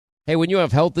Hey, when you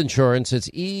have health insurance, it's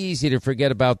easy to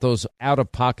forget about those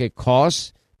out-of-pocket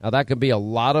costs. Now, that can be a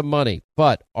lot of money,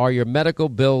 but are your medical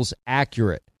bills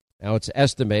accurate? Now, it's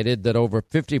estimated that over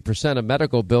 50% of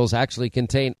medical bills actually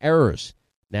contain errors.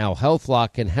 Now,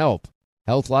 HealthLock can help.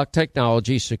 HealthLock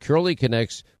technology securely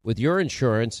connects with your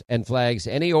insurance and flags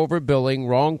any overbilling,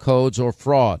 wrong codes, or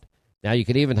fraud. Now, you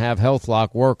can even have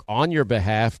HealthLock work on your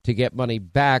behalf to get money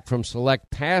back from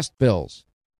select past bills.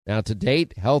 Now, to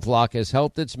date, HealthLock has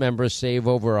helped its members save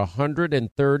over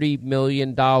 $130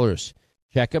 million.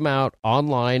 Check them out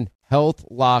online,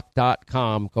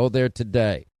 healthlock.com. Go there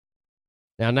today.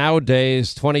 Now,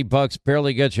 nowadays, $20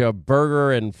 barely gets you a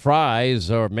burger and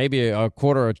fries or maybe a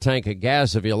quarter of a tank of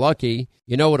gas if you're lucky.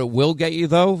 You know what it will get you,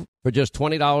 though? For just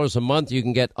 $20 a month, you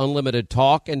can get unlimited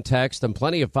talk and text and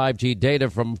plenty of 5G data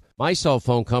from my cell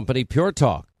phone company, Pure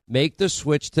Talk. Make the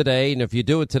switch today, and if you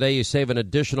do it today, you save an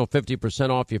additional 50%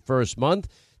 off your first month.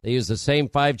 They use the same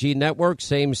 5G network,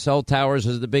 same cell towers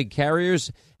as the big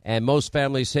carriers, and most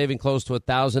families saving close to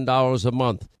 $1,000 a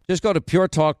month. Just go to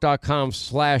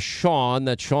puretalk.com/Sean,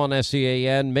 that's Sean,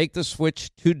 S-E-A-N. Make the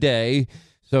switch today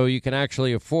so you can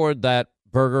actually afford that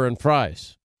burger and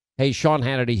fries. Hey, Sean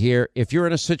Hannity here. If you're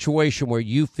in a situation where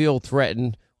you feel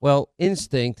threatened, well,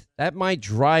 instinct, that might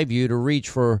drive you to reach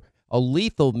for a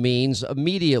lethal means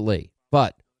immediately.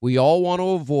 But we all want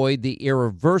to avoid the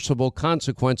irreversible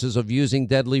consequences of using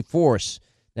deadly force.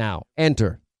 Now,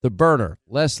 enter the Byrna,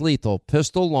 less lethal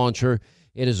pistol launcher.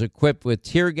 It is equipped with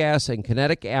tear gas and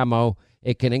kinetic ammo.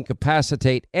 It can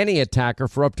incapacitate any attacker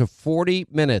for up to 40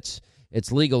 minutes.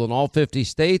 It's legal in all 50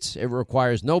 states. It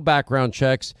requires no background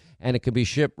checks, and it can be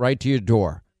shipped right to your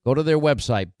door. Go to their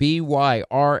website,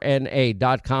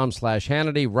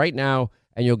 byrna.com/Hannity right now,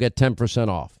 and you'll get 10%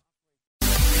 off.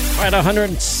 All right,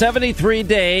 173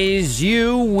 days,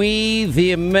 we,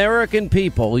 the American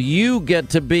people, you get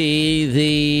to be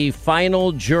the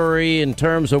final jury in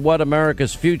terms of what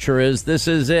America's future is. This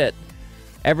is it.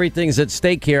 Everything's at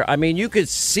stake here. I mean, you could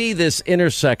see this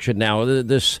intersection now. We're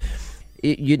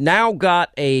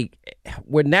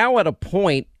now at a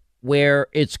point where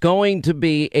it's going to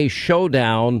be a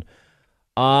showdown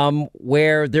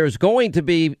where there's going to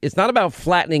be, it's not about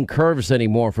flattening curves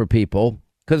anymore for people,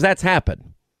 because that's happened.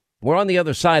 We're on the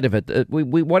other side of it.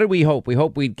 What did we hope? We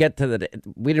hoped we'd get to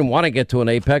we didn't want to get to an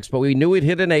apex, but we knew we'd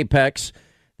hit an apex.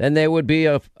 Then there would be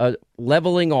a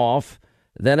leveling off,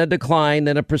 then a decline,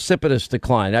 then a precipitous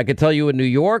decline. I can tell you in New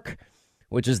York,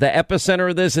 which is the epicenter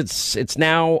of this, it's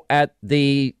now at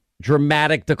the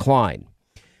dramatic decline.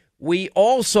 We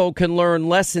also can learn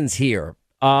lessons here,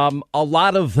 a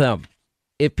lot of them.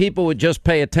 If people would just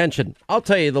pay attention, I'll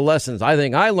tell you the lessons I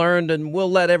think I learned, and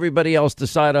we'll let everybody else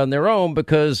decide on their own,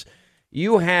 because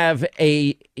you have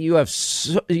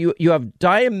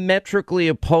diametrically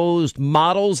opposed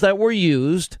models that were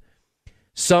used,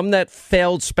 some that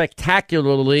failed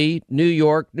spectacularly, New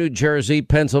York, New Jersey,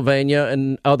 Pennsylvania,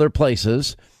 and other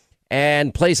places,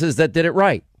 and places that did it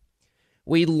right.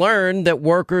 We learned that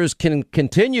workers can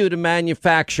continue to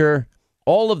manufacture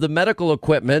all of the medical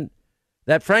equipment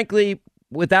that, frankly,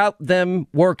 without them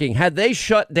working, had they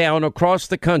shut down across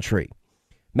the country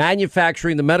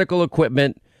manufacturing the medical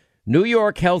equipment, New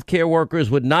York healthcare workers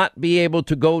would not be able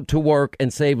to go to work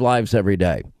and save lives every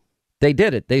day. They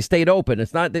did it. They stayed open.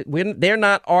 It's not that they're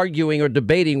not arguing or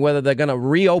debating whether they're going to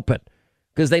reopen,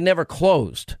 because they never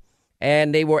closed,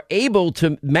 and they were able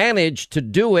to manage to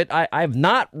do it. I've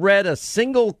not read a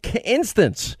single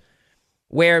instance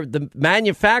where the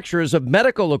manufacturers of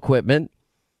medical equipment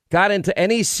got into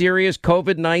any serious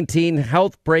COVID-19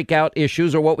 health breakout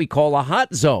issues, or what we call a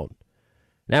hot zone.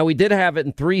 Now, we did have it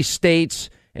in 3 states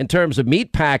in terms of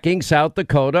meat packing: South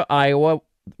Dakota, Iowa,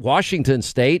 Washington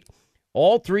State.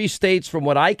 All 3 states, from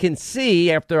what I can see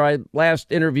after I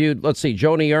last interviewed,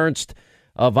 Joni Ernst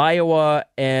of Iowa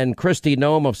and Kristi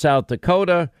Noem of South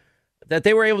Dakota, that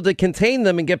they were able to contain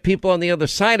them and get people on the other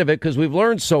side of it, because we've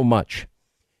learned so much.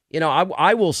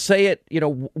 I will say it,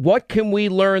 what can we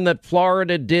learn that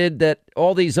Florida did that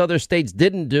all these other states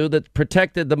didn't do, that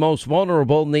protected the most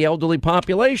vulnerable in the elderly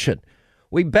population?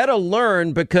 We better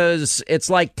learn, because it's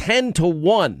like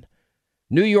 10-1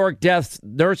 New York deaths,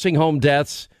 nursing home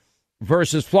deaths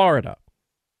versus Florida.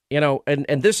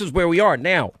 And this is where we are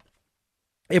now.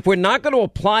 If we're not going to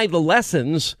apply the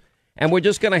lessons, and we're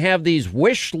just going to have these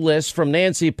wish lists from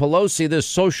Nancy Pelosi, this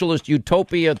socialist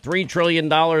utopia, $3 trillion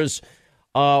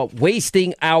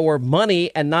wasting our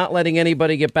money and not letting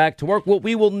anybody get back to work, well,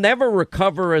 we will never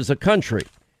recover as a country.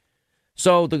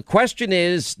 So the question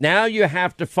is, now you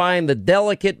have to find the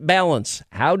delicate balance.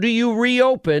 How do you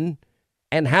reopen,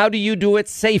 and how do you do it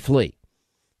safely?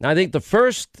 Now, I think the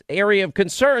first area of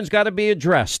concern's got to be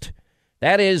addressed.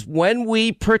 That is, when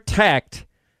we protect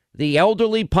the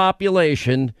elderly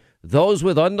population, those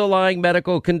with underlying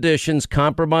medical conditions,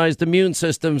 compromised immune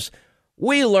systems,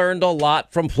 we learned a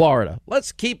lot from Florida.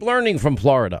 Let's keep learning from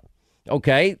Florida.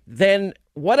 Okay, then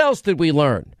what else did we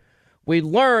learn? We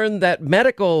learned that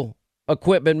medical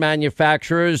equipment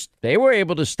manufacturers, they were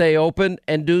able to stay open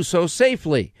and do so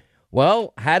safely.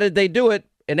 Well, how did they do it?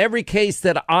 In every case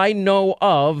that I know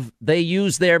of, they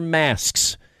use their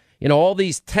masks. You know, all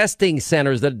these testing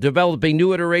centers that are developing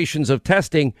new iterations of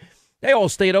testing, they all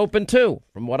stayed open too.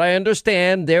 From what I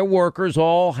understand, their workers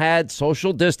all had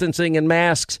social distancing and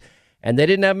masks, and they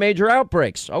didn't have major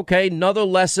outbreaks. Okay, another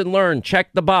lesson learned.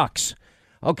 Check the box.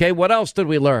 Okay, what else did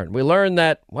we learn? We learned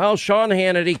that, well, Sean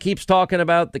Hannity keeps talking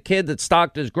about the kid that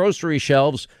stocked his grocery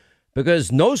shelves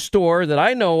because no store that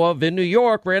I know of in New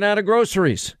York ran out of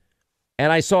groceries.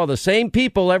 And I saw the same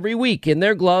people every week in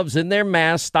their gloves, in their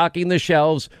masks, stocking the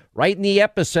shelves right in the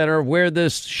epicenter of where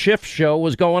this shift show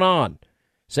was going on.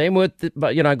 Same with,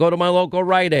 I go to my local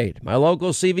Rite Aid, my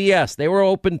local CVS. They were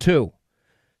open too.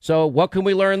 So what can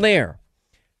we learn there?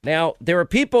 Now, there are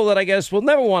people that I guess will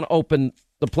never want to open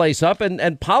the place up,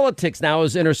 and politics now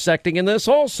is intersecting in this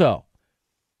also.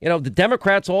 You know, the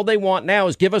Democrats, all they want now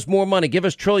is give us more money, give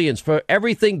us trillions for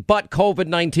everything but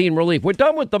COVID-19 relief. We're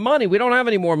done with the money. We don't have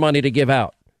any more money to give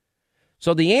out.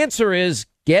 So the answer is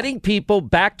getting people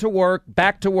back to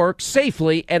work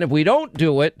safely. And if we don't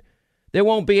do it, there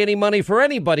won't be any money for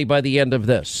anybody by the end of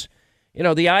this. You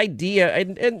know, the idea,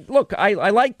 and look, I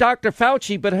like Dr.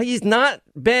 Fauci, but he's not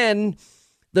been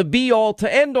the be all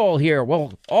to end all here.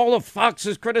 Well, all of Fox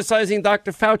is criticizing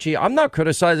Dr. Fauci. I'm not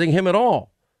criticizing him at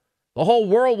all. The whole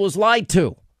world was lied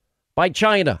to by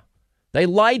China. They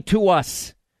lied to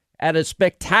us at a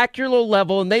spectacular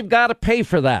level, and they've got to pay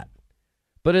for that.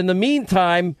 But in the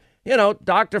meantime, you know,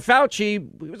 Dr.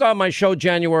 Fauci was on my show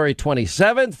January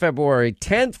 27th, February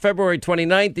 10th, February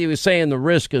 29th. He was saying the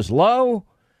risk is low.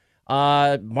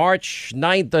 March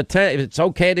 9th or 10th, it's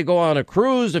okay to go on a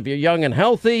cruise if you're young and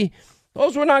healthy.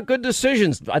 Those were not good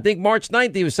decisions. I think March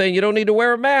 9th, he was saying you don't need to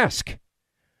wear a mask.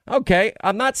 Okay,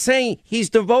 I'm not saying he's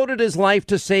devoted his life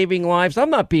to saving lives. I'm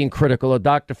not being critical of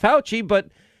Dr. Fauci, but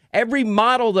every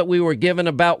model that we were given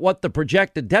about what the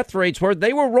projected death rates were,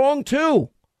 they were wrong too.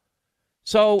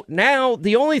 So now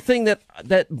the only thing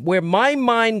that where my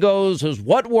mind goes is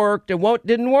what worked and what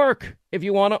didn't work if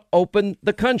you want to open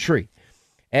the country.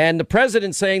 And the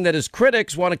president saying that his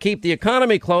critics want to keep the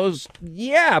economy closed.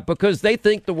 Yeah, because they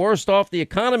think the worst off the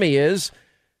economy is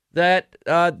that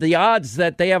the odds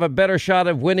that they have a better shot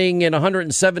of winning in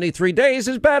 173 days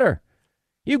is better.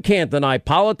 You can't deny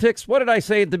politics. What did I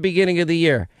say at the beginning of the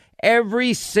year?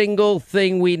 Every single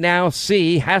thing we now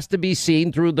see has to be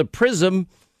seen through the prism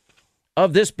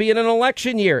of this being an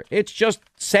election year. It's just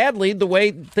sadly the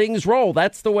way things roll.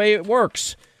 That's the way it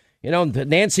works. You know,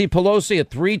 Nancy Pelosi, a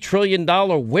 $3 trillion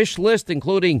wish list,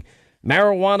 including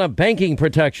marijuana banking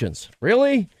protections.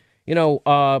 Really? You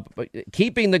know,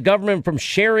 keeping the government from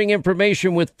sharing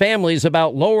information with families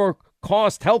about lower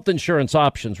cost health insurance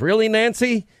options. Really,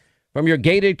 Nancy? From your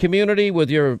gated community with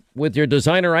your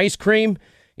designer ice cream?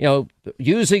 You know,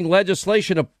 using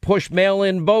legislation to push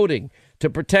mail-in voting to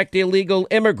protect illegal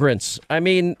immigrants. I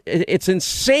mean, it's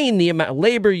insane the amount.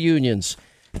 Labor unions.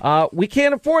 We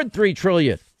can't afford $3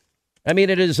 trillion. I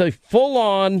mean, it is a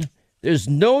full-on, there's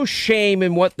no shame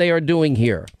in what they are doing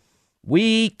here.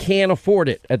 We can't afford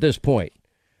it at this point.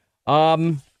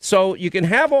 So you can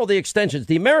have all the extensions.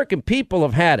 The American people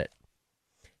have had it.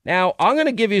 Now, I'm going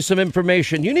to give you some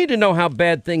information. You need to know how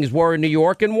bad things were in New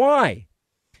York and why.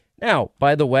 Now,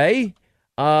 by the way,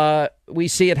 we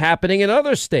see it happening in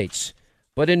other states.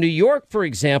 But in New York, for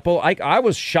example, I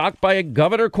was shocked by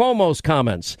Governor Cuomo's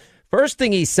comments. First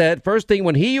thing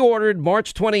when he ordered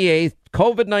March 28th,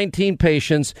 COVID-19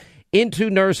 patients into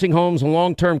nursing homes and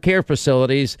long-term care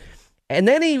facilities. And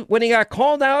then when he got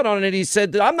called out on it, he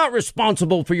said, I'm not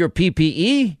responsible for your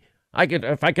PPE.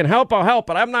 If I can help, I'll help,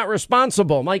 but I'm not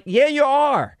responsible. I'm like, yeah, you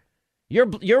are.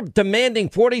 You're demanding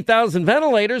 40,000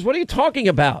 ventilators. What are you talking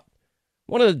about?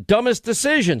 One of the dumbest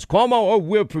decisions. Cuomo,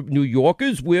 we're New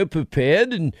Yorkers. We're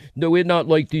prepared. And no, we're not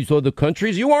like these other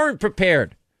countries. You aren't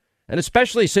prepared. And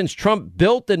especially since Trump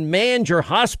built and manned your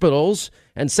hospitals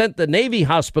and sent the Navy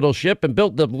hospital ship and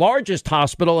built the largest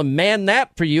hospital and manned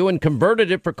that for you and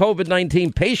converted it for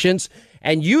COVID-19 patients,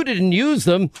 and you didn't use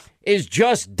them, is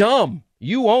just dumb.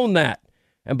 You own that.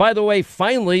 And by the way,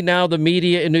 finally, now the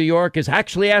media in New York is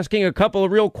actually asking a couple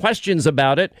of real questions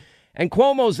about it. And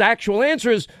Cuomo's actual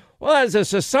answer is, well, as a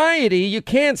society, you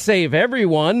can't save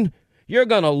everyone. You're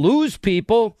going to lose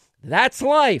people. That's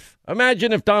life.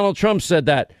 Imagine if Donald Trump said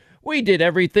that. We did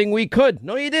everything we could.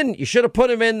 No, you didn't. You should have put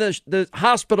them in the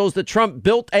hospitals that Trump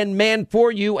built and manned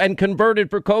for you and converted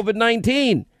for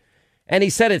COVID-19. And he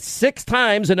said it 6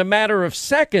 times in a matter of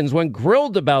seconds when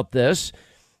grilled about this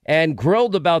and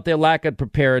grilled about their lack of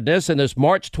preparedness and this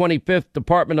March 25th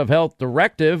Department of Health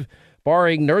directive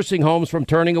barring nursing homes from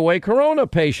turning away corona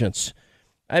patients.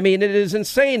 I mean, it is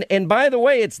insane. And by the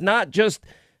way, it's not just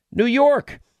New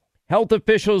York. Health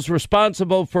officials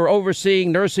responsible for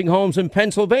overseeing nursing homes in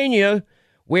Pennsylvania,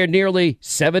 where nearly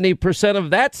 70% of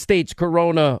that state's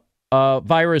corona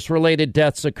virus-related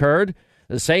deaths occurred.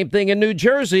 The same thing in New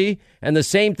Jersey, and the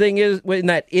same thing is when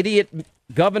that idiot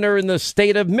governor in the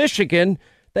state of Michigan,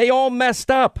 they all messed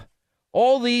up.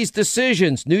 All these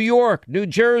decisions, New York, New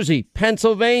Jersey,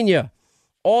 Pennsylvania,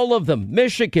 all of them,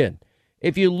 Michigan.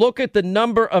 If you look at the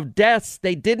number of deaths,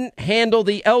 they didn't handle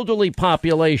the elderly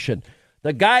population.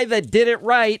 The guy that did it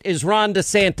right is Ron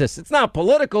DeSantis. It's not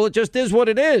political. It just is what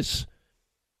it is.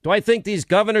 Do I think these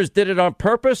governors did it on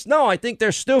purpose? No, I think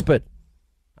they're stupid.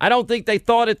 I don't think they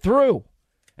thought it through.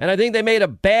 And I think they made a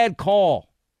bad call.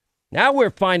 Now we're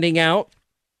finding out,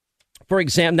 for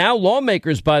example, now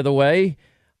lawmakers, by the way,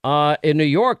 in New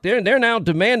York, they're now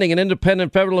demanding an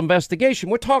independent federal investigation.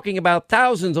 We're talking about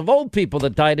thousands of old people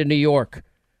that died in New York.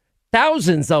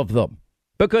 Thousands of them.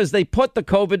 Because they put the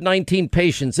COVID-19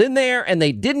 patients in there and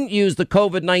they didn't use the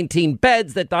COVID-19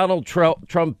 beds that Donald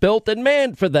Trump built and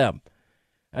manned for them.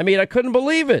 I mean, I couldn't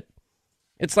believe it.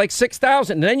 It's like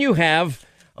 6,000. And then you have,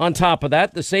 on top of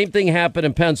that, the same thing happened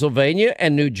in Pennsylvania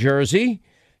and New Jersey.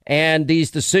 And these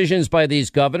decisions by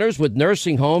these governors with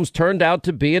nursing homes turned out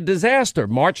to be a disaster.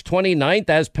 March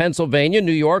 29th, as Pennsylvania,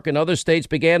 New York, and other states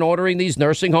began ordering these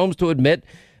nursing homes to admit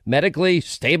medically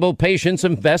stable patients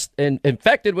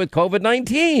infected with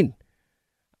COVID-19.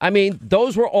 I mean,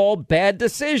 those were all bad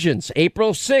decisions.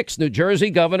 April 6th, New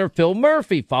Jersey Governor Phil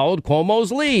Murphy followed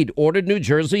Cuomo's lead, ordered New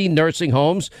Jersey nursing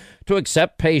homes to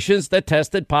accept patients that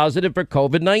tested positive for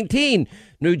COVID-19.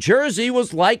 New Jersey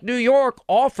was like New York,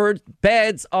 offered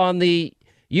beds on the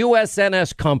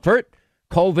USNS Comfort,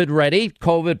 COVID ready,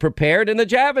 COVID prepared, in the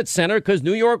Javits Center because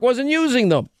New York wasn't using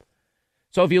them.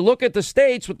 So if you look at the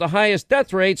states with the highest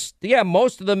death rates, yeah,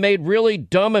 most of them made really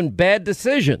dumb and bad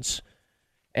decisions.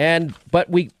 But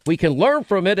we can learn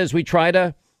from it as we try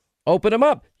to open them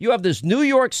up. You have this New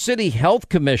York City health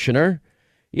commissioner.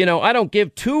 You know, I don't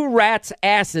give 2 rats'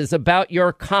 asses about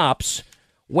your cops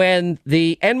when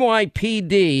the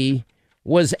NYPD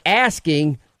was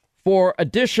asking for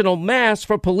additional masks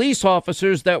for police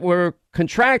officers that were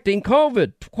contracting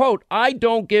COVID. Quote, I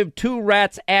don't give 2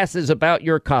 rats' asses about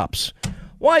your cops.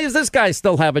 Why does this guy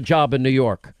still have a job in New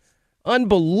York?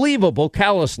 Unbelievable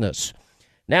callousness.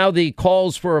 Now the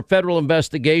calls for a federal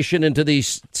investigation into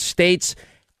these states'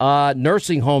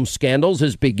 nursing home scandals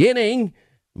is beginning.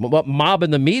 Mob in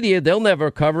the media, they'll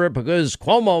never cover it because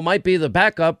Cuomo might be the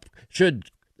backup should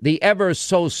the ever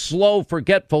so slow,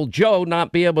 forgetful Joe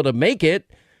not be able to make it.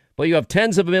 But you have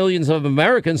tens of millions of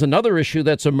Americans, another issue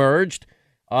that's emerged.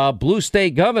 Blue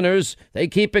state governors, they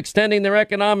keep extending their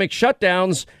economic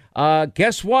shutdowns.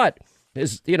 Guess what?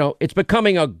 It's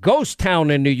becoming a ghost town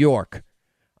in New York.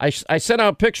 I sent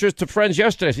out pictures to friends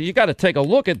yesterday. I said, you got to take a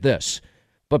look at this.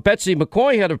 But Betsy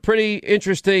McCoy had a pretty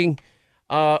interesting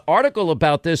article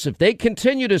about this. If they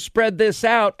continue to spread this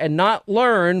out and not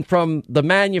learn from the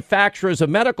manufacturers of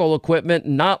medical equipment,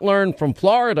 and not learn from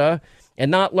Florida, and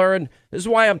not learn. This is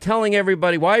why I'm telling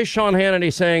everybody, why is Sean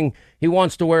Hannity saying he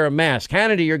wants to wear a mask?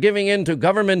 Hannity, you're giving in to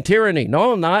government tyranny.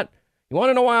 No, I'm not. You want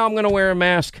to know why I'm going to wear a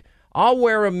mask? I'll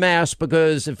wear a mask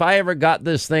because if I ever got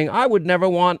this thing, I would never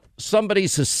want somebody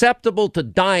susceptible to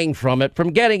dying from it,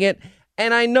 from getting it.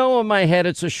 And I know in my head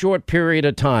it's a short period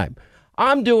of time.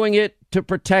 I'm doing it to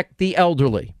protect the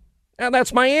elderly. Now,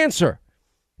 that's my answer.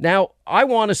 Now, I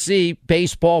want to see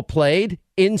baseball played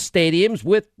in stadiums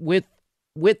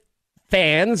with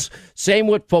fans. Same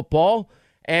with football.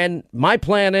 And my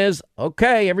plan is,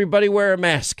 okay, everybody wear a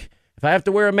mask. If I have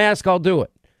to wear a mask, I'll do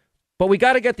it. But we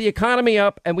got to get the economy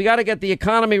up and we got to get the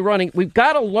economy running. We've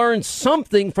got to learn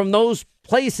something from those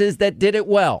places that did it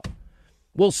well.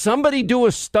 Will somebody do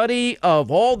a study of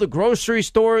all the grocery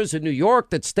stores in New York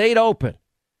that stayed open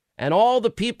and all the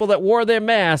people that wore their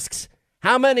masks?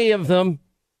 How many of them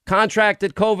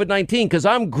contracted COVID-19? Because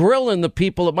I'm grilling the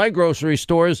people at my grocery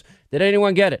stores. Did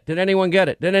anyone get it? Did anyone get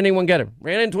it? Did anyone get it?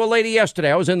 Ran into a lady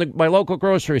yesterday. I was in my local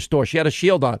grocery store. She had a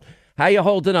shield on. How you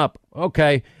holding up?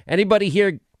 Okay. Anybody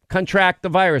here contract the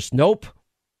virus? Nope.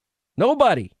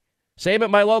 Nobody. Same at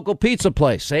my local pizza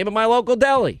place. Same at my local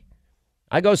deli.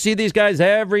 I go see these guys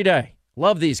every day.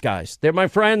 Love these guys. They're my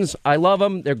friends. I love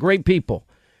them. They're great people.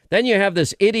 Then you have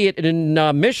this idiot in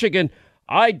Michigan.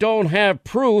 I don't have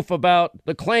proof about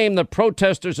the claim that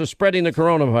protesters are spreading the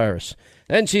coronavirus.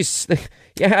 Then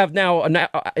you have now,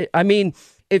 I mean,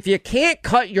 if you can't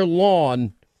cut your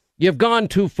lawn, you've gone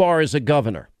too far as a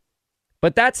governor.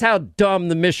 But that's how dumb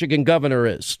the Michigan governor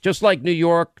is, just like New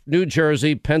York, New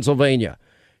Jersey, Pennsylvania.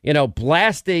 You know,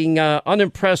 blasting,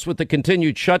 unimpressed with the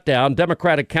continued shutdown.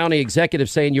 Democratic county executive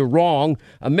saying you're wrong.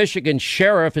 A Michigan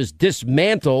sheriff has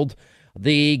dismantled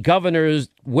the governor's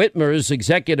Whitmer's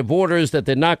executive orders that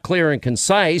they're not clear and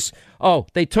concise. Oh,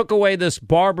 they took away this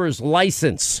barber's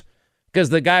license because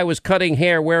the guy was cutting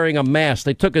hair wearing a mask.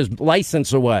 They took his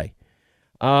license away.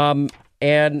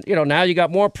 And, you know, now you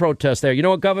got more protests there. You know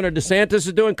what Governor DeSantis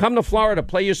is doing? Come to Florida.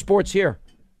 Play your sports here.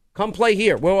 Come play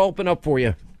here. We'll open up for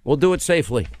you. We'll do it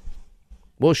safely.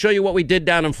 We'll show you what we did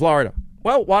down in Florida.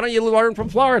 Well, why don't you learn from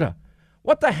Florida?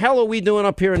 What the hell are we doing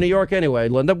up here in New York anyway,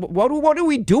 Linda? What are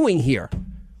we doing here?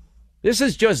 This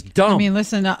is just dumb. I mean,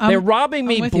 listen, they're robbing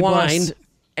me blind,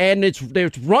 and it's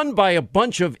run by a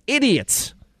bunch of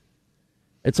idiots.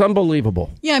 It's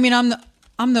unbelievable. Yeah, I mean,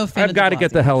 I'm no fan. I've got to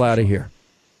get the hell out of here.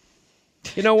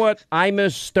 You know what?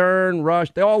 Imus, Stern,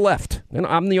 Rush, they all left. And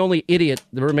I'm the only idiot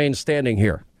that remains standing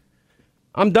here.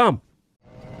 I'm dumb.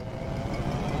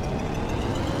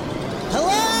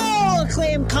 Hello,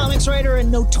 acclaimed comics writer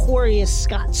and notorious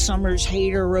Scott Summers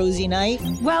hater, Rosie Knight.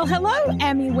 Well, hello,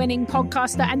 Emmy-winning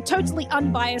podcaster and totally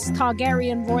unbiased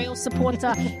Targaryen royal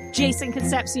supporter, Jason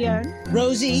Concepcion.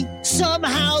 Rosie,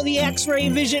 somehow the X-Ray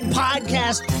Vision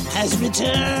podcast has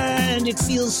returned. It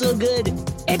feels so good.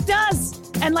 It does.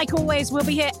 And like always, we'll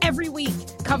be here every week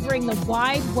covering the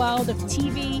wide world of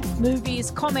TV, movies,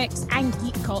 comics, and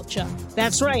geek culture.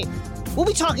 That's right. We'll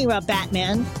be talking about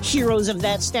Batman, heroes of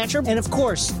that stature, and of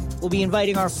course, we'll be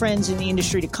inviting our friends in the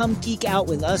industry to come geek out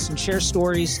with us and share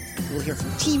stories. We'll hear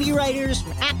from TV writers,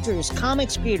 from actors,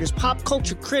 comics creators, pop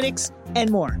culture critics,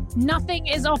 and more. Nothing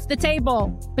is off the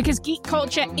table because geek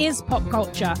culture is pop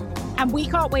culture, and we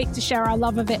can't wait to share our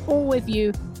love of it all with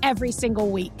you every single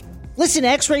week. Listen to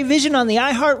X-Ray Vision on the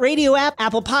iHeartRadio app,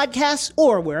 Apple Podcasts,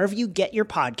 or wherever you get your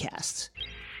podcasts.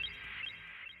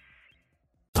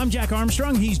 I'm Jack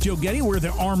Armstrong. He's Joe Getty. We're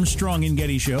the Armstrong and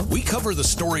Getty Show. We cover the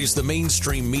stories the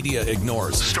mainstream media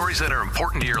ignores. Stories that are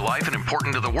important to your life and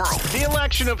important to the world. The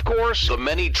election, of course. The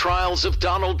many trials of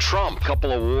Donald Trump.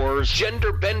 Couple of wars.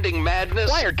 Gender-bending madness.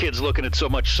 Why are kids looking at so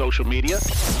much social media?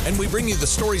 And we bring you the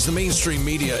stories the mainstream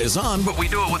media is on, but we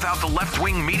do it without the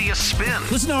left-wing media spin.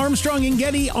 Listen to Armstrong and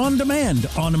Getty on demand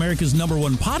on America's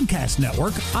 #1 podcast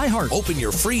network, iHeart. Open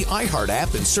your free iHeart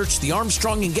app and search The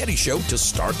Armstrong and Getty Show to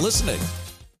start listening.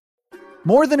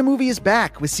 More Than a Movie is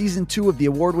back with Season 2 of the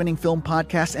award-winning film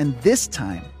podcast, and this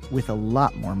time with a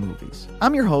lot more movies.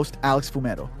 I'm your host, Alex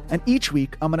Fumero, and each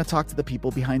week I'm going to talk to the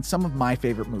people behind some of my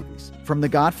favorite movies. From The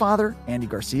Godfather, Andy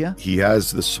Garcia. He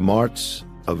has the smarts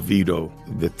of Vito,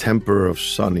 the temper of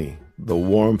Sonny, the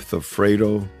warmth of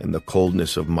Fredo, and the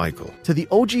coldness of Michael. To the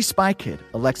OG Spy Kid,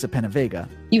 Alexa Penavega.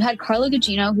 You had Carla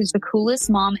Gugino, who's the coolest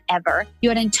mom ever. You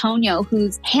had Antonio,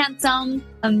 who's handsome,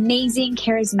 amazing,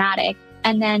 charismatic.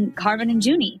 And then Carvin and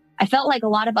Junie. I felt like a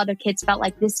lot of other kids felt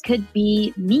like this could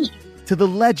be me. To the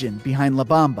legend behind La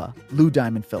Bamba, Lou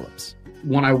Diamond Phillips.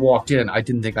 When I walked in, I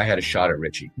didn't think I had a shot at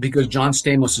Richie because John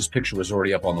Stamos' picture was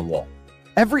already up on the wall.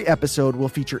 Every episode will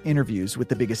feature interviews with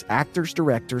the biggest actors,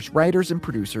 directors, writers, and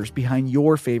producers behind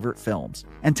your favorite films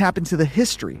and tap into the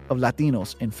history of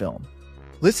Latinos in film.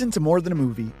 Listen to More Than a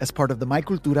Movie as part of the My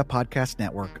Cultura podcast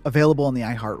network, available on the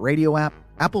iHeartRadio app,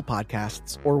 Apple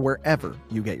Podcasts, or wherever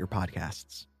you get your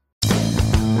podcasts.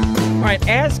 All right,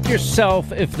 ask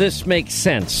yourself if this makes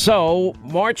sense. So,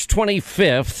 March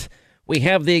 25th, we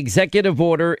have the executive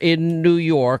order in New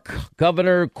York,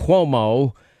 Governor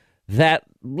Cuomo, that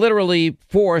literally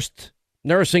forced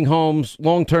nursing homes,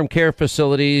 long-term care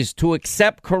facilities to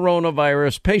accept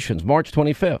coronavirus patients, March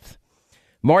 25th.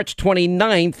 March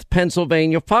 29th,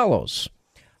 Pennsylvania follows.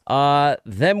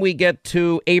 Then we get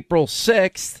to April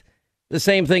 6th, the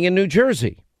same thing in New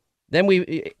Jersey. Then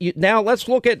now let's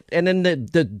look at, and then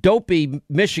the dopey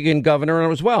Michigan governor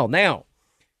as well. Now,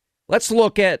 let's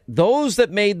look at those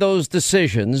that made those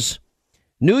decisions.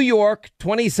 New York,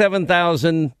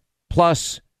 27,000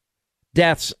 plus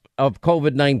deaths of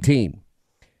COVID-19.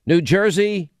 New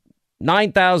Jersey,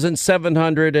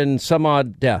 9,700 and some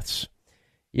odd deaths.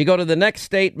 You go to the next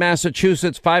state,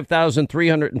 Massachusetts,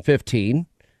 5,315.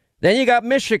 Then you got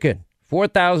Michigan,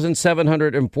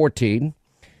 4,714.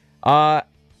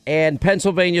 And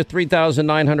Pennsylvania,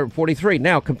 3,943.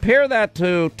 Now, compare that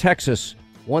to Texas,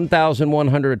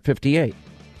 1,158.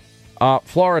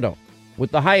 Florida,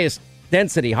 with the highest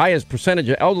density, highest percentage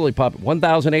of elderly population,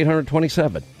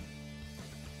 1,827.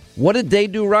 What did they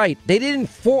do right? They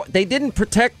didn't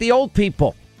protect the old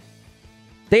people.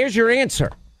 There's your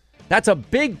answer. That's a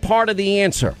big part of the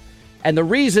answer. And the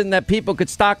reason that people could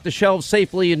stock the shelves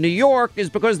safely in New York is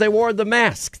because they wore the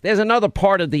mask. There's another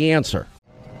part of the answer.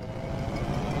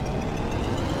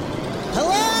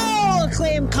 Hello,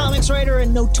 acclaimed comics writer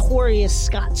and notorious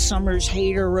Scott Summers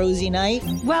hater, Rosie Knight.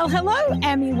 Well, hello,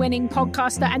 Emmy-winning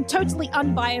podcaster and totally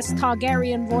unbiased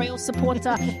Targaryen royal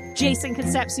supporter, Jason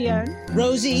Concepcion.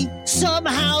 Rosie,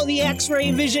 somehow the X-Ray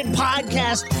Vision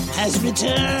podcast has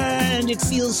returned. It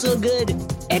feels so good.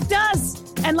 It does.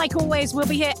 And like always, we'll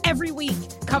be here every week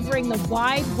covering the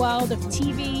wide world of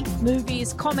TV,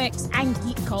 movies, comics, and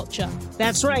geek culture.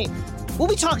 That's right. We'll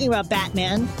be talking about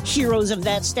Batman, heroes of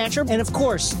that stature, and of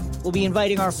course, we'll be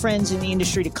inviting our friends in the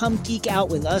industry to come geek out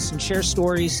with us and share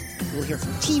stories. We'll hear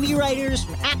from TV writers,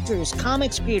 from actors,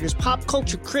 comics creators, pop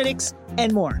culture critics,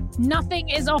 and more. Nothing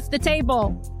is off the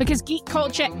table because geek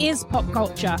culture is pop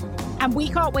culture, and we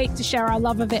can't wait to share our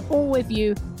love of it all with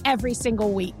you every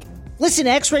single week. Listen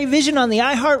to X-Ray Vision on the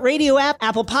iHeartRadio app,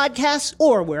 Apple Podcasts,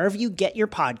 or wherever you get your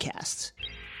podcasts.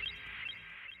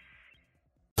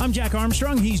 I'm Jack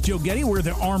Armstrong. He's Joe Getty. We're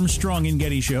the Armstrong and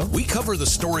Getty Show. We cover the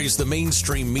stories the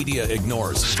mainstream media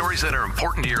ignores. Stories that are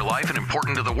important to your life and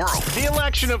important to the world. The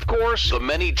election, of course. The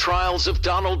many trials of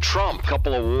Donald Trump.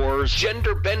 Couple of wars.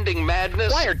 Gender-bending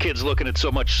madness. Why are kids looking at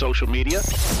so much social media?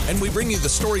 And we bring you the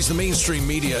stories the mainstream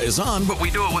media is on, but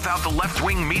we do it without the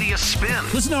left-wing media spin.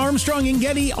 Listen to Armstrong and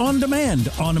Getty on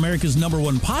demand on America's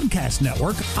 #1 podcast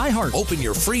network, iHeart. Open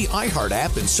your free iHeart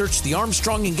app and search The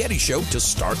Armstrong and Getty Show to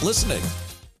start listening.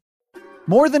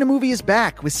 More Than a Movie is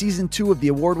back with season 2 of the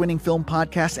award-winning film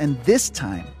podcast, and this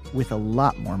time with a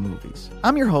lot more movies.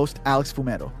 I'm your host, Alex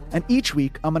Fumero, and each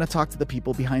week I'm going to talk to the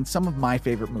people behind some of my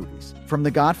favorite movies. From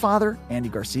The Godfather, Andy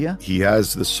Garcia. He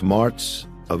has the smarts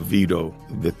of Vito,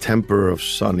 the temper of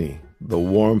Sonny, the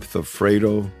warmth of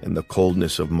Fredo, and the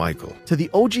coldness of Michael. To the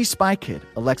OG Spy Kid,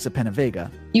 Alexa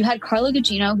Penavega. You had Carla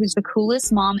Gugino, who's the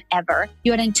coolest mom ever.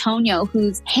 You had Antonio,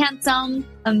 who's handsome,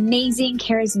 amazing,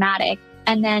 charismatic.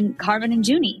 And then Carvin and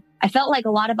Junie. I felt like a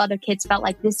lot of other kids felt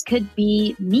like this could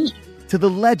be me. To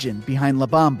the legend behind La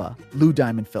Bamba, Lou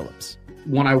Diamond Phillips.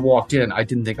 When I walked in, I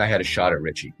didn't think I had a shot at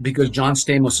Richie because John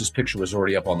Stamos' picture was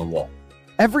already up on the wall.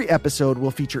 Every episode will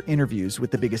feature interviews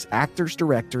with the biggest actors,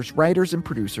 directors, writers, and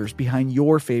producers behind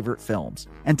your favorite films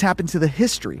and tap into the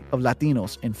history of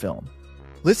Latinos in film.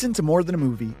 Listen to More Than a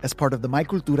Movie as part of the My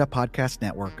Cultura podcast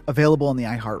network, available on the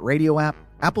iHeartRadio app,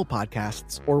 Apple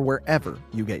Podcasts, or wherever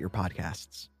you get your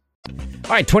podcasts.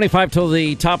 All right, 25 till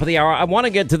the top of the hour. I want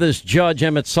to get to this Judge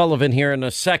Emmett Sullivan here in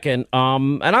a second.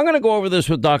 And I'm going to go over this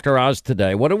with Dr. Oz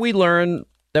today. What do we learn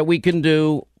that we can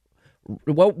do?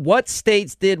 What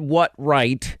states did what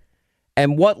right?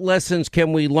 And what lessons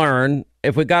can we learn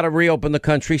if we got to reopen the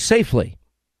country safely?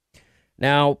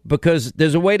 Now, because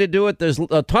there's a way to do it. There's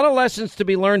a ton of lessons to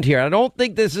be learned here. I don't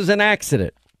think this is an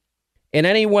accident in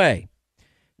any way.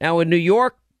 Now, in New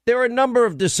York, there are a number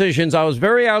of decisions I was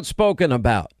very outspoken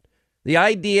about. The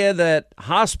idea that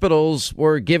hospitals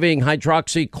were giving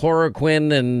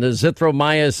hydroxychloroquine and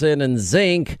azithromycin and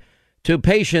zinc to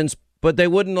patients, but they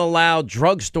wouldn't allow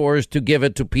drugstores to give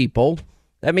it to people.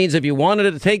 That means if you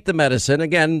wanted to take the medicine,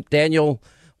 again, Daniel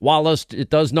Wallace, it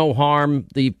does no harm,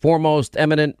 the foremost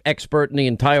eminent expert in the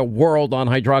entire world on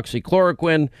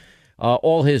hydroxychloroquine,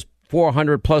 all his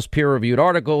 400-plus peer-reviewed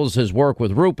articles, his work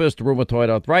with lupus, rheumatoid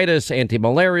arthritis,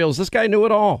 anti-malarials. This guy knew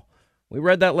it all. We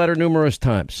read that letter numerous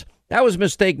times. That was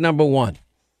mistake number one.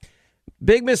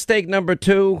 Big mistake number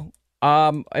two,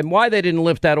 and why they didn't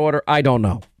lift that order, I don't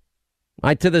know.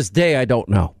 To this day, I don't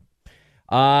know.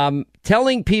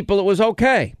 Telling people it was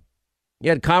okay. You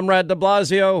had Comrade de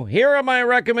Blasio, here are my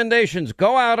recommendations.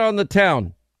 Go out on the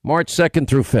town, March 2nd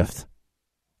through 5th.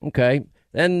 Okay.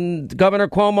 Then Governor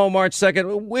Cuomo, March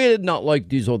 2nd, we're not like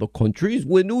these other countries.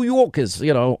 We're New Yorkers,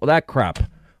 that crap.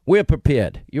 We're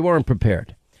prepared. You weren't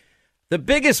prepared. The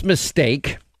biggest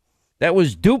mistake that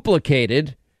was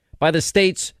duplicated by the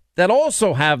states that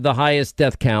also have the highest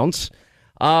death counts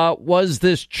was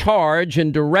this charge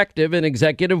and directive and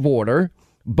executive order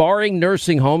barring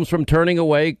nursing homes from turning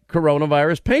away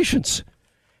coronavirus patients.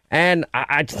 And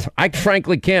I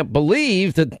frankly can't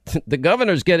believe that the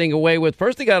governor's getting away with,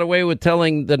 first he got away with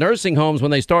telling the nursing homes when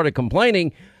they started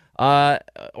complaining,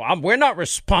 we're not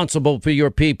responsible for your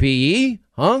PPE,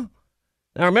 huh?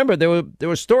 Now remember, there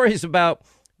were stories about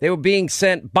they were being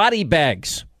sent body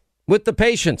bags with the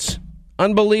patients.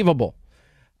 Unbelievable.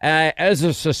 As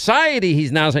a society,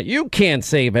 he's now saying, you can't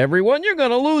save everyone. You're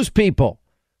going to lose people.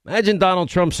 Imagine Donald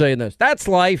Trump saying this. That's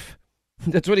life.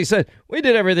 That's what he said. We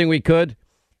did everything we could.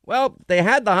 Well, they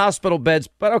had the hospital beds,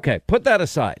 but okay, put that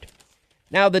aside.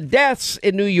 Now, the deaths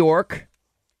in New York,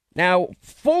 now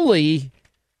fully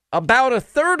about a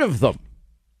third of them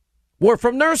were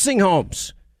from nursing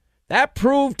homes. That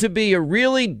proved to be a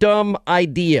really dumb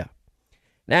idea.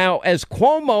 Now, as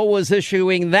Cuomo was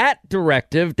issuing that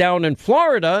directive down in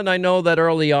Florida, and I know that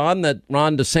early on that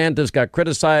Ron DeSantis got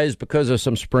criticized because of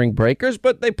some spring breakers,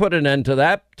 but they put an end to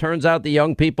that. Turns out the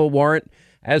young people weren't,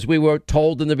 as we were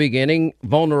told in the beginning,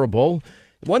 vulnerable.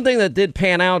 One thing that did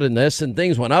pan out in this, and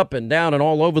things went up and down and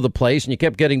all over the place, and you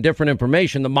kept getting different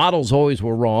information, the models always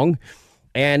were wrong.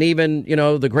 And even,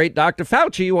 the great Dr.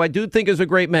 Fauci, who I do think is a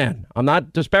great man, I'm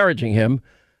not disparaging him,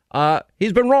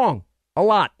 he's been wrong a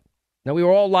lot. Now, we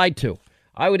were all lied to.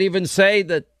 I would even say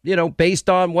that, based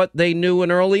on what they knew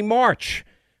in early March,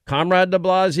 Comrade de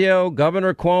Blasio,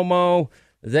 Governor Cuomo,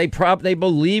 they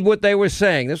believe what they were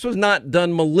saying. This was not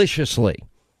done maliciously.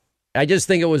 I just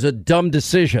think it was a dumb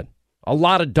decision. A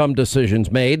lot of dumb decisions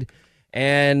made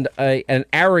and an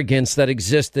arrogance that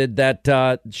existed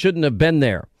that shouldn't have been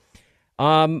there.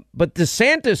 But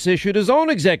DeSantis issued his own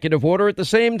executive order at the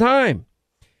same time.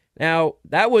 Now,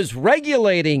 that was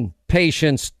regulating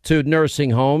patients to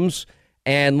nursing homes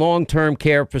and long-term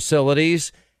care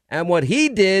facilities. And what he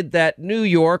did that New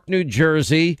York, New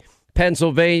Jersey,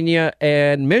 Pennsylvania,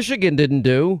 and Michigan didn't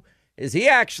do is he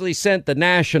actually sent the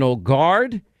National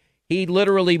Guard. He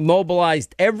literally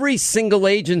mobilized every single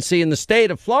agency in the state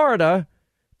of Florida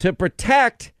to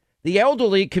protect the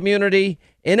elderly community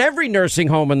in every nursing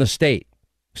home in the state,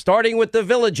 starting with the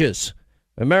Villages,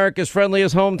 America's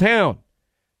friendliest hometown.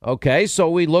 Okay, so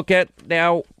we look at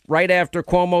now, right after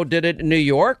Cuomo did it in New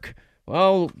York.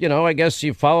 Well, I guess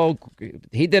you follow.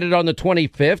 He did it on the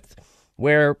 25th,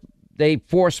 where they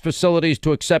forced facilities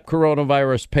to accept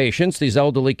coronavirus patients, these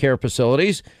elderly care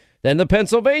facilities. Then the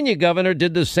Pennsylvania governor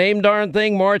did the same darn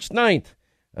thing March 9th.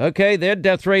 Okay, their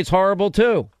death rate's horrible,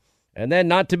 too. And then,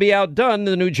 not to be outdone,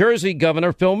 the New Jersey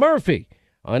governor, Phil Murphy,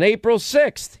 on April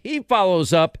 6th, he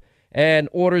follows up and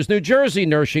orders New Jersey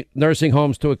nursing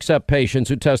homes to accept patients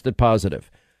who tested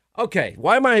positive. Okay,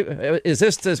 is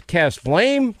this to cast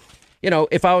blame?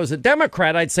 If I was a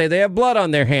Democrat, I'd say they have blood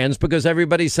on their hands because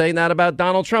everybody's saying that about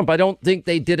Donald Trump. I don't think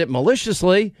they did it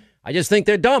maliciously. I just think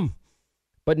they're dumb.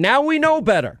 But now we know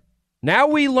better. Now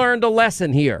we learned a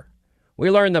lesson here.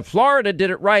 We learned that Florida did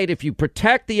it right. If you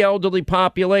protect the elderly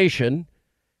population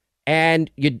and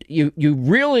you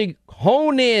really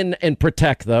hone in and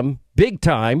protect them big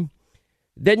time,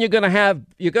 then you're going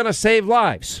to save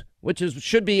lives, which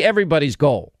should be everybody's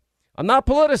goal. I'm not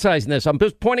politicizing this. I'm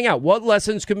just pointing out what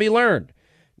lessons can be learned.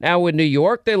 Now, in New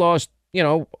York, they lost,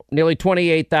 nearly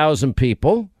 28,000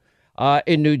 people.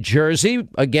 In New Jersey,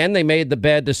 again, they made the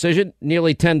bad decision,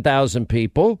 nearly 10,000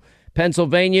 people.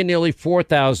 Pennsylvania, nearly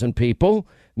 4,000 people.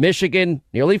 Michigan,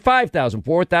 nearly 5,000,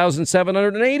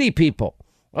 4,780 people.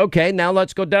 Okay, now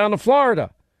let's go down to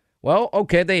Florida. Well,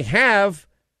 okay, they have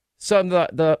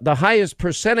the highest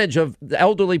percentage of the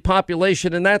elderly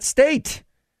population in that state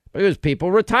because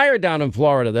people retire down in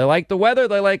Florida. They like the weather.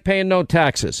 They like paying no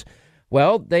taxes.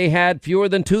 Well, they had fewer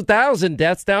than 2,000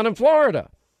 deaths down in Florida.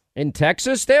 In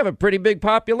Texas, they have a pretty big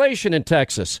population in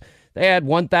Texas. They had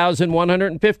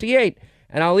 1,158.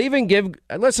 And I'll even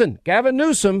listen, Gavin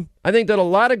Newsom, I think did a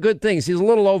lot of good things. He's a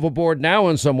little overboard now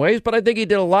in some ways, but I think he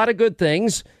did a lot of good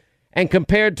things. And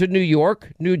compared to New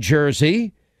York, New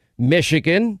Jersey,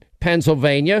 Michigan,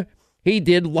 Pennsylvania, he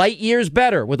did light years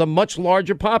better with a much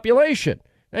larger population.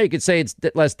 Now, you could say it's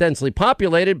less densely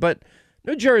populated, but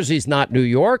New Jersey's not New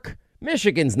York.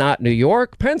 Michigan's not New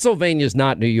York. Pennsylvania's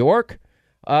not New York.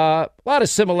 A lot of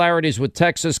similarities with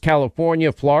Texas,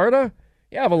 California, Florida.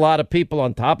 You have a lot of people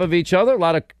on top of each other, a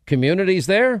lot of communities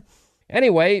there.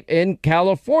 Anyway, in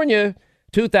California,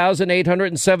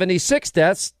 2,876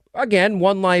 deaths. Again,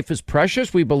 one life is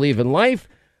precious. We believe in life,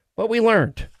 but we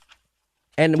learned.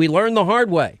 And we learned the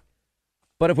hard way.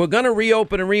 But if we're going to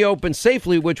reopen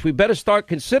safely, which we better start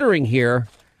considering here,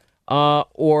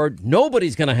 or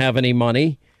nobody's going to have any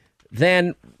money,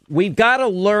 then we've got to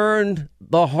learn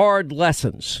the hard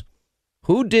lessons.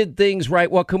 Who did things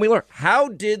right? What can we learn? How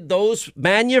did those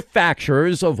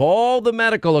manufacturers of all the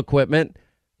medical equipment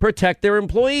protect their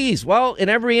employees? Well, in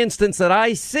every instance that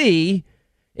I see,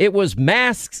 it was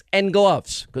masks and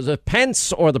gloves. Because if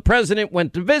Pence or the president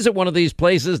went to visit one of these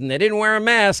places and they didn't wear a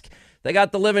mask, they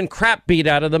got the living crap beat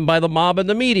out of them by the mob and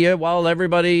the media while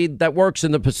everybody that works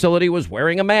in the facility was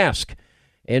wearing a mask.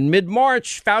 In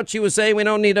mid-March, Fauci was saying we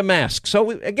don't need a mask. So,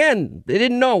 again, they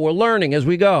didn't know. We're learning as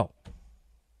we go.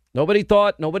 Nobody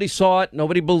thought, nobody saw it,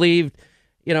 nobody believed.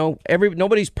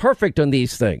 Nobody's perfect on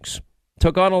these things.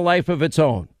 Took on a life of its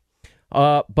own.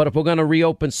 But if we're going to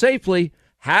reopen safely,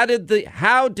 How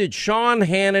did Sean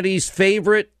Hannity's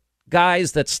favorite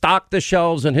guys that stock the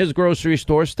shelves in his grocery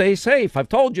store stay safe? I've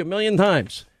told you a million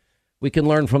times. We can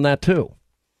learn from that, too.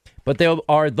 But there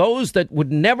are those that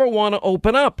would never want to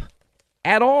open up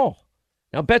at all.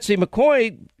 Now, Betsy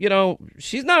McCoy,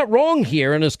 she's not wrong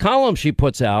here in this column she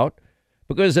puts out,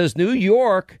 because as New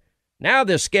York, now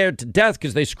they're scared to death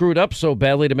because they screwed up so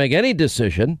badly to make any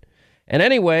decision. And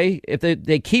anyway, if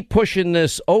they keep pushing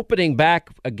this opening back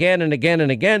again and again and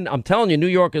again, I'm telling you, New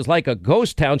York is like a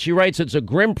ghost town. She writes it's a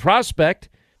grim prospect,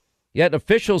 yet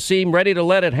officials seem ready to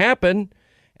let it happen.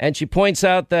 And she points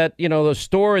out that, the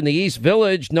store in the East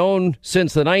Village, known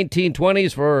since the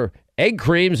 1920s for egg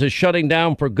creams, is shutting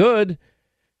down for good.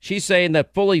 She's saying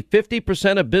that fully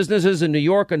 50% of businesses in New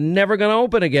York are never going to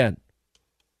open again.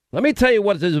 Let me tell you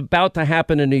what is about to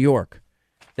happen in New York.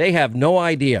 They have no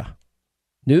idea.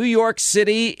 New York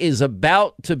City is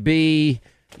about to be,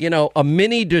 a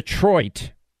mini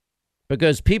Detroit,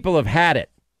 because people have had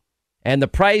it. And the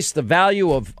price, the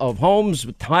value of homes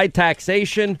with high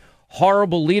taxation,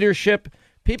 horrible leadership.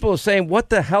 People are saying, what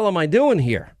the hell am I doing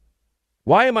here?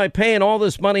 Why am I paying all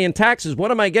this money in taxes?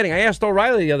 What am I getting? I asked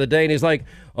O'Reilly the other day, and he's like,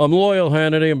 I'm loyal,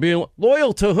 Hannity. I'm being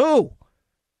loyal to who?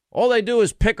 All they do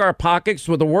is pick our pockets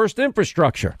with the worst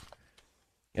infrastructure.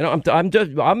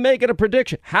 I'm making a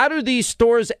prediction. How do these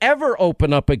stores ever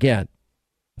open up again?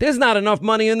 There's not enough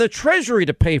money in the Treasury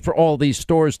to pay for all these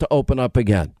stores to open up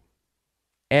again.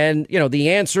 And, the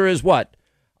answer is what?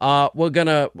 We're going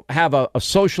to have a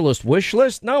socialist wish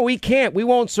list? No, we can't. We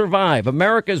won't survive.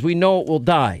 America, as we know it, will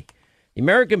die. The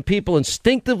American people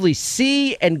instinctively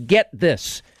see and get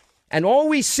this. And all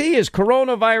we see is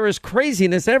coronavirus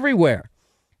craziness everywhere.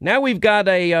 Now we've got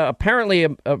apparently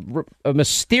a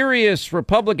mysterious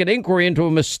Republican inquiry into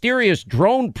a mysterious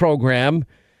drone program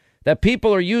that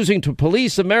people are using to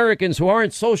police Americans who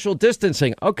aren't social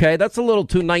distancing. Okay, that's a little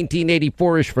too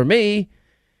 1984-ish for me.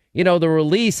 The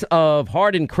release of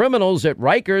hardened criminals at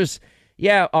Rikers.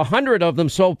 Yeah, 100 of them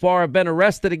so far have been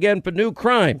arrested again for new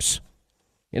crimes.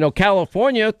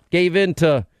 California gave in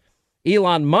to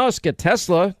Elon Musk at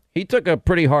Tesla. He took a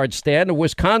pretty hard stand. The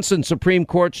Wisconsin Supreme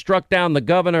Court struck down the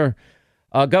Governor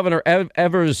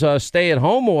Evers'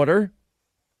 stay-at-home order.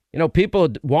 People are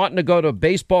wanting to go to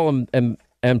baseball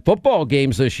and football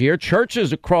games this year.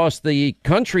 Churches across the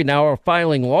country now are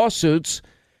filing lawsuits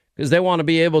because they want to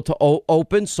be able to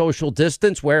open, social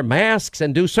distance, wear masks,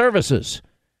 and do services.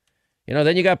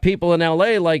 Then you got people in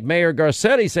L.A. like Mayor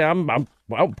Garcetti saying, I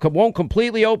won't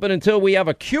completely open until we have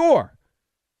a cure.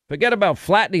 Forget about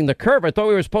flattening the curve. I thought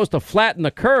we were supposed to flatten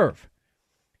the curve.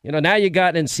 Now you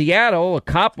got in Seattle, a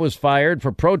cop was fired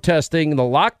for protesting the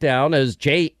lockdown as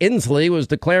Jay Inslee was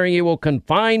declaring he will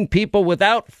confine people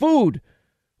without food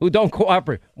who don't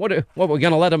cooperate. What we're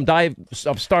going to let them die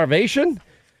of starvation?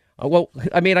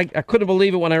 I couldn't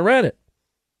believe it when I read it.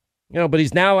 But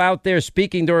he's now out there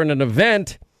speaking during an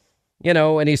event.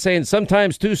 And he's saying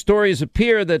sometimes two stories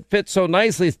appear that fit so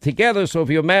nicely together. So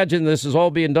if you imagine this is all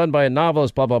being done by a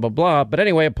novelist, blah, blah, blah, blah. But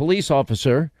anyway, a police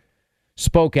officer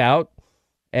spoke out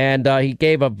and he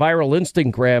gave a viral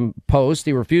Instagram post.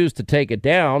 He refused to take it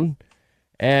down.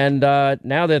 And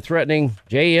now they're threatening.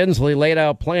 Jay Inslee laid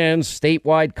out plans,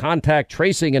 statewide contact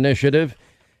tracing initiative,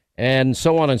 and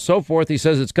so on and so forth. He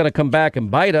says it's going to come back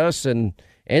and bite us. And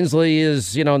Inslee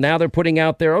is, now they're putting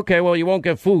out there, okay, well, you won't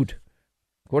get food.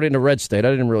 According to Red State,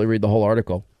 I didn't really read the whole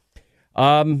article.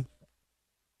 I'm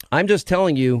just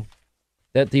telling you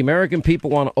that the American people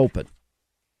want to open.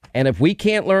 And if we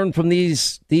can't learn from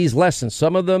these lessons,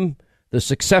 some of them, the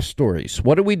success stories,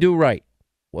 what do we do right?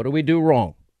 What do we do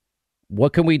wrong?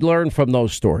 What can we learn from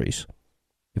those stories?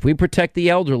 If we protect the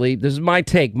elderly, this is my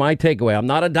takeaway. I'm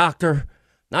not a doctor,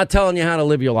 not telling you how to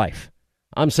live your life.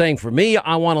 I'm saying for me,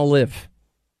 I want to live.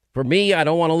 For me, I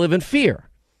don't want to live in fear.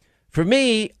 For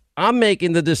me, I'm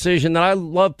making the decision that I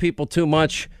love people too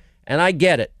much, and I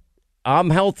get it. I'm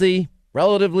healthy,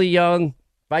 relatively young.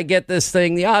 If I get this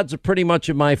thing, the odds are pretty much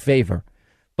in my favor.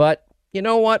 But you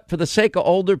know what? For the sake of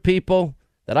older people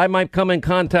that I might come in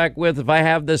contact with, if I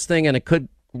have this thing and it could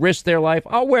risk their life,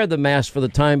 I'll wear the mask for the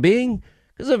time being,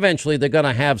 because eventually they're going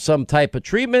to have some type of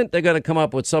treatment. They're going to come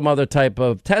up with some other type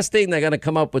of testing. They're going to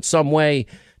come up with some way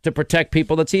to protect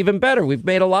people that's even better. We've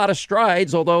made a lot of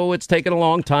strides, although it's taken a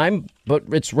long time, but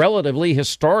it's relatively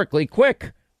historically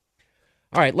quick.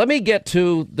 All right, let me get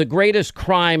to the greatest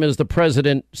crime, as the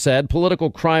president said, political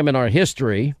crime in our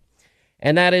history,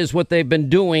 and that is what they've been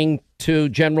doing to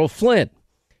General Flynn.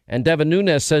 And Devin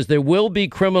Nunes says there will be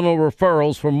criminal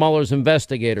referrals from Mueller's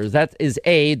investigators. That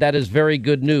is very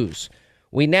good news.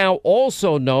 We now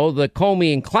also know that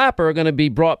Comey and Clapper are going to be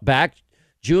brought back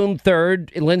June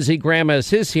 3rd, Lindsey Graham has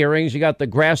his hearings. You got the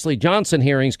Grassley Johnson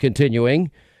hearings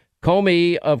continuing.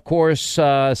 Comey, of course,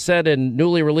 said in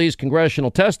newly released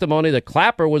congressional testimony that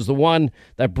Clapper was the one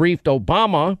that briefed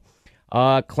Obama.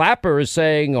 Clapper is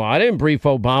saying, I didn't brief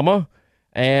Obama.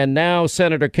 And now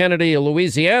Senator Kennedy of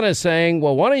Louisiana is saying,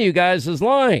 well, one of you guys is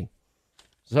lying.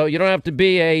 So you don't have to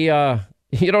be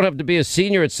a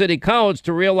senior at City College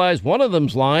to realize one of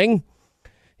them's lying.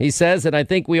 He says, and I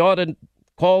think we ought to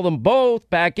call them both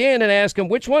back in and ask them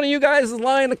which one of you guys is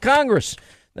lying to Congress.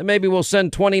 Then maybe we'll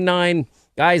send 29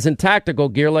 guys in tactical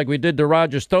gear like we did to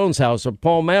Roger Stone's house or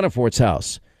Paul Manafort's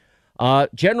house.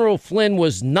 General Flynn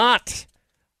was not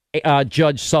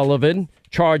Judge Sullivan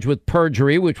charged with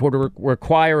perjury, which would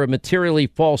require a materially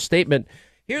false statement.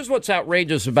 Here's what's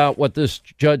outrageous about what this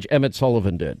Judge Emmett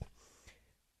Sullivan did.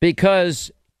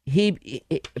 Because he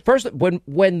first,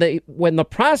 when the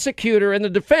prosecutor and the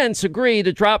defense agree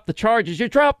to drop the charges, you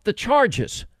drop the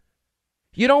charges.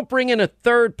 You don't bring in a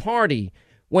third party.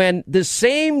 When the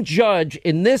same judge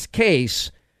in this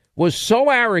case was so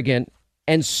arrogant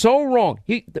and so wrong,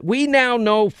 we now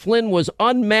know Flynn was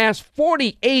unmasked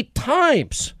 48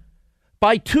 times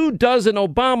by 24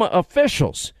 Obama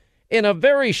officials in a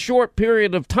very short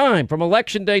period of time, from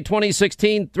Election Day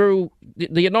 2016 through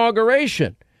the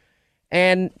inauguration.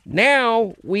 And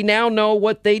now we know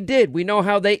what they did. We know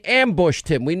how they ambushed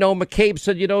him. We know McCabe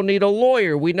said you don't need a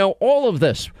lawyer. We know all of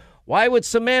this. Why would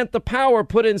Samantha Power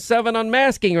put in 7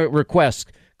 unmasking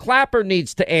requests? Clapper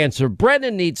needs to answer.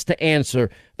 Brennan needs to answer.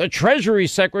 The Treasury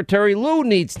Secretary Lou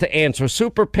needs to answer.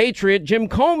 Super Patriot Jim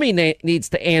Comey needs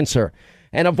to answer.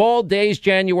 And of all days,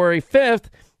 January 5th,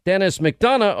 Dennis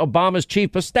McDonough, Obama's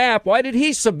chief of staff, why did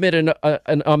he submit an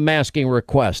unmasking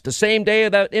request? The same day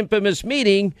of that infamous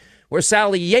meeting where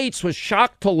Sally Yates was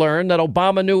shocked to learn that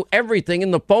Obama knew everything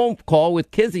in the phone call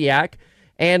with Kislyak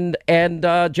and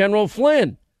General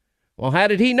Flynn. Well, how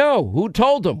did he know? Who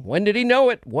told him? When did he know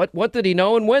it? What did he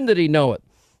know and when did he know it?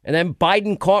 And then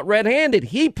Biden caught red-handed.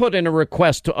 He put in a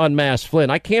request to unmask Flynn.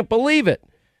 I can't believe it.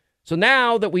 So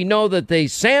now that we know that they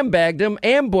sandbagged him,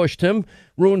 ambushed him,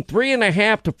 ruined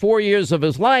 3.5 to 4 years of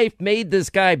his life, made this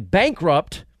guy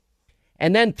bankrupt,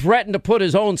 and then threatened to put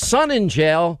his own son in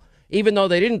jail, even though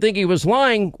they didn't think he was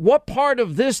lying, what part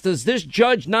of this does this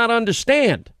judge not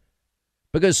understand?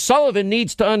 Because Sullivan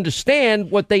needs to understand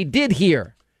what they did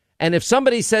here. And if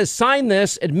somebody says, sign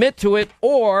this, admit to it,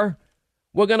 or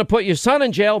we're going to put your son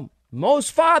in jail,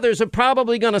 most fathers are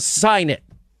probably going to sign it.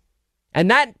 And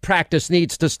that practice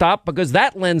needs to stop, because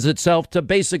that lends itself to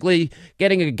basically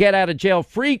getting a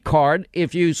get-out-of-jail-free card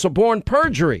if you suborn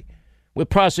perjury with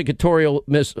prosecutorial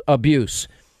abuse.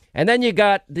 And then you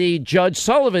got the Judge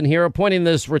Sullivan here appointing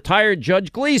this retired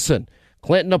Judge Gleason,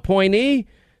 Clinton appointee.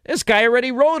 This guy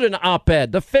already wrote an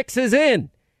op-ed. The fix is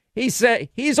in. He said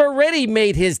he's already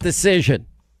made his decision.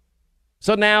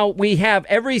 So now we have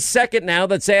every second now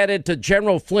that's added to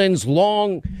General Flynn's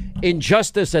long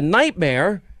injustice and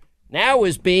nightmare. Now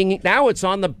it's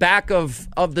on the back of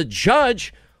the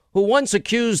judge who once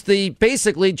accused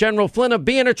basically General Flynn of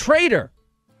being a traitor.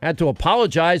 Had to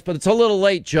apologize, but it's a little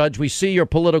late, Judge. We see your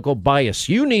political bias.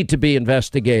 You need to be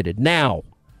investigated now.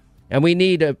 And we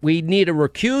need a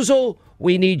recusal.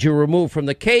 We need you removed from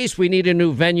the case. We need a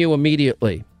new venue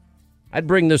immediately. I'd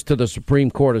bring this to the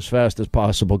Supreme Court as fast as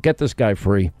possible. Get this guy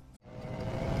free.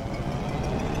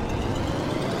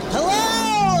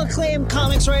 Hello, acclaimed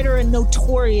comics writer and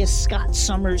notorious Scott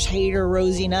Summers hater,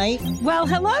 Rosie Knight. Well,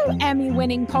 hello,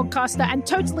 Emmy-winning podcaster and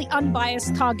totally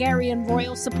unbiased Targaryen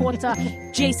royal supporter,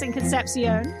 Jason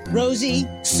Concepcion. Rosie,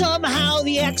 somehow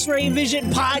the X-Ray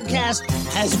Vision podcast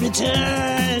has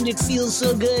returned. It feels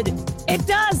so good. It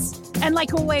does. And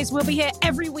like always, we'll be here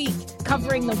every week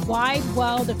covering the wide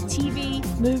world of TV,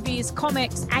 movies,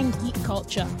 comics, and geek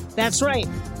culture. That's right.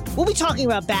 We'll be talking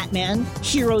about Batman,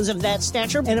 heroes of that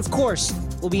stature, and of course,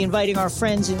 we'll be inviting our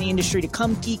friends in the industry to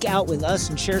come geek out with us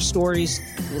and share stories.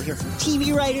 We'll hear from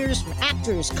TV writers, from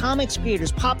actors, comics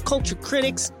creators, pop culture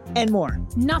critics, and more.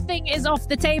 Nothing is off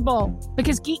the table,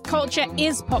 because geek culture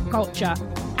is pop culture,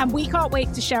 and we can't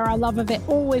wait to share our love of it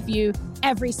all with you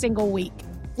every single week.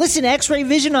 Listen to X-Ray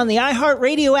Vision on the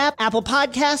iHeartRadio app, Apple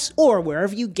Podcasts, or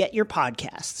wherever you get your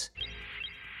podcasts.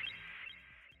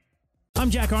 I'm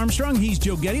Jack Armstrong. He's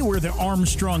Joe Getty. We're the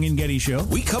Armstrong and Getty Show.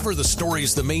 We cover the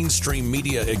stories the mainstream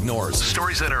media ignores.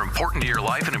 Stories that are important to your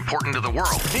life and important to the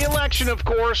world. The election, of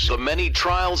course. The many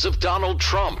trials of Donald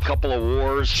Trump. Couple of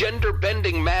wars.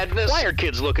 Gender-bending madness. Why are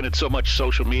kids looking at so much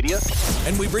social media?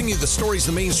 And we bring you the stories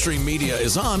the mainstream media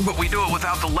is on, but we do it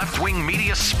without the left-wing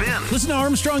media spin. Listen to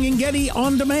Armstrong and Getty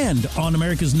on demand on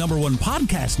America's #1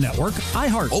 podcast network,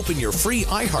 iHeart. Open your free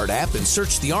iHeart app and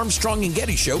search The Armstrong and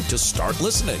Getty Show to start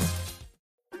listening.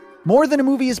 More Than a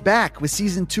Movie is back with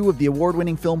season 2 of the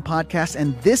award-winning film podcast,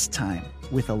 and this time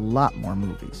with a lot more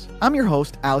movies. I'm your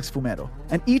host, Alex Fumero,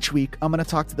 and each week I'm going to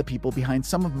talk to the people behind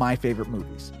some of my favorite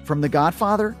movies. From The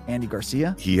Godfather, Andy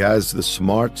Garcia. He has the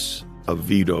smarts of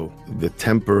Vito, the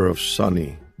temper of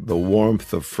Sonny, the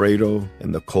warmth of Fredo,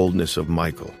 and the coldness of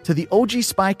Michael. To the OG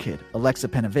Spy Kid, Alexa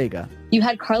Penavega. You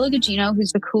had Carla Gugino,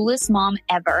 who's the coolest mom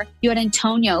ever. You had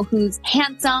Antonio, who's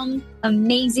handsome,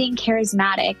 amazing,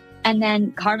 charismatic. And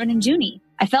then Carvin and Junie.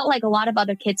 I felt like a lot of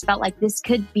other kids felt like this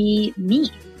could be me.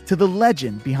 To the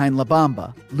legend behind La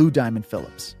Bamba, Lou Diamond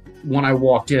Phillips. When I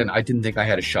walked in, I didn't think I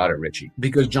had a shot at Richie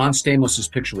because John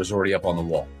Stamos' picture was already up on the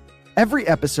wall. Every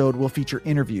episode will feature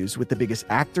interviews with the biggest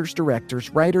actors, directors,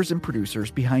 writers, and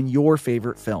producers behind your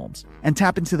favorite films and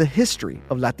tap into the history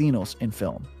of Latinos in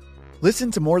film. Listen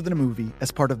to More Than a Movie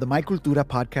as part of the My Cultura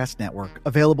podcast network,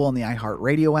 available on the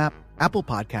iHeartRadio app, Apple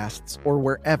Podcasts, or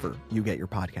wherever you get your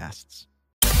podcasts.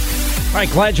 All right,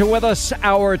 glad you're with us.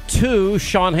 Hour 2,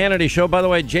 Sean Hannity Show. By the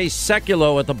way, Jay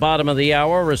Sekulow at the bottom of the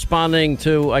hour responding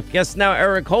to, I guess now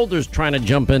Eric Holder's trying to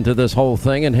jump into this whole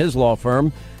thing in his law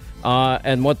firm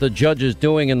and what the judge is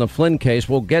doing in the Flynn case.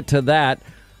 We'll get to that.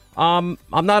 I'm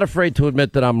not afraid to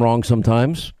admit that I'm wrong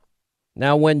sometimes.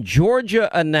 Now, when Georgia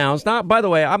announced, now, by the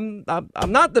way, I'm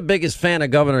not the biggest fan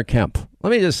of Governor Kemp. Let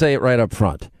me just say it right up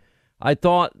front. I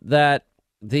thought that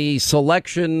the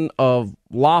selection of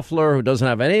Loeffler, who doesn't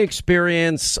have any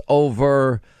experience,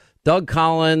 over Doug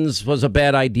Collins was a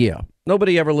bad idea.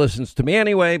 Nobody ever listens to me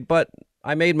anyway, but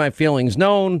I made my feelings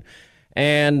known.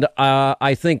 And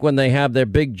I think when they have their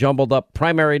big jumbled up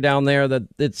primary down there, that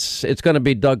it's going to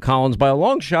be Doug Collins by a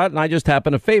long shot. And I just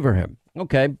happen to favor him.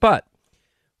 OK, but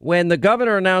when the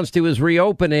governor announced he was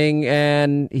reopening,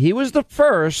 and he was the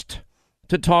first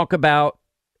to talk about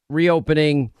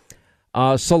reopening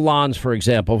salons, for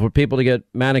example, for people to get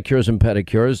manicures and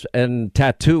pedicures, and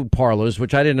tattoo parlors,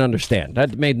 which I didn't understand.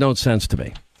 That made no sense to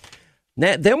me.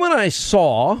 Then when I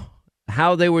saw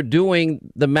how they were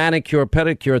doing the manicure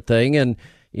pedicure thing, and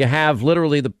you have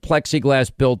literally the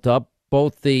plexiglass built up,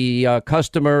 both the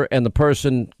customer and the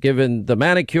person given the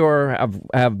manicure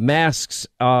have masks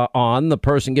on. The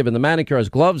person given the manicure has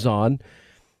gloves on.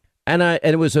 And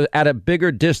it was at a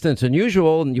bigger distance than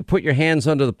usual, and you put your hands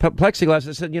under the plexiglass.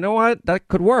 I said, you know what? That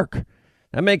could work.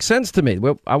 That makes sense to me.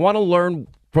 I want to learn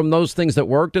from those things that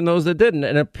worked and those that didn't.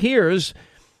 And it appears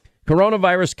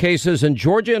coronavirus cases in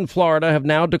Georgia and Florida have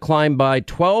now declined by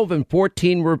 12 and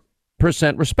 14%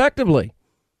 respectively,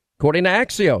 according to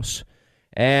Axios.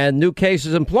 And new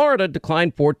cases in Florida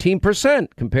declined 14%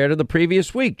 compared to the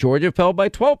previous week. Georgia fell by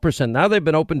 12%. Now they've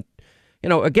been open. You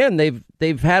know, again,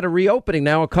 they've had a reopening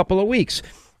now a couple of weeks.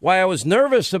 Why I was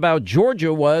nervous about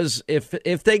Georgia was if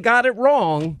they got it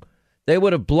wrong, they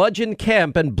would have bludgeoned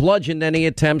Kemp and bludgeoned any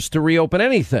attempts to reopen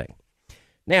anything.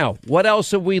 Now, what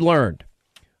else have we learned?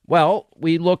 Well,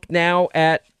 we look now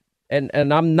at,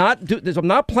 and I'm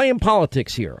not playing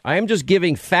politics here. I am just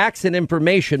giving facts and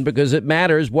information because it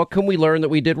matters. What can we learn that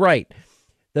we did right?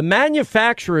 The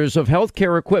manufacturers of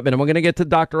healthcare equipment, and we're going to get to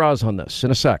Dr. Oz on this in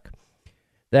a sec.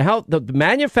 The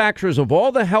manufacturers of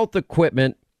all the health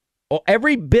equipment,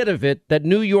 every bit of it that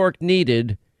New York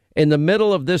needed in the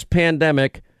middle of this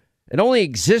pandemic, it only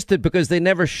existed because they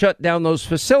never shut down those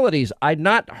facilities. I'd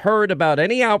not heard about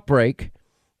any outbreak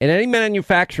in any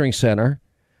manufacturing center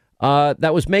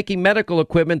that was making medical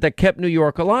equipment that kept New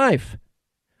York alive.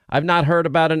 I've not heard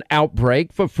about an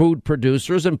outbreak for food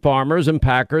producers and farmers and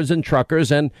packers and truckers.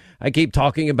 And I keep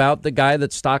talking about the guy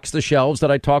that stocks the shelves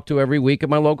that I talk to every week at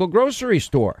my local grocery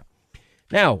store.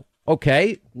 Now,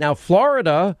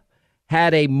 Florida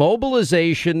had a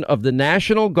mobilization of the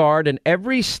National Guard in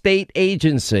every state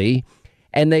agency,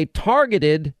 and they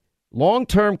targeted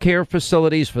long-term care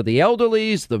facilities for the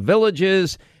elderlies, the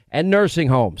villages, and nursing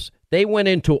homes. They went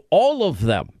into all of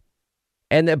them.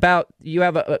 And they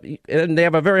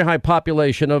have a very high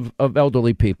population of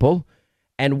elderly people.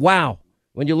 And wow,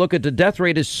 when you look at the death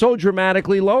rate is so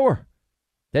dramatically lower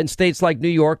than states like New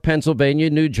York, Pennsylvania,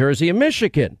 New Jersey, and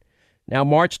Michigan. Now,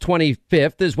 March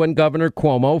 25th is when Governor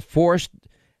Cuomo forced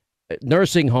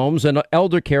nursing homes and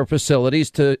elder care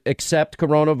facilities to accept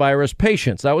coronavirus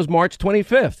patients. That was March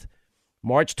 25th.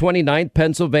 March 29th,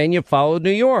 Pennsylvania followed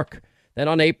New York. Then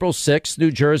on April 6th,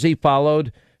 New Jersey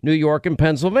followed New York and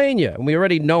Pennsylvania. And we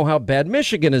already know how bad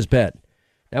Michigan has been.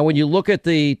 Now, when you look at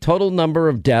the total number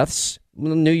of deaths,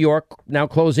 New York now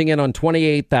closing in on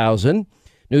 28,000.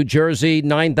 New Jersey,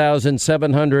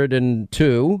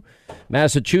 9,702.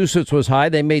 Massachusetts was high.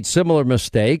 They made similar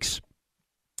mistakes.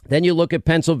 Then you look at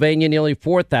Pennsylvania, nearly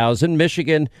 4,000.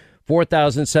 Michigan,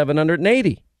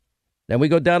 4,780. Then we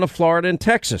go down to Florida and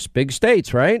Texas, big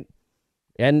states, right?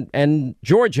 And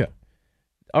Georgia.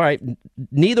 All right.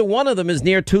 Neither one of them is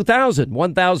near 2,000.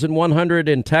 1,100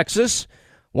 in Texas,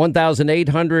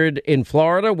 1,800 in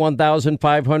Florida,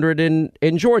 1,500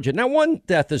 in Georgia. Now, one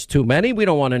death is too many. We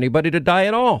don't want anybody to die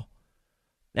at all.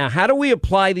 Now, how do we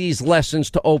apply these lessons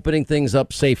to opening things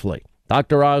up safely?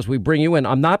 Dr. Oz, we bring you in.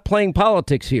 I'm not playing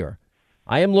politics here.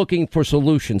 I am looking for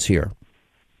solutions here.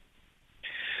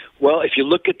 Well, if you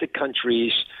look at the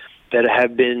countries that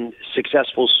have been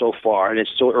successful so far, and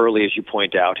it's still early, as you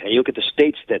point out, and you look at the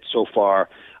states that so far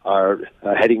are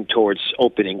heading towards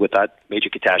opening without major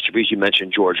catastrophes. You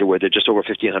mentioned Georgia, where there are just over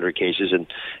 1,500 cases, and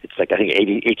it's like, I think,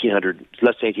 1,800,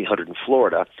 less than 1,800 in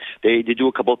Florida. They do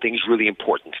a couple of things really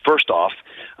important. First off,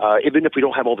 even if we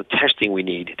don't have all the testing we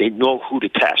need, they know who to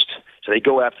test. So they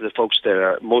go after the folks that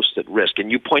are most at risk.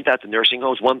 And you point out the nursing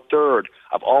homes, 1/3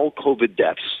 of all COVID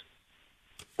deaths,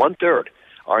 1/3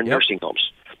 are in nursing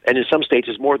homes. And in some states,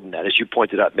 it's more than that, as you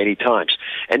pointed out many times.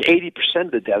 And 80%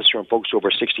 of the deaths are from folks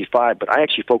over 65, but I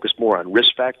actually focus more on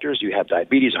risk factors. You have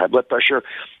diabetes, high blood pressure.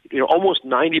 Almost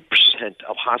 90%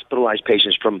 of hospitalized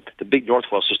patients from the big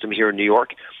Northwell system here in New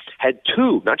York had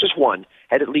two, not just one,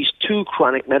 had at least two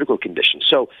chronic medical conditions.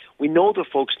 So we know the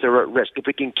folks that are at risk. If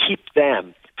we can keep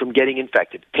them from getting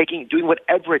infected, doing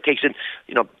whatever it takes, and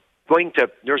going to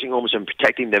nursing homes and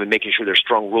protecting them and making sure there's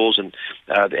strong rules and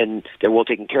they're well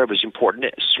taken care of is important.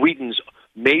 Sweden's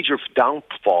major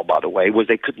downfall, by the way, was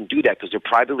they couldn't do that because they're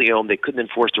privately owned. They couldn't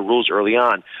enforce the rules early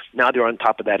on. Now they're on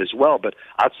top of that as well. But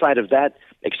outside of that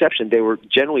exception, they were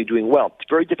generally doing well. It's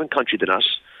a very different country than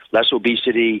us. Less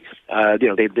obesity. They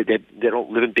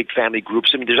don't live in big family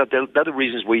groups. I mean, there's other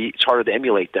reasons it's harder to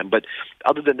emulate them. But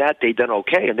other than that, they've done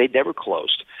okay, and they never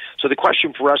closed. So the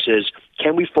question for us is,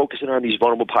 can we focus in on these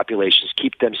vulnerable populations,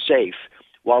 keep them safe,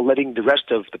 while letting the rest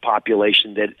of the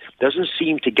population that doesn't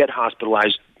seem to get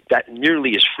hospitalized that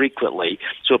nearly as frequently.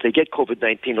 So if they get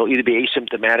COVID-19, they'll either be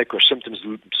asymptomatic or symptoms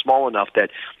small enough that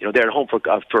they're at home for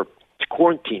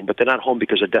quarantine, but they're not home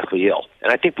because they're deathly ill.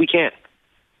 And I think we can.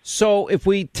 So if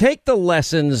we take the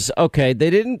lessons, okay,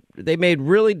 they made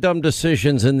really dumb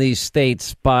decisions in these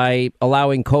states by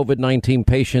allowing COVID-19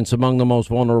 patients among the most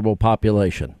vulnerable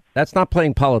population. That's not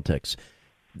playing politics.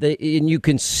 And you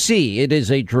can see it is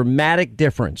a dramatic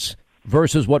difference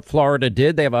versus what Florida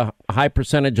did. They have a high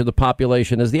percentage of the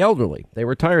population as the elderly. They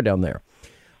retire down there.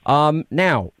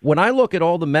 Now, when I look at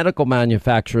all the medical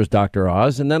manufacturers, Dr.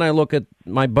 Oz, and then I look at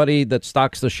my buddy that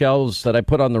stocks the shelves that I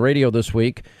put on the radio this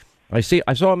week, I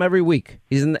saw him every week.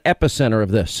 He's in the epicenter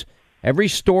of this. Every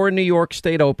store in New York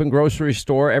stayed open, grocery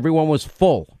store. Everyone was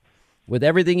full with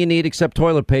everything you need except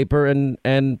toilet paper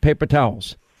and paper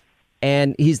towels.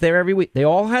 And he's there every week. They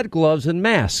all had gloves and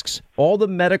masks. All the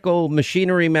medical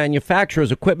machinery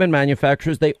manufacturers, equipment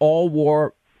manufacturers, they all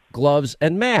wore gloves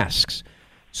and masks.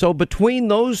 So between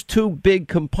those two big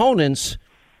components,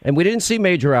 and we didn't see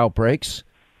major outbreaks,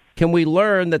 can we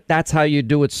learn that that's how you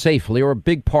do it safely, or a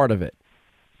big part of it?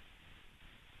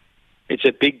 It's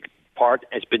a big part.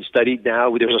 It's been studied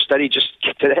now. There was a study just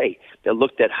today that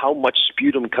looked at how much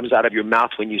sputum comes out of your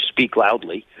mouth when you speak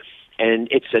loudly. And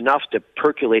it's enough to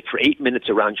percolate for 8 minutes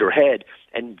around your head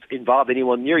and involve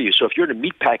anyone near you. So if you're in a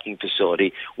meatpacking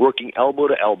facility, working elbow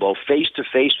to elbow, face to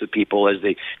face with people as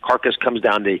the carcass comes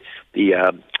down the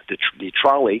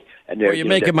trolley, and you're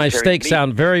making my steak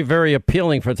sound very, very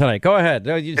appealing for tonight. Go ahead.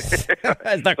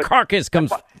 As the carcass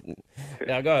comes.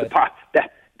 Now go ahead.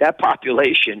 That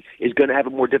population is going to have a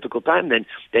more difficult time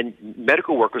than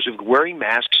medical workers who are wearing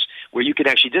masks where you can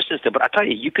actually distance them. But I tell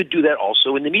you, you could do that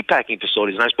also in the meatpacking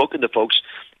facilities. And I've spoken to folks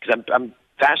because I'm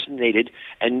fascinated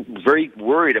and very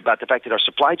worried about the fact that our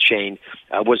supply chain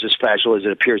was as fragile as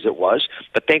it appears it was.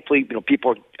 But thankfully,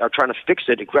 people are trying to fix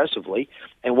it aggressively.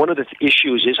 And one of the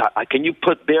issues is, can you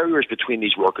put barriers between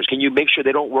these workers? Can you make sure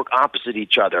they don't work opposite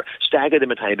each other, stagger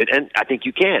them a tiny bit? And I think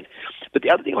you can. But the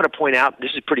other thing I want to point out,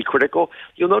 this is pretty critical,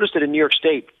 you'll notice that in New York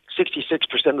State,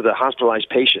 66% of the hospitalized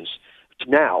patients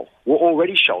now were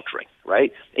already sheltering,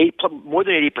 right? More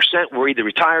than 80% were either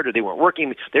retired or they weren't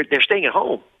working. They're staying at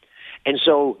home. And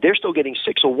so they're still getting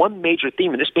sick. So one major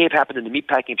theme, and this may have happened in the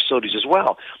meatpacking facilities as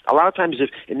well, a lot of times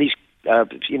in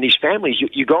these families,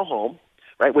 you go home,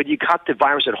 right? Whether you caught the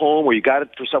virus at home or you got it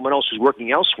for someone else who's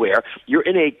working elsewhere, you're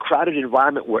in a crowded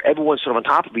environment where everyone's sort of on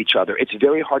top of each other. It's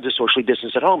very hard to socially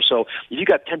distance at home. So if you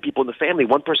got 10 people in the family,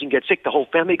 one person gets sick, the whole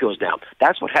family goes down.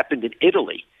 That's what happened in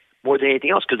Italy more than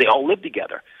anything else because they all live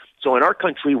together. So in our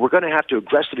country, we're going to have to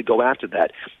aggressively go after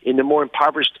that. In the more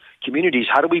impoverished communities,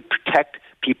 how do we protect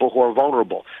people who are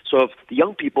vulnerable? So if the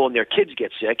young people and their kids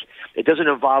get sick, it doesn't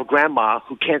involve grandma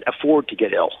who can't afford to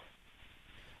get ill.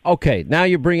 Okay, now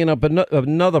you're bringing up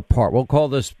another part. We'll call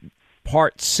this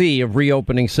Part C of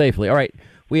reopening safely. All right,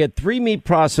 we had 3 meat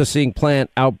processing plant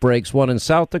outbreaks, one in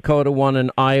South Dakota, one in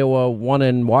Iowa, one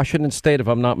in Washington State, if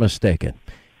I'm not mistaken.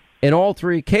 In all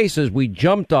 3 cases, we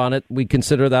jumped on it. We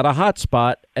consider that a hot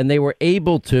spot, and they were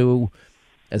able to,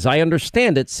 as I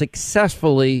understand it,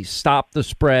 successfully stop the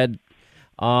spread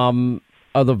of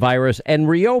the virus and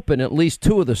reopen at least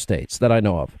 2 of the states that I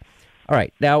know of. All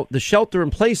right. Now, the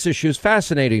shelter-in-place issue is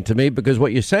fascinating to me because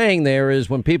what you're saying there is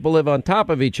when people live on top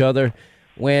of each other,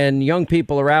 when young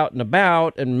people are out and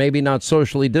about and maybe not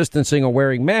socially distancing or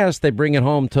wearing masks, they bring it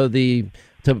home to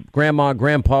grandma,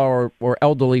 grandpa, or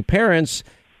elderly parents,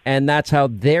 and that's how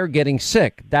they're getting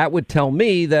sick. That would tell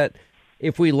me that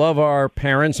if we love our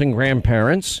parents and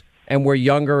grandparents and we're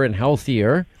younger and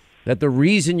healthier, that the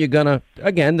reason you're going to,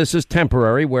 again, this is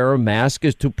temporary, wear a mask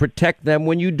is to protect them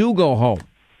when you do go home.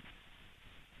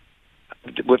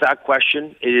 Without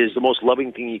question, it is the most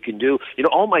loving thing you can do. You know,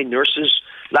 all my nurses,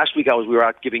 last week we were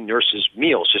out giving nurses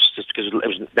meals just because it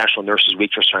was National Nurses Week,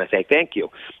 just trying to say thank you.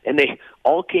 And they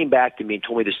all came back to me and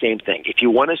told me the same thing. If you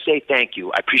want to say thank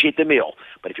you, I appreciate the meal,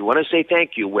 but if you want to say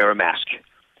thank you, wear a mask.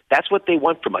 That's what they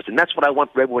want from us, and that's what I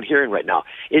want for everyone hearing right now.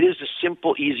 It is the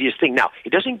simple, easiest thing. Now,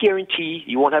 it doesn't guarantee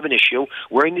you won't have an issue.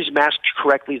 Wearing these masks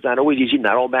correctly is not always easy.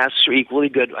 Not all masks are equally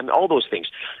good. I mean, all those things.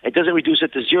 It doesn't reduce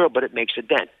it to 0, but it makes a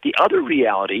dent. The other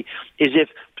reality is if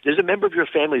there's a member of your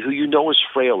family who you know is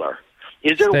frailer,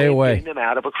 is there a way of getting them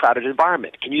out of a crowded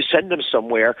environment? Can you send them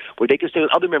somewhere where they can stay with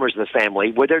other members of the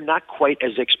family where they're not quite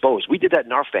as exposed? We did that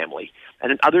in our family,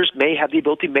 and others may have the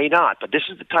ability, may not. But this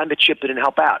is the time to chip in and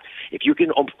help out. If you can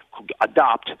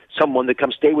adopt someone that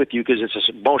comes stay with you because it's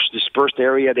a most dispersed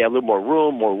area, they have a little more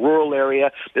room, more rural area,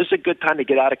 this is a good time to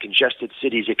get out of congested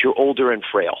cities if you're older and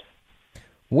frail.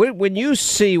 When you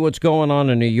see what's going on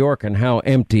in New York and how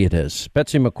empty it is,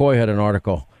 Betsy McCoy had an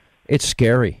article. It's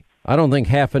scary. I don't think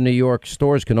half of New York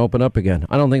stores can open up again.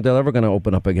 I don't think they're ever going to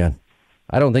open up again.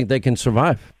 I don't think they can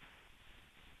survive.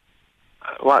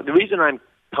 Well, the reason I'm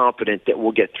confident that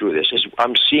we'll get through this is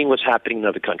I'm seeing what's happening in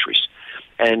other countries.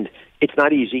 And it's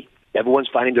not easy. Everyone's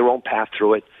finding their own path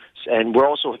through it. And we're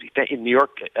also in New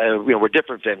York, we're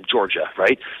different than Georgia,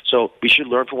 right? So we should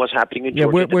learn from what's happening in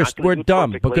Georgia. Yeah, we're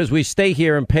dumb because we stay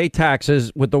here and pay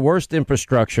taxes with the worst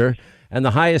infrastructure and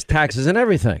the highest taxes and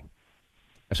everything.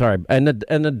 Sorry, and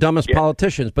the dumbest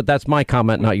politicians, but that's my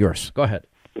comment, not yours. Go ahead.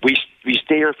 We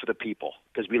stay here for the people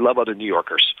because we love other New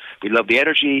Yorkers. We love the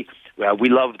energy. We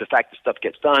love the fact that stuff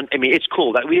gets done. I mean, it's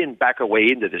cool that we didn't back our way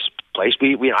into this place.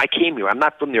 I came here. I'm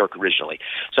not from New York originally.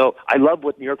 So I love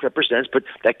what New York represents, but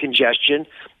that congestion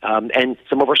and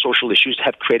some of our social issues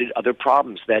have created other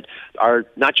problems that are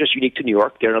not just unique to New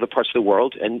York. They're in other parts of the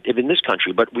world and even in this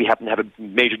country, but we happen to have a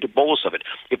major bolus of it.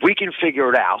 If we can figure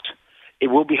it out, it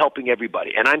will be helping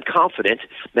everybody. And I'm confident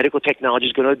medical technology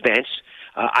is going to advance.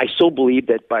 I still believe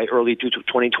that by early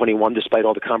 2021, despite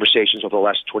all the conversations over the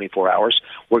last 24 hours,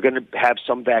 we're going to have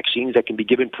some vaccines that can be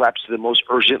given perhaps to the most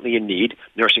urgently in need,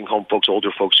 nursing home folks, older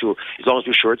folks, who, as long as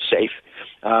we're sure it's safe.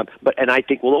 And I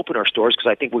think we'll open our stores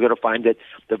because I think we're going to find that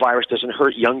the virus doesn't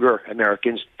hurt younger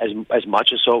Americans as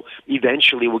much. And so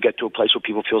eventually we'll get to a place where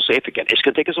people feel safe again. It's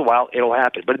going to take us a while. It'll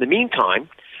happen. But in the meantime,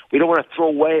 we don't want to throw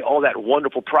away all that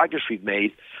wonderful progress we've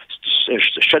made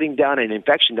shutting down an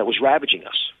infection that was ravaging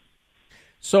us.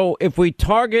 So if we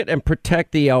target and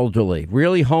protect the elderly,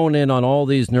 really hone in on all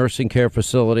these nursing care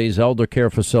facilities, elder care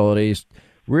facilities,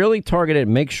 really target it,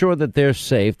 make sure that they're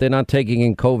safe, they're not taking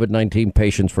in COVID-19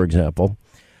 patients, for example.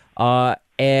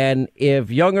 And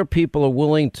if younger people are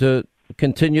willing to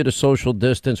continue to social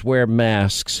distance, wear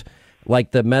masks,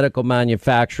 like the medical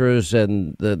manufacturers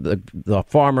and the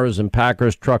farmers and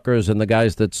packers, truckers, and the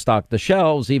guys that stock the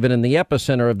shelves, even in the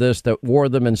epicenter of this, that wore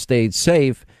them and stayed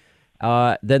safe,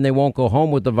 then they won't go home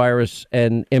with the virus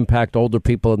and impact older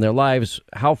people in their lives.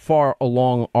 How far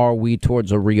along are we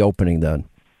towards a reopening then?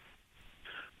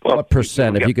 Well, what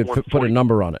percent, if you could put a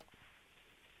number on it?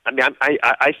 I mean,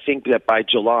 I think that by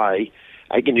July,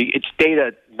 it's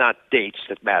data, not dates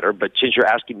that matter, but since you're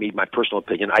asking me my personal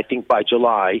opinion, I think by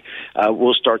July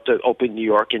we'll start to open New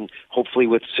York, and hopefully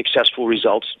with successful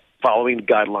results following the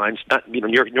guidelines. Not,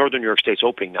 northern New York State's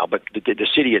opening now, but the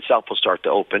city itself will start to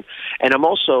open. And I'm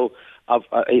also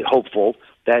hopeful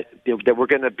that we're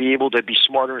going to be able to be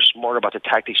smarter and smarter about the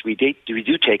tactics we do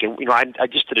take. And I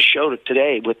just did a show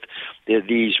today with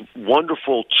these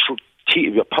wonderful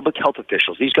public health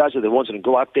officials. These guys are the ones that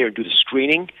go out there and do the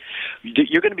screening.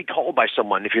 You're going to be called by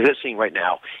someone if you're listening right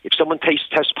now. If someone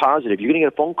tests positive, you're going to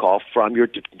get a phone call from your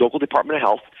local Department of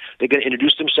Health. They're going to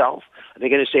introduce themselves. They're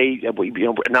going to say,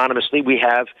 anonymously, we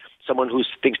have someone who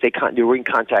thinks they were in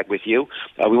contact with you.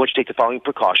 We want you to take the following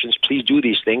precautions. Please do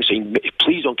these things. So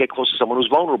please don't get close to someone who's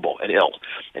vulnerable and ill.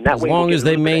 And that as long as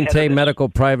they maintain medical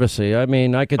privacy. I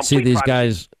mean, I could see these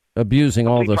guys abusing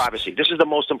all this privacy. This is the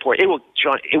most important.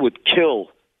 It would kill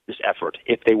this effort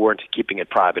if they weren't keeping it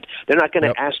private. They're not going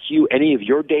to ask you any of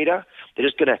your data. They're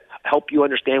just going to help you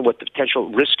understand what the potential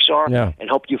risks are and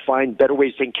help you find better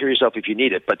ways to take care of yourself if you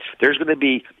need it. But there's going to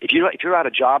be, if you're out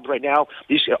of jobs right now,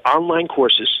 these are online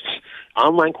courses,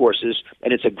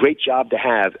 and it's a great job to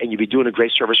have, and you'll be doing a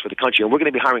great service for the country. And we're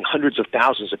going to be hiring hundreds of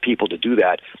thousands of people to do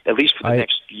that, at least for the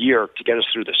next year, to get us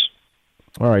through this.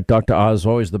 All right, Dr. Oz,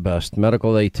 always the best.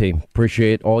 Medical A-Team.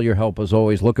 Appreciate all your help as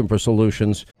always. Looking for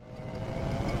solutions.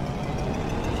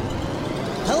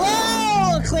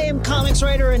 Hello, acclaimed comics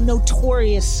writer and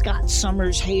notorious Scott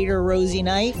Summers hater, Rosie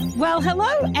Knight. Well,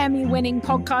 hello, Emmy-winning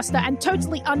podcaster and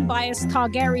totally unbiased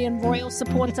Targaryen royal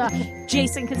supporter,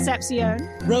 Jason Concepcion.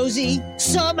 Rosie,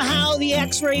 somehow the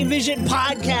X-Ray Vision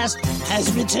podcast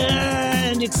has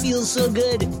returned. It feels so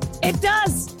good. It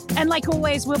does. And like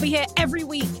always, we'll be here every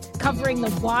week covering the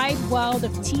wide world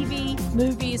of TV,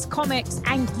 movies, comics,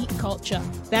 and geek culture.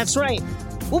 That's right.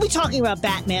 We'll be talking about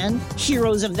Batman,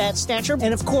 heroes of that stature,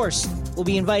 and of course, we'll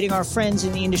be inviting our friends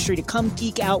in the industry to come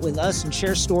geek out with us and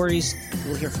share stories.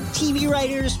 We'll hear from TV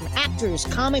writers, from actors,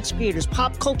 comics creators,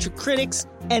 pop culture critics,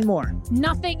 and more.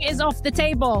 Nothing is off the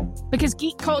table because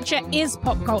geek culture is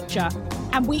pop culture,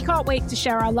 and we can't wait to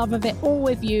share our love of it all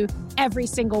with you every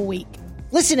single week.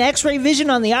 Listen to X-Ray Vision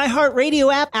on the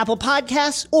iHeartRadio app, Apple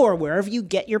Podcasts, or wherever you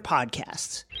get your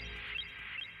podcasts.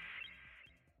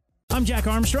 I'm Jack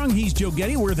Armstrong. He's Joe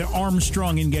Getty. We're the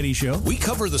Armstrong and Getty Show. We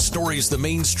cover the stories the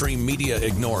mainstream media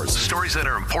ignores. Stories that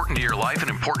are important to your life and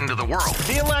important to the world.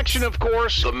 The election, of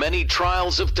course. The many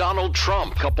trials of Donald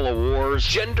Trump. Couple of wars.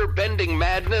 Gender-bending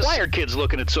madness. Why are kids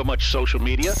looking at so much social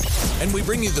media? And we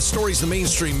bring you the stories the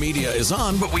mainstream media is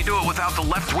on, but we do it without the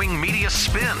left-wing media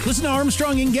spin. Listen to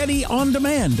Armstrong and Getty on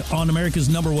demand on America's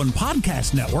 #1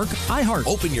 podcast network, iHeart.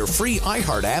 Open your free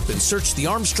iHeart app and search The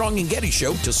Armstrong and Getty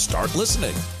Show to start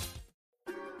listening.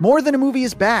 More Than a Movie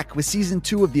is back with Season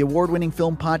 2 of the award-winning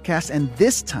film podcast, and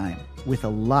this time with a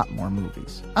lot more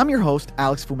movies. I'm your host,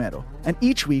 Alex Fumero, and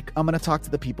each week I'm going to talk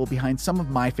to the people behind some of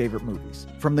my favorite movies.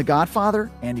 From The Godfather,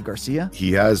 Andy Garcia.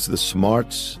 He has the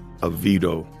smarts of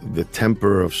Vito, the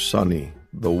temper of Sonny,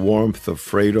 the warmth of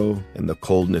Fredo, and the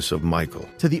coldness of Michael.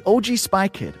 To the OG Spy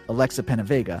Kid, Alexa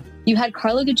Penavega. You had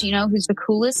Carla Gugino, who's the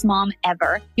coolest mom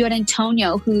ever. You had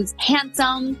Antonio, who's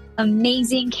handsome,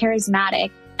 amazing,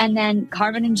 charismatic. And then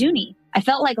Carvin and Junie. I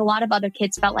felt like a lot of other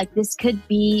kids felt like this could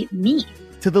be me.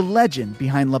 To the legend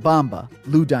behind La Bamba,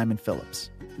 Lou Diamond Phillips.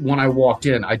 When I walked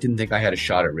in, I didn't think I had a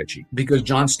shot at Richie because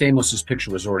John Stamos' picture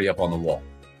was already up on the wall.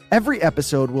 Every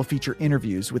episode will feature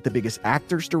interviews with the biggest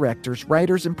actors, directors,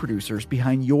 writers, and producers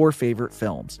behind your favorite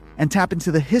films and tap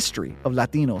into the history of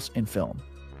Latinos in film.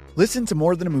 Listen to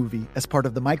More Than a Movie as part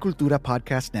of the My Cultura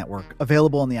podcast network,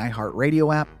 available on the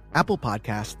iHeartRadio app, Apple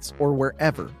Podcasts, or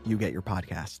wherever you get your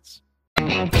podcasts. All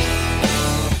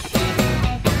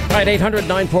right,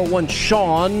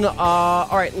 800-941-SEAN. All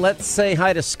right, let's say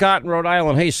hi to Scott in Rhode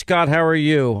Island. Hey, Scott, how are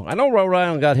you? I know Rhode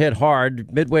Island got hit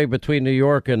hard midway between New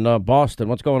York and Boston.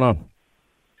 What's going on?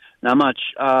 Not much.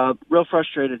 Real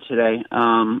frustrated today.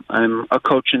 I'm a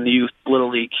coach in the youth Little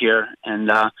League here, and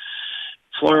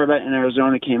Florida and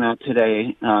Arizona came out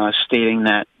today stating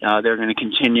that they're going to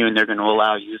continue and they're going to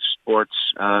allow youth sports,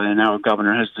 and our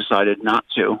governor has decided not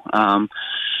to.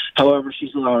 However,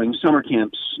 she's allowing summer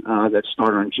camps that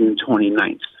start on June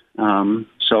 29th.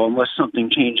 So unless something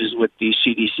changes with the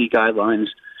CDC guidelines,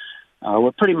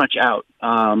 we're pretty much out.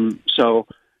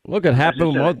 Look, it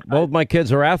happened. Both my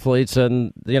kids are athletes,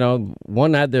 and, you know,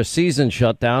 one had their season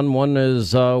shut down. One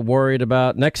is worried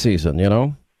about next season, you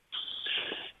know?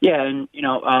 Yeah, and, you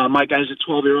know, my guy's a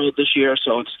 12-year-old this year,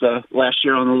 so it's the last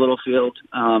year on the little field.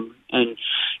 And,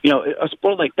 you know, a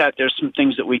sport like that, there's some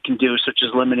things that we can do, such as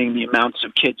limiting the amounts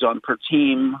of kids on per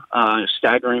team,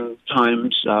 staggering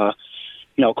times, you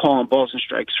know, calling balls and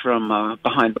strikes from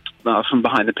behind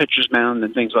the pitcher's mound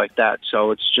and things like that.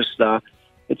 So it's just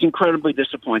it's incredibly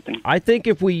disappointing. I think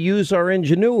if we use our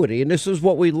ingenuity, and this is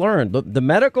what we learned, the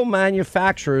medical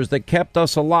manufacturers that kept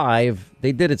us alive,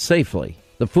 they did it safely.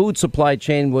 The food supply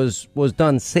chain was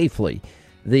done safely.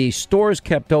 the stores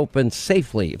kept open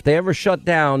safely. If they ever shut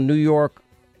down, New York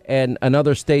and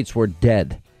other states were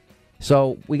dead.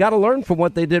 So we got to learn from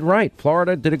what they did right.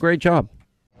 Florida did a great job.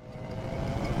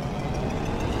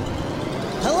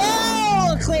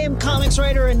 Hello, acclaimed comics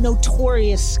writer and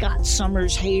notorious Scott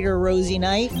Summers hater, Rosie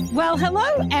Knight. Well,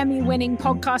 hello, Emmy-winning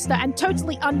podcaster and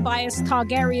totally unbiased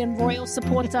Targaryen royal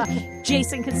supporter,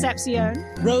 Jason Concepcion.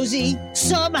 Rosie,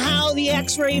 somehow the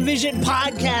X-Ray Vision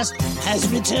podcast has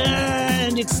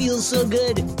returned. It feels so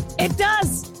good. It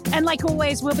does. And like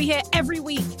always, we'll be here every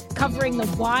week covering the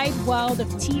wide world of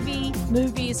TV,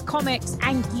 movies, comics,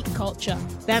 and geek culture.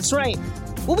 That's right.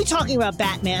 We'll be talking about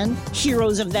Batman,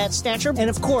 heroes of that stature, and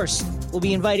of course, we'll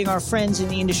be inviting our friends in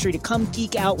the industry to come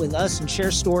geek out with us and share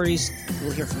stories.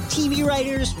 We'll hear from TV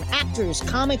writers, from actors,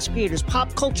 comics creators,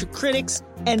 pop culture critics,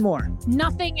 and more.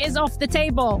 Nothing is off the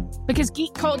table because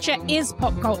geek culture is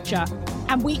pop culture,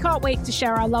 and we can't wait to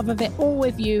share our love of it all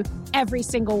with you every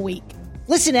single week.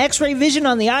 Listen to X-Ray Vision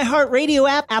on the iHeartRadio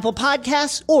app, Apple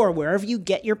Podcasts, or wherever you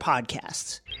get your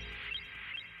podcasts.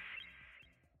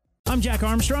 I'm Jack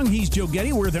Armstrong. He's Joe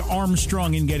Getty. We're the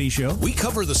Armstrong and Getty Show. We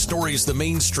cover the stories the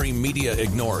mainstream media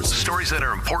ignores. The stories that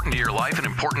are important to your life and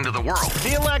important to the world.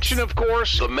 The election, of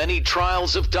course. The many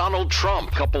trials of Donald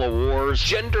Trump. Couple of wars.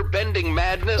 Gender-bending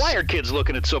madness. Why are kids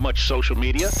looking at so much social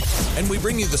media? And we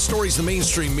bring you the stories the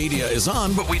mainstream media is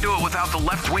on, but we do it without the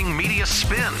left-wing media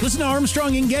spin. Listen to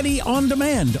Armstrong and Getty on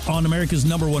demand on America's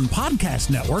 #1 podcast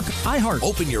network, iHeart.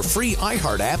 Open your free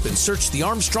iHeart app and search The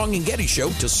Armstrong and Getty Show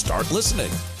to start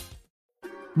listening.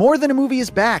 More Than a Movie is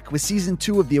back with season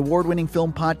 2 of the award-winning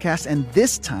film podcast, and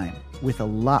this time with a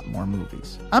lot more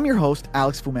movies. I'm your host,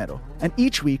 Alex Fumero, and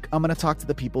each week I'm going to talk to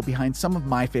the people behind some of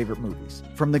my favorite movies.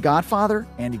 From The Godfather,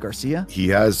 Andy Garcia. He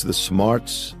has the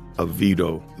smarts of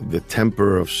Vito, the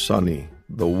temper of Sonny,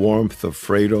 the warmth of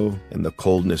Fredo, and the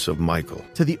coldness of Michael.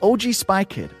 To the OG Spy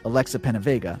Kid, Alexa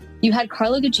Penavega. You had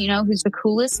Carla Gugino, who's the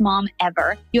coolest mom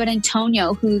ever. You had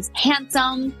Antonio, who's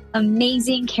handsome,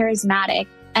 amazing, charismatic.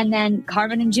 And then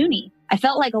Carvin and Junie. I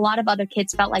felt like a lot of other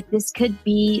kids felt like this could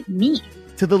be me.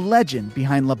 To the legend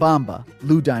behind La Bamba,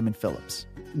 Lou Diamond Phillips.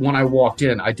 When I walked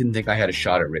in, I didn't think I had a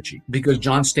shot at Richie because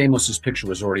John Stamos' picture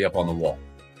was already up on the wall.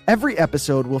 Every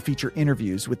episode will feature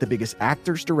interviews with the biggest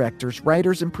actors, directors,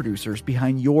 writers, and producers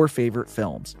behind your favorite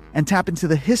films and tap into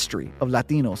the history of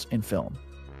Latinos in film.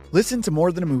 Listen to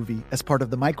More Than a Movie as part of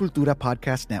the My Cultura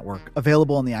podcast network,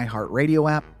 available on the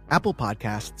iHeartRadio app, Apple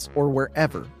Podcasts, or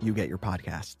wherever you get your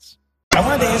podcasts. I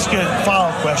wanted to ask you a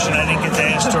follow-up question I didn't get to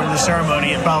ask during the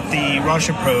ceremony about the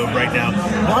Russia probe right now.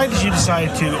 Why did you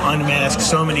decide to unmask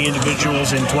so many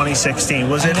individuals in 2016?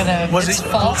 Was it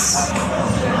false?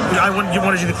 I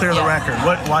wanted you to clear the record.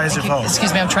 Why is it false?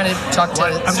 Excuse me, I'm trying to talk to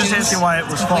I'm just asking why it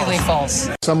was completely false.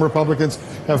 Some Republicans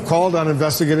have called on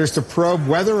investigators to probe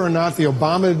whether or not the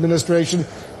Obama administration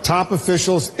top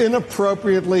officials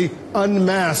inappropriately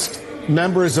unmasked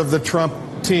members of the Trump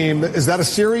team. Is that a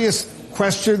serious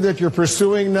question that you're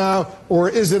pursuing now, or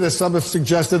is it, as some have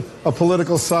suggested, a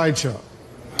political sideshow?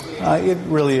 It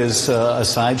really is a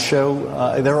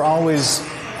sideshow. There are always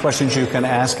questions you can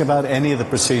ask about any of the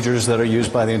procedures that are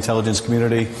used by the intelligence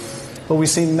community, but we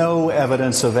see no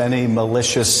evidence of any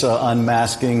malicious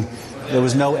unmasking. There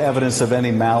was no evidence of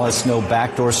any malice, no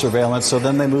backdoor surveillance. So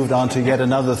then they moved on to yet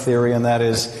another theory, and that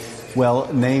is,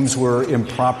 well, names were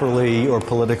improperly or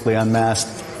politically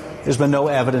unmasked. There's been no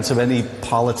evidence of any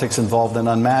politics involved in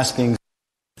unmasking.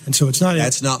 And so it's not...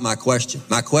 That's not my question.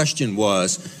 My question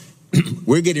was,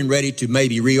 we're getting ready to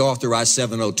maybe reauthorize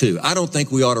 702. I don't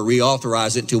think we ought to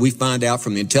reauthorize it until we find out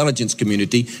from the intelligence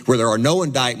community where there are no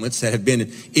indictments that have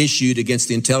been issued against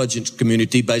the intelligence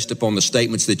community based upon the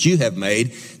statements that you have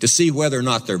made, to see whether or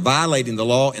not they're violating the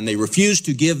law, and they refuse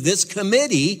to give this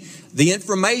committee the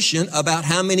information about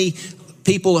how many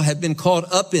people have been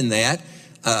caught up in that.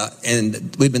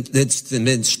 And it's been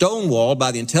stonewalled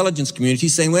by the intelligence community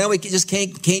saying, well, we just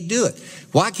can't do it.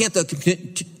 Why can't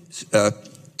the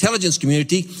intelligence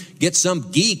community get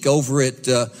some geek over at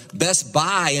Best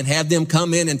Buy and have them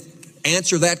come in and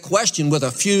answer that question with a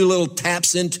few little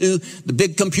taps into the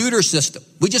big computer system?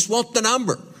 We just want the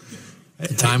number.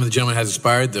 The time of the gentleman has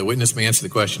expired. The witness may answer the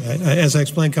question. As I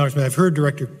explained, Congressman, I've heard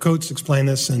Director Coates explain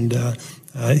this, and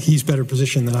he's better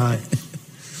positioned than I.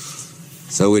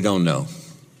 So we don't know.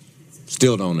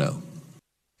 Still don't know.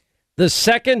 The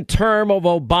second term of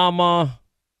Obama,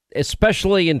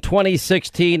 especially in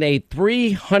 2016, nearly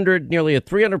a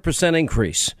 300%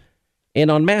 increase in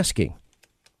unmasking.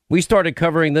 We started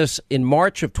covering this in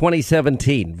March of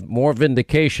 2017. More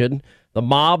vindication. The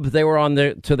mob, they were on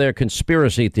to their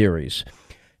conspiracy theories.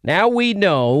 Now we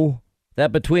know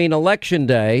that between Election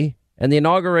Day and the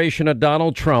inauguration of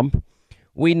Donald Trump,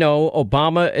 we know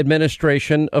Obama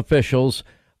administration officials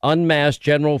unmasked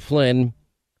General Flynn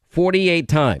 48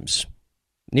 times,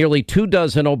 nearly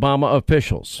 24 Obama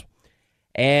officials.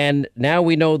 And now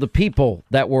we know the people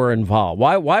that were involved.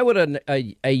 Why would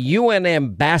a UN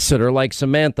ambassador like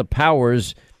Samantha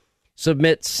Powers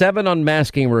submit 7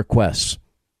 unmasking requests?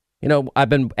 You know, I've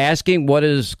been asking, what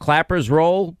is Clapper's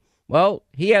role? Well,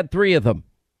 he had 3 of them.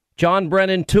 John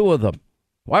Brennan, 2 of them.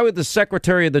 Why would the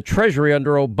Secretary of the Treasury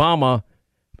under Obama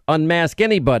unmask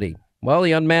anybody? Well,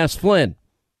 he unmasked Flynn.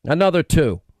 Another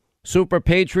 2. Super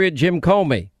Patriot Jim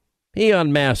Comey. He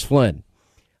unmasked Flynn.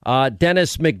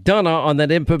 Dennis McDonough on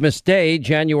that infamous day,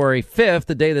 January 5th,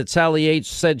 the day that Sally H.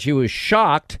 said she was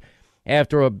shocked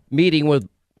after a meeting with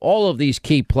all of these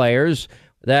key players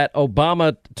that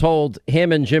Obama told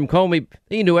him and Jim Comey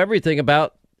he knew everything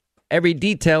about every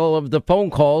detail of the phone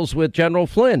calls with General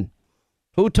Flynn.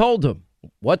 Who told him?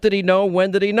 What did he know?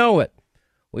 When did he know it?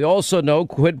 We also know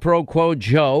quid pro quo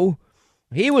Joe.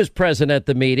 He was present at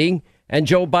the meeting, and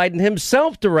Joe Biden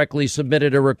himself directly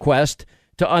submitted a request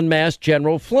to unmask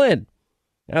General Flynn.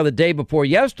 Now, the day before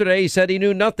yesterday, he said he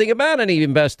knew nothing about any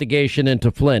investigation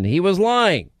into Flynn. He was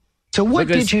lying. So what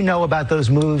did you know about those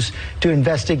moves to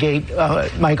investigate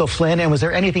Michael Flynn, and was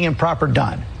there anything improper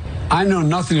done? I know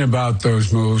nothing about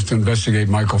those moves to investigate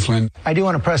Michael Flynn. I do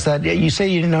want to press that. You say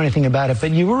you didn't know anything about it,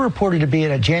 but you were reported to be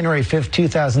at a January 5th,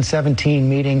 2017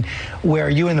 meeting where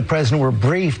you and the president were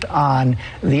briefed on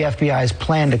the FBI's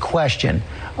plan to question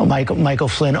Michael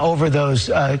Flynn over those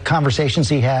conversations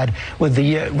he had with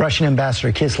the Russian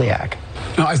ambassador Kislyak.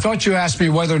 No, I thought you asked me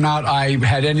whether or not I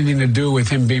had anything to do with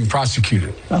him being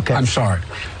prosecuted. Okay. I'm sorry.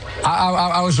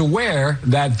 I was aware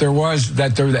that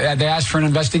they asked for an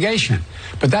investigation,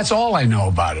 but that's all I know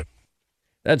about it.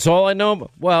 That's all I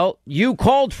know. Well, you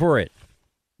called for it.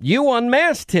 You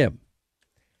unmasked him.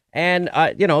 And,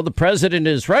 the president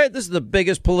is right. This is the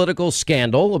biggest political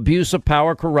scandal, abuse of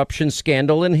power, corruption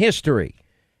scandal in history.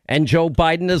 And Joe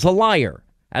Biden is a liar,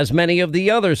 as many of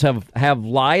the others have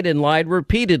lied and lied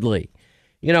repeatedly.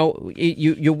 You know,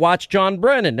 you watch John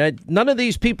Brennan. None of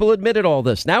these people admitted all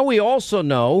this. Now we also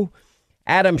know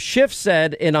Adam Schiff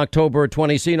said in October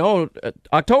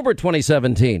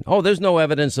 2017, there's no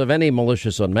evidence of any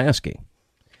malicious unmasking.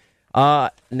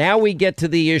 Now we get to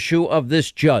the issue of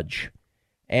this judge.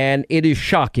 And it is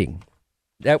shocking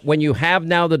that when you have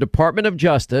now the Department of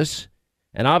Justice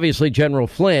and obviously General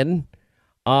Flynn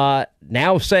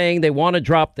now saying they want to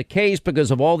drop the case because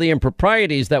of all the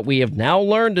improprieties that we have now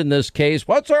learned in this case.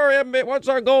 What's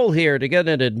our goal here? To get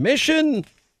an admission?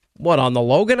 What, on the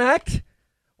Logan Act?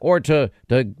 Or to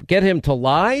get him to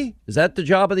lie? Is that the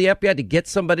job of the FBI, to get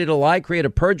somebody to lie, create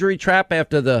a perjury trap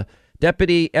after the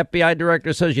deputy FBI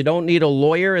director says you don't need a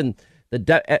lawyer and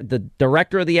the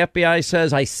director of the FBI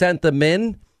says I sent them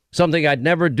in, something I'd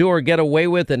never do or get away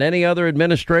with in any other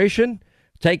administration?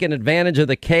 Taking advantage of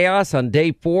the chaos on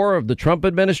day 4 of the Trump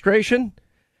administration.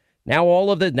 Now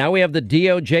now we have the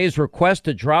DOJ's request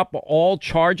to drop all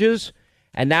charges.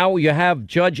 And now you have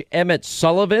Judge Emmett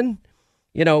Sullivan,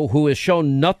 who has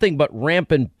shown nothing but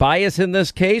rampant bias in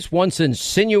this case, once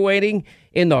insinuating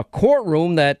in the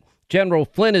courtroom that General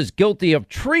Flynn is guilty of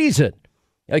treason,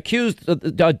 accused a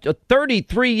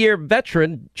 33-year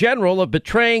veteran general of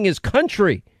betraying his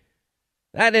country.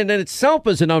 That in itself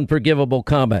is an unforgivable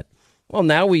comment. Well,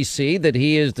 now we see that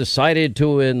he has decided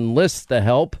to enlist the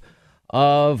help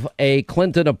of a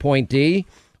Clinton appointee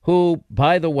who,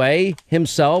 by the way,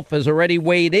 himself has already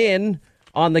weighed in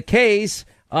on the case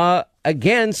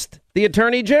against the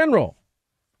attorney general.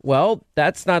 Well,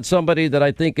 that's not somebody that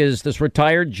I think is this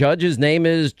retired judge. His name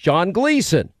is John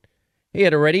Gleeson. He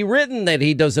had already written that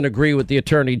he doesn't agree with the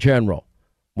attorney general.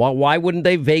 Well, why wouldn't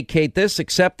they vacate this,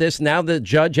 accept this? Now that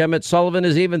Judge Emmett Sullivan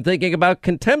is even thinking about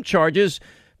contempt charges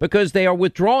because they are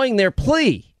withdrawing their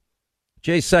plea.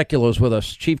 Jay Sekulow is with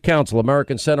us, Chief Counsel,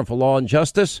 American Center for Law and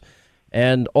Justice,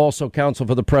 and also Counsel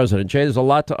for the President. Jay, there's a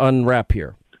lot to unwrap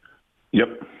here. Yep.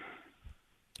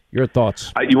 Your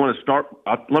thoughts? You want to start?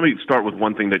 Let me start with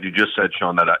one thing that you just said,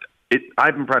 Sean, that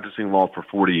I've been practicing law for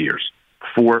 40 years,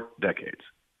 4 decades.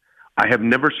 I have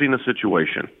never seen a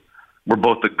situation where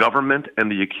both the government and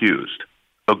the accused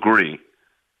agree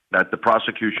that the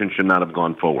prosecution should not have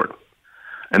gone forward,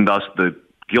 and thus the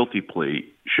guilty plea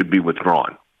should be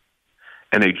withdrawn.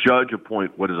 And a judge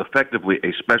appoint what is effectively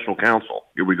a special counsel,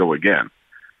 here we go again,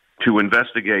 to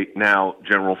investigate now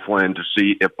General Flynn to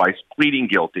see if by pleading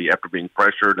guilty after being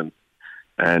pressured and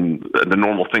the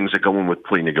normal things that go in with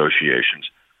plea negotiations,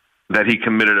 that he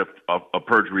committed a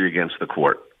perjury against the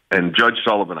court. And Judge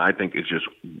Sullivan, I think, is just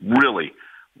really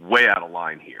way out of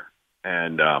line here.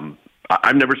 And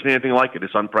I've never seen anything like it.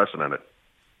 It's unprecedented.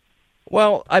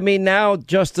 Well, I mean, now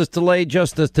justice delayed,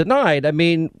 justice denied. I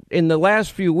mean, in the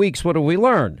last few weeks, what have we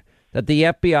learned? That the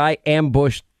FBI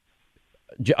ambushed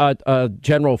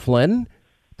General Flynn.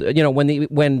 You know,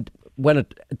 when a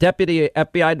Deputy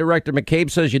FBI Director McCabe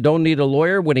says you don't need a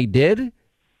lawyer, when he did,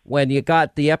 when you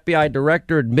got the FBI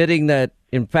Director admitting that,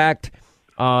 in fact,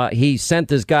 he sent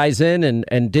his guys in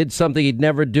and did something he'd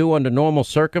never do under normal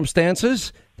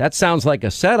circumstances, that sounds like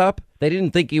a setup. They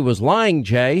didn't think he was lying,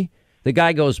 Jay. The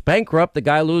guy goes bankrupt. The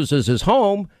guy loses his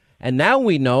home. And now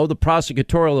we know the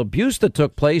prosecutorial abuse that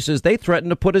took place is they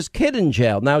threatened to put his kid in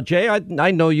jail. Now, Jay,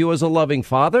 I know you as a loving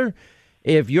father.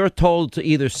 If you're told to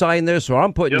either sign this or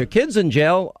I'm putting your kids in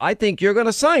jail, I think you're going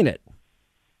to sign it.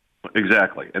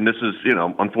 Exactly. And this is,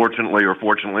 unfortunately or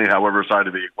fortunately, however side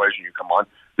of the equation you come on,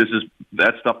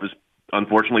 that stuff is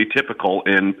unfortunately typical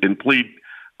in plea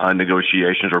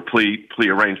negotiations or plea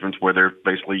arrangements where they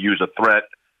basically use a threat.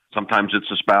 Sometimes it's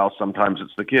the spouse, sometimes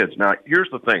it's the kids. Now, here's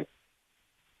the thing.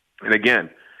 And again,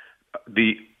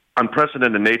 the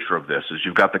unprecedented nature of this is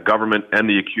you've got the government and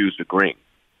the accused agreeing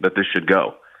that this should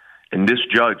go. And this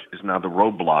judge is now the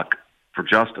roadblock for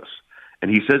justice. And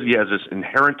he says he has this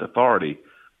inherent authority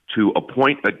to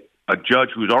appoint a judge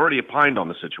who's already opined on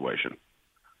the situation,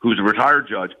 who's a retired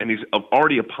judge, and he's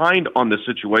already opined on the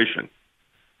situation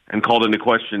and called into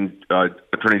question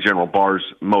Attorney General Barr's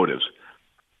motives.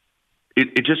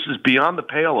 It just is beyond the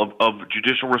pale of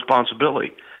judicial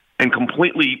responsibility and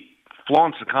completely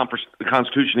flaunts the Constitution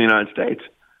of the United States.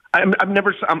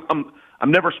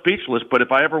 I'm never speechless, but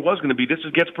if I ever was going to be, this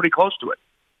gets pretty close to it.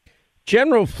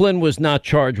 General Flynn was not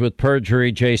charged with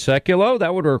perjury, Jay Sekulow.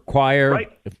 That would require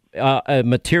a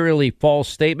materially false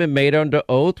statement made under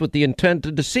oath with the intent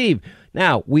to deceive.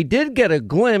 Now, we did get a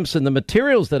glimpse in the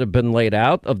materials that have been laid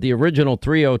out of the original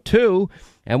 302,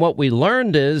 and what we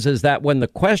learned is that when the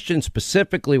question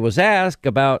specifically was asked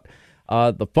about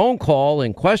the phone call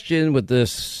in question with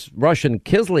this Russian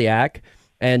Kislyak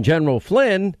and General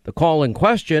Flynn, the call in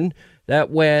question,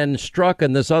 that when Strzok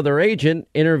and this other agent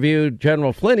interviewed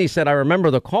General Flynn, he said, I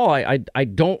remember the call. I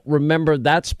don't remember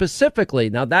that specifically.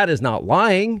 Now, that is not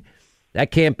lying.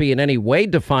 That can't be in any way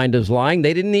defined as lying.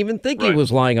 They didn't even think he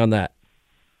was lying on that.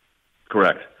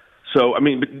 Correct. So, I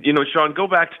mean, Sean, go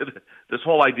back to this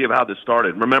whole idea of how this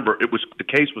started. Remember, the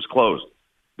case was closed.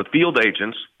 The field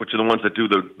agents, which are the ones that do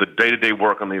the day-to-day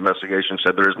work on the investigation,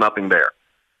 said there is nothing there.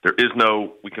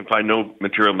 We can find no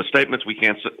material misstatements. We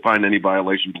can't find any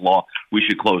violation of law. We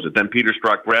should close it. Then Peter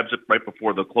Strzok grabs it right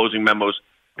before the closing memo's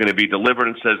going to be delivered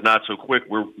and says, not so quick.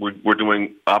 We're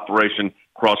doing Operation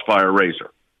Crossfire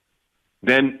Razor.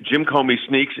 Then Jim Comey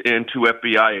sneaks in 2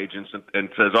 FBI agents and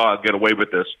says, I'll get away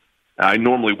with this. I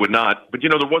normally would not. But, there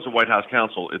was a White House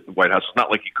counsel at the White House. It's not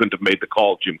like he couldn't have made the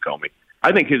call, Jim Comey.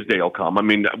 I think his day will come. I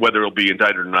mean, whether he'll be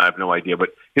indicted or not, I have no idea. But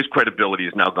his credibility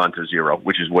has now gone to zero,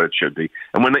 which is what it should be.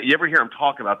 And when you ever hear him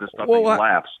talk about this stuff, he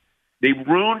laughs. They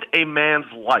ruined a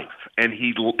man's life, and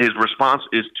his response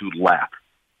is to laugh.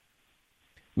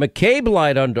 McCabe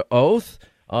lied under oath.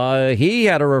 He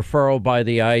had a referral by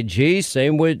the IG.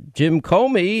 Same with Jim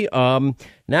Comey.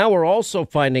 Now we're also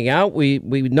finding out, we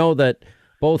know that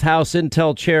both House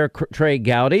Intel Chair Trey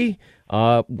Gowdy,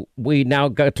 we now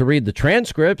got to read the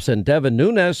transcripts, and Devin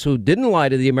Nunes, who didn't lie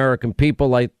to the American people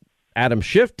like Adam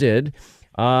Schiff did.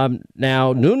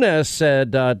 Now, Nunes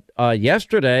said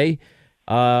yesterday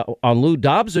on Lou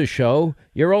Dobbs' show,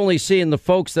 you're only seeing the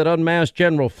folks that unmasked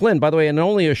General Flynn, by the way, in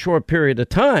only a short period of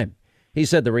time. He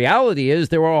said the reality is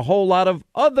there were a whole lot of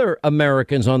other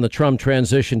Americans on the Trump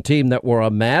transition team that were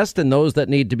unmasked, and those that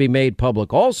need to be made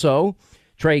public also.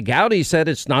 Trey Gowdy said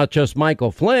it's not just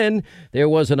Michael Flynn. There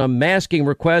was an unmasking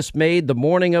request made the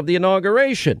morning of the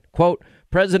inauguration. Quote,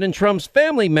 President Trump's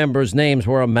family members' names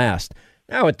were unmasked.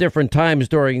 Now, at different times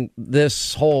during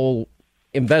this whole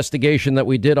investigation that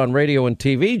we did on radio and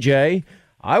TV, Jay,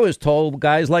 I was told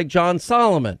guys like John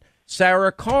Solomon,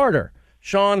 Sarah Carter,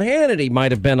 Sean Hannity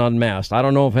might have been unmasked. I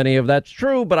don't know if any of that's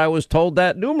true, but I was told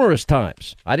that numerous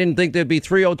times. I didn't think there'd be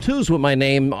 302s with my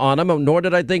name on them, nor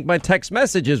did I think my text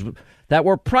messages that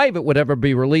were private would ever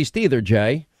be released either,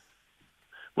 Jay.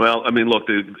 Well, I mean, look,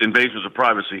 the invasions of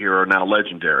privacy here are now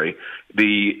legendary.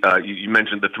 You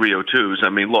mentioned the 302s. I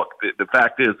mean, look, the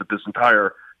fact is that this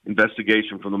entire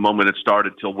investigation from the moment it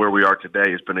started till where we are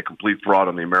today has been a complete fraud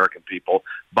on the American people.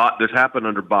 But this happened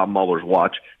under Bob Mueller's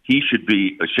watch. He should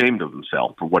be ashamed of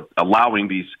himself for allowing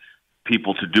these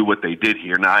people to do what they did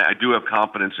here. Now, I do have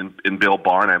confidence in Bill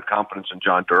Barr, and I have confidence in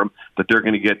John Durham that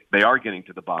they are getting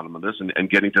to the bottom of this and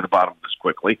getting to the bottom of this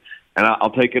quickly. And I'll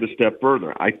take it a step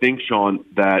further. I think, Sean,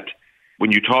 that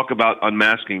when you talk about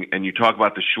unmasking and you talk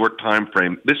about the short time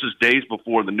frame, this is days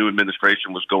before the new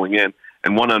administration was going in,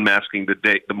 and one unmasking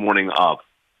the morning of.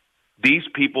 These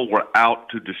people were out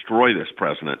to destroy this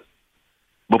president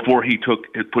before he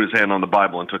put his hand on the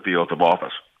Bible and took the oath of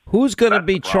office. Who's going to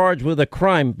be charged with a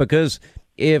crime? Because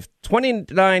if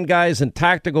 29 guys in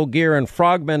tactical gear and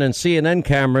frogmen and CNN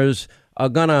cameras are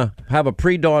going to have a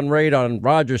pre-dawn raid on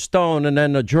Roger Stone, and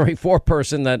then a jury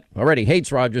foreperson that already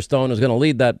hates Roger Stone is going to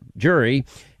lead that jury,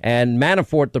 and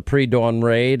Manafort the pre-dawn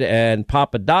raid, and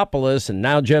Papadopoulos, and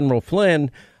now General Flynn,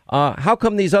 how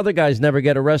come these other guys never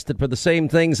get arrested for the same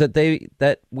things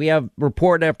that we have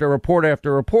report after report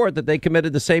after report that they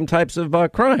committed the same types of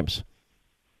crimes?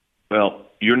 Well,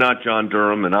 you're not John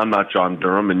Durham, and I'm not John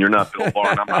Durham, and you're not Bill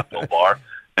Barr, and I'm not Bill Barr.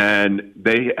 And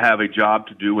they have a job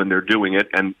to do, and they're doing it.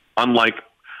 And unlike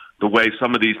the way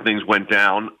some of these things went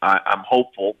down, I'm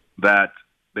hopeful that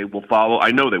they will follow.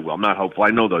 I know they will. I'm not hopeful. I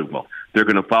know they will. They're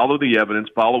going to follow the evidence,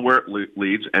 follow where it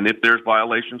leads, and if there's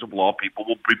violations of law, people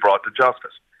will be brought to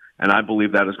justice. And I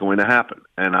believe that is going to happen.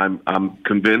 And I'm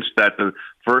convinced that the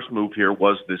first move here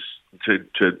was this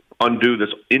to undo this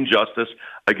injustice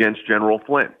against General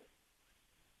Flynn.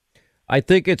 I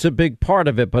think it's a big part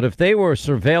of it. But if they were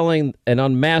surveilling and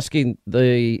unmasking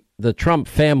the Trump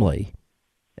family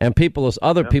and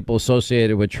other people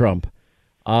associated with Trump,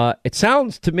 it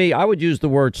sounds to me, I would use the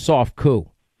word soft coup.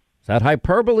 Is that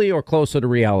hyperbole or closer to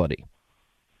reality?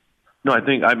 No, I've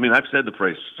said the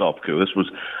phrase soft coup. This was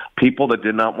people that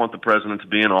did not want the president to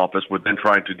be in office were then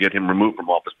trying to get him removed from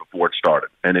office before it started.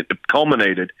 And it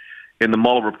culminated in the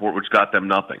Mueller report, which got them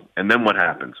nothing. And then what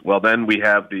happens? Well, then we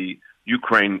have the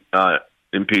Ukraine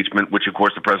impeachment, which, of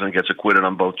course, the president gets acquitted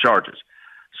on both charges.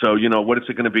 So, what is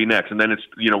it going to be next? And then it's,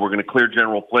 we're going to clear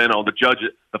General Flynn. Oh,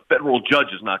 the federal judge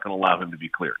is not going to allow him to be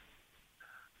cleared.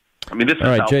 I mean, this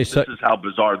is how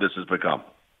bizarre this has become.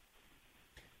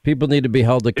 People need to be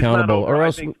held accountable, or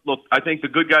else. I think the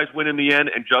good guys win in the end,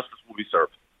 and justice will be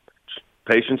served.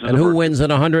 Patience is and who wins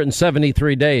in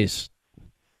 173 days?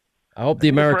 I hope the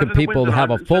American people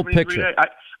have a full picture.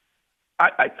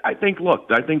 I think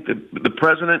that the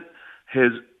president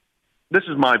has. This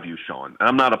is my view, Sean.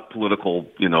 I'm not a political,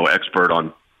 expert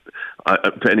on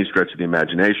to any stretch of the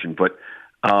imagination, but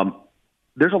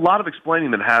there's a lot of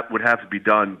explaining that would have to be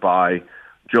done by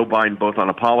Joe Biden, both on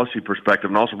a policy perspective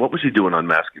and also what was he doing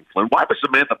unmasking Flynn? Why was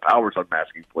Samantha Powers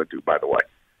unmasking Flynn too, by the way?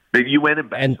 The UN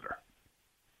ambassador.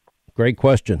 Great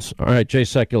questions. All right, Jay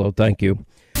Sekulow, thank you.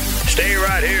 Stay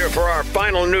right here for our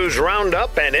final news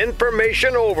roundup and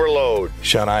information overload.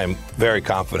 Sean, I am very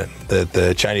confident that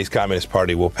the Chinese Communist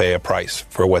Party will pay a price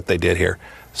for what they did here.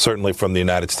 Certainly from the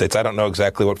United States. I don't know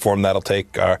exactly what form that'll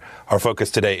take. Our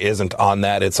focus today isn't on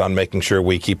that. It's on making sure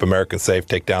we keep Americans safe,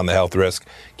 take down the health risk,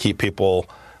 keep people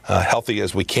healthy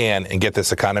as we can, and get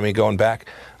this economy going back.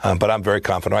 But I'm very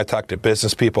confident. I talk to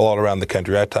business people all around the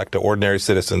country. I talk to ordinary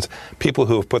citizens, people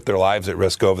who have put their lives at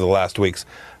risk over the last weeks.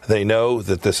 They know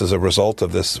that this is a result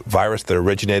of this virus that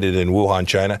originated in Wuhan,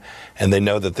 China, and they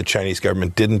know that the Chinese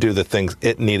government didn't do the things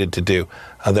it needed to do.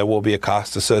 There will be a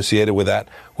cost associated with that.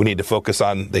 We need to focus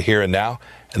on the here and now,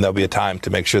 and there'll be a time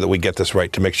to make sure that we get this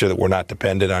right, to make sure that we're not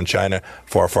dependent on China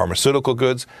for our pharmaceutical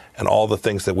goods and all the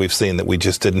things that we've seen that we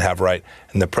just didn't have right,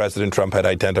 and that President Trump had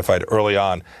identified early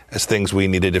on as things we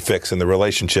needed to fix in the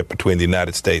relationship between the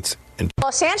United States and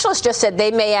Los Angeles just said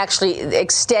they may actually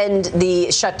extend the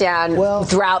shutdown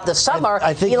throughout the summer.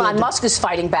 I think Elon Musk is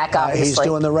fighting back, obviously. He's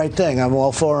doing the right thing. I'm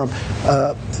all for him.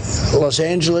 Los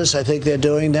Angeles, I think they're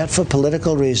doing that for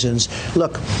political reasons.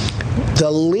 Look,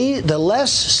 the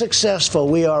less successful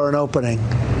we are in opening,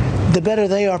 the better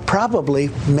they are probably,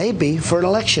 maybe, for an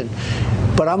election.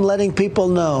 But I'm letting people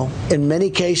know, in many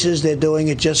cases, they're doing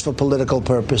it just for political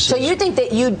purposes. So you think that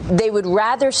they would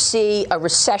rather see a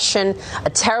recession, a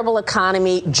terrible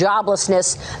economy,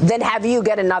 joblessness, than have you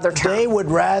get another term? They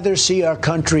would rather see our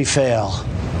country fail.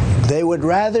 They would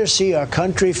rather see our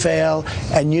country fail,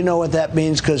 and you know what that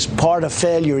means, because part of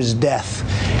failure is death.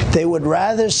 They would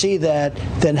rather see that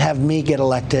than have me get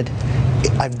elected.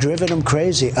 I've driven them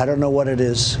crazy. I don't know what it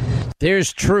is.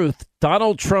 There's truth.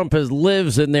 Donald Trump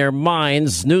lives in their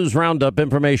minds. News Roundup,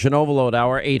 Information Overload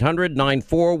Hour,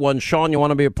 800-941-SEAN. You want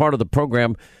to be a part of the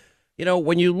program.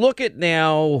 When you look at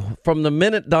now, from the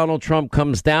minute Donald Trump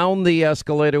comes down the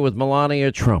escalator with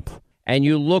Melania Trump, and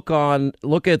you look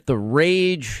at the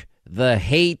rage, the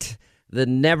hate, the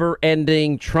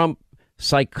never-ending Trump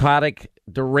psychotic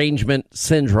derangement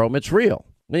syndrome, it's real.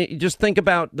 I mean, you just think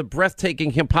about the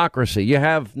breathtaking hypocrisy. You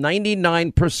have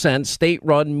 99%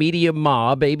 state-run media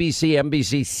mob, ABC,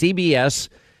 NBC, CBS,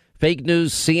 fake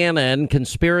news, CNN,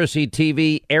 conspiracy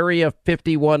TV, Area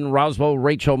 51, Roswell,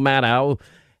 Rachel Maddow,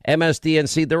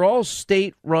 MSDNC, they're all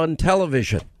state-run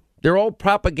television. They're all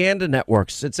propaganda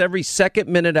networks. It's every second,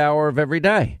 minute, hour of every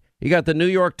day. You got the New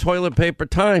York Toilet Paper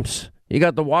Times. You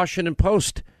got the Washington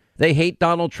Post. They hate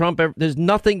Donald Trump. There's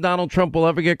nothing Donald Trump will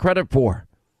ever get credit for.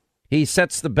 He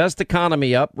sets the best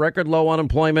economy up, record low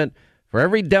unemployment for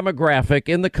every demographic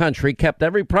in the country, kept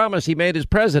every promise he made as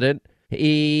president.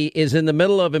 He is in the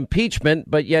middle of impeachment,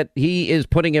 but yet he is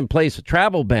putting in place a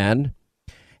travel ban.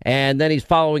 And then he's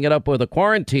following it up with a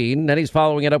quarantine. Then he's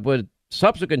following it up with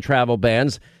subsequent travel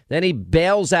bans. Then he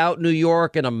bails out New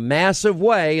York in a massive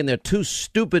way, and they're too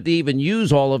stupid to even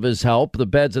use all of his help. The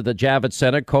beds at the Javits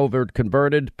Center, COVID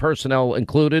converted, personnel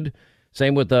included.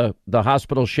 Same with the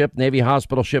hospital ship, Navy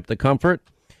hospital ship, the Comfort.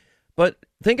 But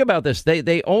think about this.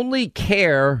 They only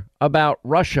care about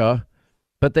Russia,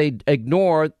 but they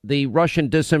ignore the Russian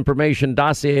disinformation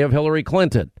dossier of Hillary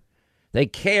Clinton. They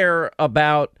care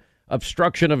about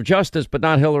obstruction of justice, but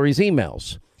not Hillary's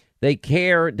emails. They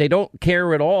don't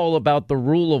care at all about the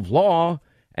rule of law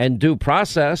and due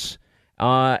process,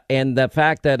 and the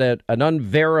fact that an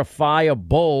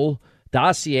unverifiable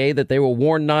dossier that they were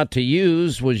warned not to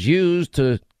use was used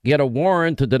to get a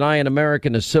warrant to deny an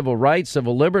American his civil rights,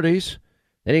 civil liberties.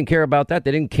 They didn't care about that.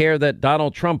 They didn't care that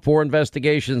Donald Trump, 4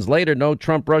 investigations later, no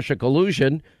Trump-Russia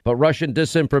collusion, but Russian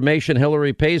disinformation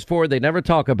Hillary pays for. They never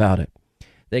talk about it.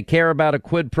 They care about a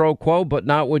quid pro quo, but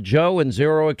not with Joe and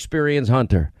zero experience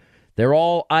Hunter. They're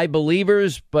all I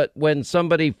believers, but when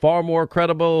somebody far more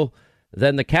credible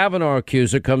than the Kavanaugh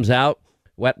accuser comes out,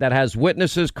 that has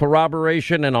witnesses,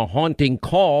 corroboration, and a haunting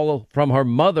call from her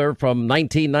mother from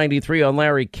 1993 on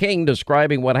Larry King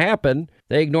describing what happened,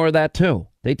 they ignore that too.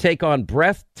 They take on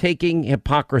breathtaking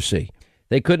hypocrisy.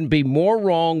 They couldn't be more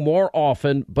wrong more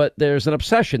often, but there's an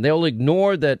obsession. They'll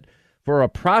ignore that for a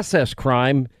process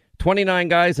crime, 29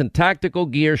 guys in tactical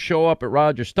gear show up at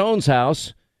Roger Stone's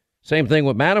house. Same thing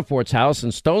with Manafort's house.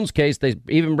 In Stone's case, they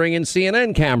even bring in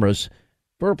CNN cameras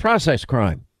for a process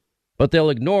crime. But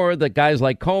they'll ignore that guys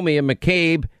like Comey and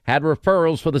McCabe had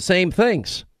referrals for the same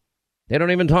things. They don't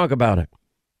even talk about it,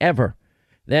 ever.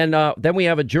 Then we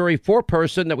have a jury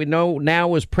 4-person that we know now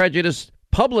was prejudiced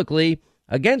publicly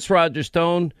against Roger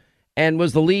Stone and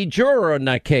was the lead juror in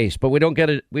that case. But we don't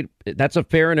get it. That's a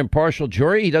fair and impartial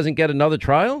jury. He doesn't get another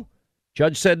trial.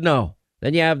 Judge said no.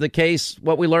 Then you have the case,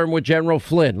 what we learned with General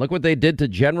Flynn. Look what they did to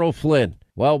General Flynn.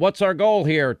 Well, what's our goal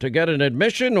here? To get an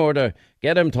admission or to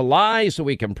get him to lie so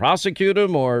we can prosecute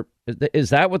him? Or is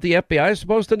that what the FBI is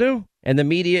supposed to do? And the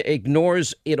media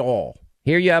ignores it all.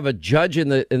 Here you have a judge in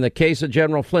the case of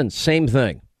General Flynn. Same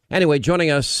thing. Anyway, joining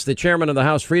us, the chairman of the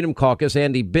House Freedom Caucus,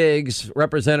 Andy Biggs,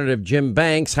 Representative Jim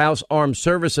Banks, House Armed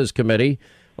Services Committee.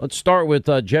 Let's start with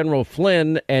General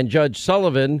Flynn and Judge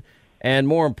Sullivan. And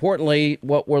more importantly,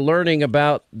 what we're learning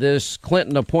about this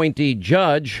Clinton appointee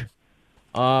judge,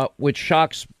 which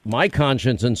shocks my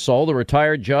conscience and soul, the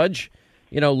retired judge.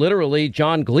 You know, literally,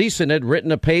 John Gleeson had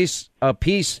written a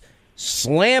piece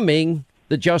slamming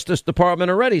the Justice Department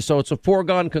already. So it's a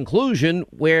foregone conclusion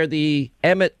where the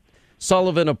Emmett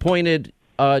Sullivan appointed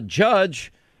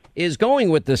judge is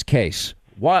going with this case.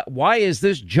 Why is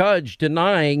this judge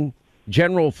denying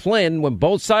General Flynn when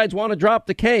both sides want to drop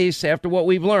the case after what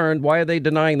we've learned? Why are they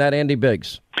denying that, Andy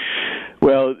Biggs?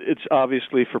 Well, it's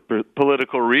obviously for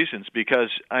political reasons, because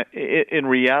in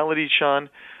reality, Sean,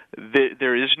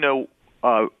 there is no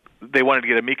they wanted to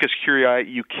get amicus curiae.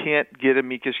 You can't get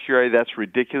amicus curiae. That's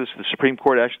ridiculous. The Supreme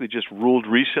Court actually just ruled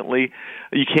recently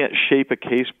you can't shape a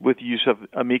case with use of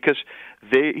amicus.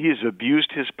 He has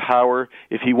abused his power.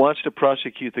 If he wants to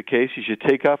prosecute the case, he should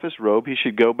take off his robe. He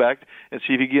should go back and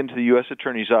see if he can get into the U.S.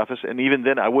 Attorney's Office. And even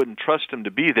then, I wouldn't trust him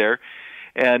to be there.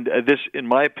 And this, in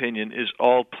my opinion, is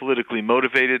all politically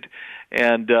motivated.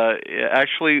 And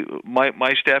actually,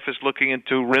 my staff is looking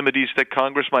into remedies that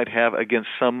Congress might have against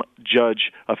some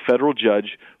judge, a federal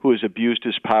judge, who has abused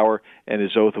his power and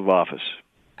his oath of office.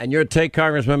 And your take,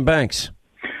 Congressman Banks?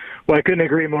 Well, I couldn't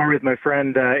agree more with my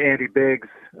friend Andy Biggs,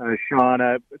 Sean.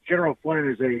 General Flynn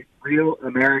is a real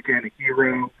American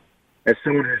hero. As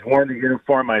someone who's worn the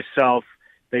uniform myself,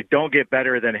 they don't get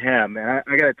better than him. And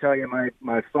I got to tell you,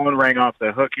 my phone rang off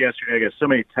the hook yesterday. I got so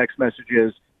many text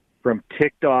messages from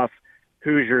ticked off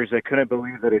Hoosiers that couldn't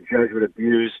believe that a judge would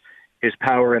abuse his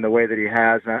power in the way that he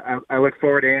has. And I look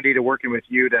forward, Andy, to working with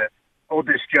you to hold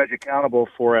this judge accountable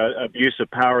for abuse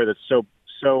of power that's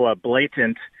so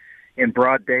blatant in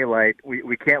broad daylight.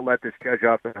 We can't let this judge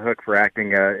off the hook for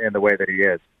acting in the way that he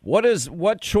is.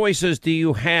 What choices do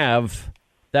you have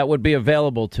that would be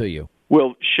available to you?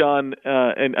 Well, Sean,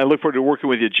 and I look forward to working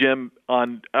with you, Jim,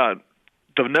 on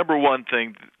the number one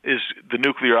thing is the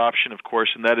nuclear option, of course,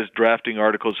 and that is drafting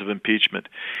articles of impeachment.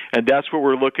 And that's what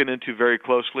we're looking into very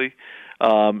closely.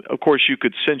 Of course, you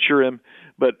could censure him,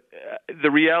 but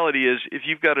the reality is if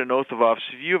you've got an oath of office,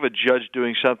 if you have a judge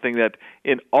doing something that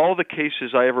in all the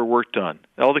cases I ever worked on,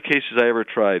 all the cases I ever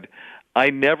tried, I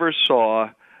never saw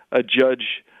a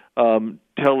judge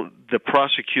tell the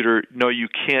prosecutor, no, you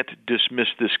can't dismiss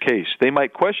this case. They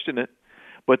might question it,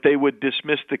 but they would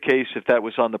dismiss the case if that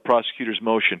was on the prosecutor's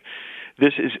motion.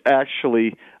 This is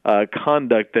actually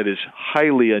conduct that is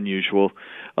highly unusual,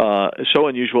 so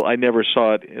unusual I never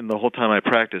saw it in the whole time I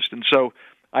practiced. And so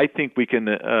I think we can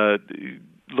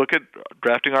look at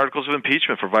drafting articles of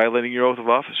impeachment for violating your oath of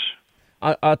office.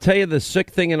 I'll tell you the sick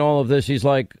thing in all of this. He's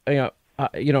like,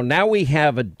 now we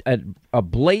have a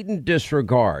blatant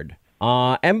disregard.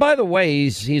 And by the way,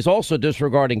 he's also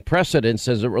disregarding precedents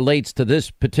as it relates to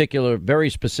this particular very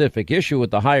specific issue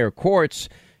with the higher courts.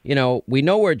 We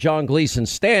know where John Gleeson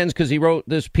stands because he wrote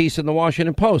this piece in the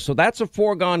Washington Post. So that's a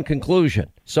foregone conclusion.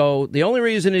 So the only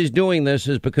reason he's doing this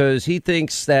is because he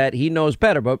thinks that he knows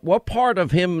better. But what part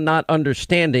of him not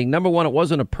understanding? Number one, it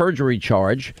wasn't a perjury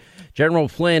charge. General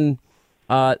Flynn,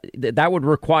 that would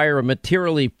require a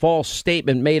materially false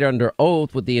statement made under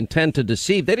oath with the intent to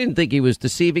deceive. They didn't think he was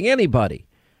deceiving anybody.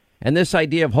 And this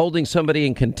idea of holding somebody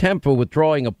in contempt for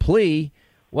withdrawing a plea,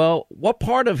 well, what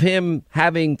part of him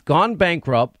having gone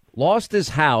bankrupt, lost his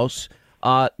house,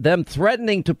 them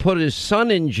threatening to put his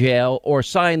son in jail or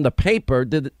sign the paper,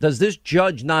 does this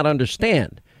judge not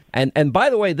understand? And by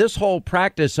the way, this whole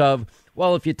practice of,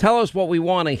 well, if you tell us what we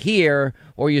want to hear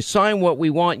or you sign what we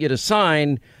want you to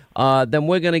sign, then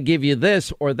we're going to give you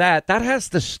this or that. That has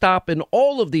to stop in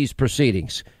all of these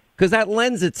proceedings because that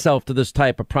lends itself to this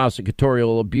type of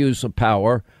prosecutorial abuse of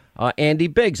power. Andy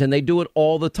Biggs, and they do it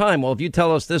all the time. Well, if you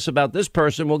tell us this about this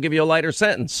person, we'll give you a lighter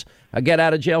sentence, a get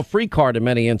out of jail free card in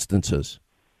many instances.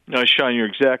 No, Sean, you're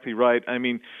exactly right. I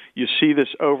mean, you see this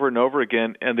over and over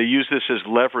again, and they use this as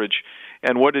leverage.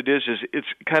 And what it is it's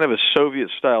kind of a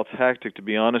Soviet-style tactic, to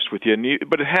be honest with you.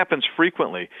 But it happens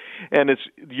frequently, and it's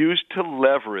used to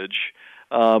leverage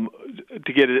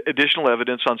to get additional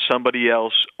evidence on somebody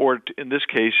else, or in this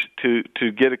case,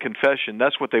 to get a confession.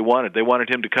 That's what they wanted. They wanted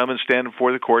him to come and stand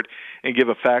before the court and give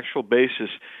a factual basis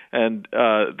and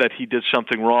that he did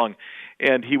something wrong.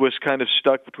 And he was kind of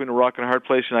stuck between a rock and a hard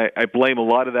place, and I blame a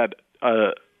lot of that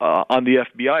on the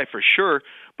FBI for sure,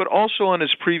 but also on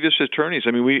his previous attorneys.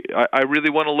 I mean, I really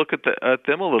want to look at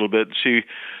them a little bit and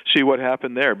see what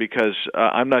happened there, because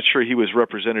I'm not sure he was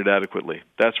represented adequately.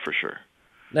 That's for sure.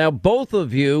 Now, both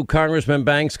of you, Congressman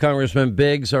Banks, Congressman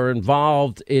Biggs, are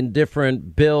involved in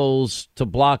different bills to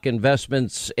block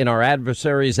investments in our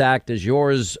Adversaries Act, as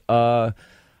yours.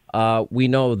 We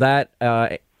know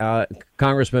that.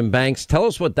 Congressman Banks, tell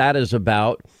us what that is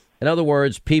about. In other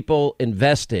words, people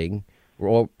investing,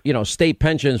 or, state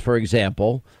pensions, for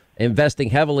example, investing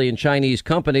heavily in Chinese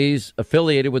companies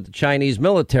affiliated with the Chinese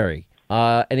military.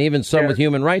 And even some with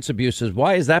human rights abuses.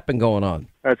 Why has that been going on?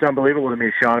 It's unbelievable to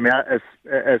me, Sean. I mean,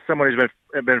 as someone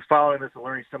who's been following this and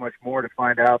learning so much more, to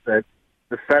find out that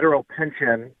the federal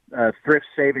pension thrift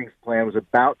savings plan was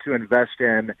about to invest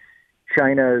in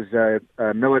China's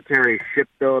military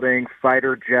shipbuilding,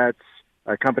 fighter jets,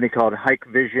 a company called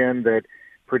Hikvision that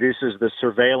produces the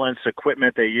surveillance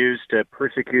equipment they use to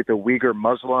persecute the Uyghur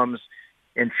Muslims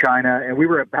in China. And we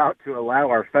were about to allow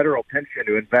our federal pension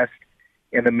to invest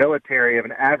in the military of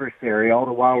an adversary, all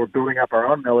the while we're building up our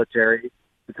own military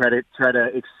to try to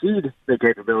exceed the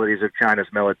capabilities of China's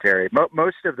military.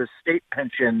 Most of the state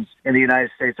pensions in the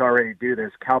United States already do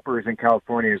this. CalPERS in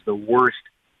California is the worst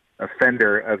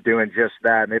offender of doing just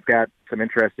that, and they've got some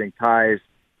interesting ties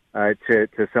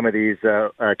to some of these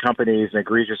companies and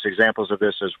egregious examples of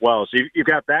this as well. So you've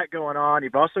got that going on.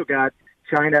 You've also got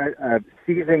China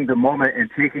seizing the moment and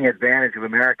taking advantage of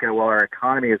America while our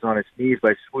economy is on its knees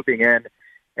by swooping in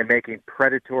and making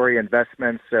predatory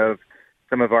investments of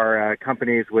some of our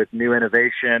companies with new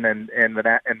innovation and in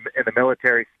the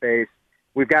military space.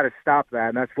 We've got to stop that,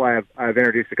 and that's why I've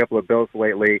introduced a couple of bills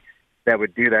lately that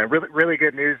would do that. Really, really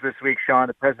good news this week, Sean,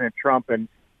 that President Trump and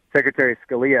Secretary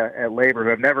Scalia at Labor, who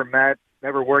have never met,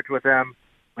 never worked with him,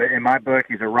 but in my book,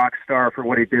 he's a rock star for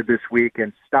what he did this week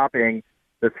in stopping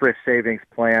the thrift savings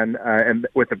plan, and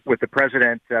with the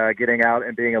president getting out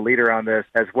and being a leader on this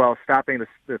as well, stopping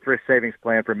the thrift savings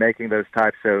plan from making those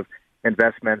types of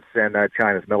investments in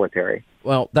China's military.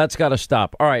 Well, that's got to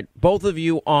stop. All right, both of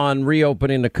you on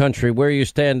reopening the country, where you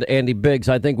stand, Andy Biggs.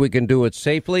 I think we can do it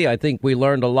safely. I think we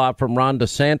learned a lot from Ron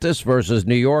DeSantis versus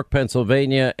New York,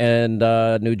 Pennsylvania, and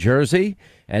New Jersey.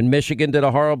 And Michigan did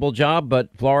a horrible job, but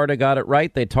Florida got it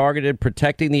right. They targeted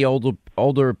protecting the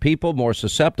older people, more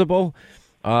susceptible.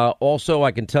 Also,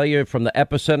 I can tell you from the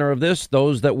epicenter of this,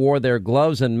 those that wore their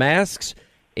gloves and masks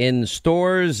in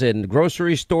stores, in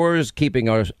grocery stores, keeping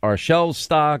our shelves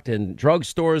stocked, in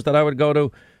drugstores that I would go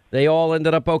to, they all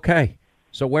ended up okay.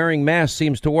 So wearing masks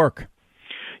seems to work.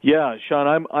 Yeah,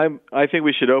 Sean, I think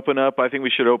we should open up. I think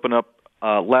we should open up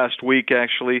last week,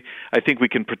 actually. I think we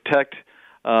can protect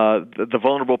the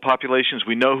vulnerable populations.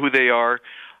 We know who they are.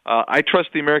 I trust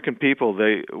the American people.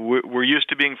 We're used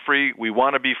to being free. We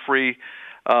want to be free.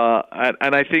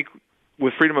 And I think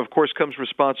with freedom, of course, comes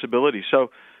responsibility.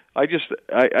 So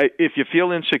if you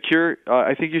feel insecure,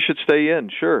 I think you should stay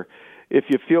in, sure. If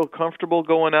you feel comfortable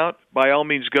going out, by all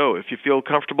means go. If you feel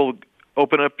comfortable,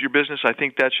 open up your business, I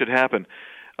think that should happen.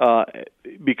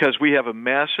 Because we have a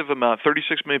massive amount,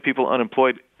 36 million people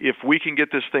unemployed. If we can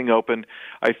get this thing open,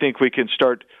 I think we can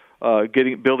start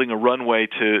building a runway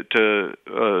to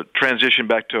transition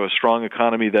back to a strong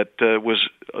economy that was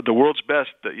the world's best.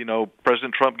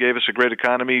 President Trump gave us a great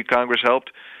economy. Congress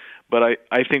helped. But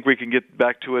I think we can get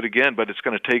back to it again, but it's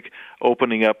going to take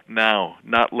opening up now,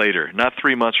 not later, not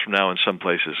 3 months from now in some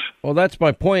places. Well, that's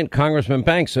my point, Congressman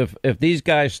Banks. If these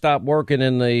guys stopped working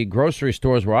in the grocery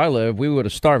stores where I live, we would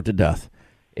have starved to death.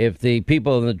 If the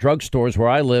people in the drugstores where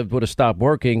I lived would have stopped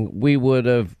working, we would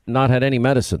have not had any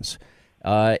medicines.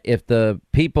 If the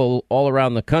people all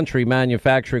around the country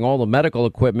manufacturing all the medical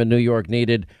equipment New York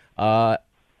needed,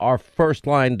 our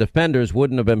first-line defenders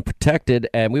wouldn't have been protected,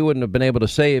 and we wouldn't have been able to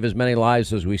save as many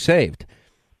lives as we saved.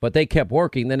 But they kept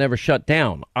working. They never shut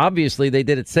down. Obviously, they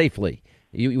did it safely.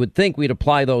 You would think we'd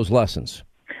apply those lessons.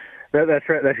 That's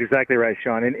right. That's exactly right,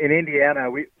 Sean. In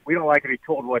Indiana, we don't like to be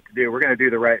told what to do. We're going to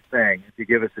do the right thing if you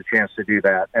give us a chance to do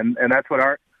that. And that's what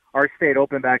our state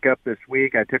opened back up this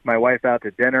week. I took my wife out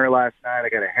to dinner last night. I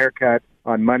got a haircut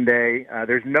on Monday.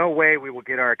 There's no way we will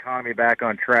get our economy back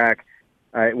on track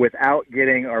without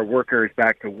getting our workers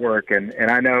back to work. And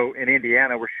I know in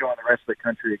Indiana, we're showing the rest of the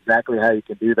country exactly how you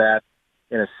can do that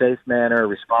in a safe manner, a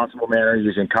responsible manner,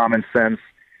 using common sense.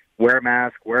 Wear a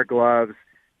mask, wear gloves,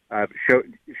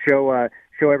 show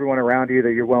everyone around you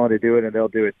that you're willing to do it, and they'll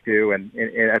do it too. And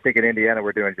I think in Indiana,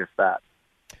 we're doing just that.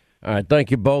 All right. Thank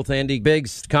you both. Andy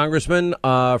Biggs, Congressman,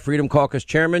 Freedom Caucus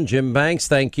Chairman, Jim Banks.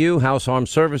 Thank you. House Armed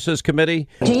Services Committee.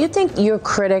 Do you think your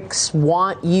critics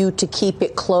want you to keep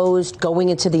it closed going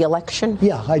into the election?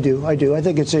 Yeah, I do. I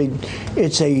think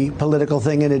it's a political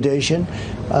thing in addition.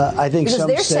 I think because some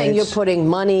they're states, saying you're putting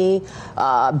money,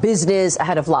 business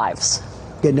ahead of lives.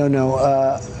 Yeah, no.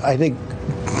 I think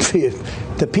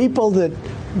the people that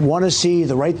want to see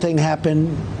the right thing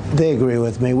happen, they agree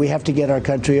with me. We have to get our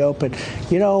country open.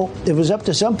 If it was up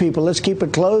to some people, let's keep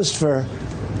it closed for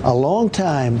a long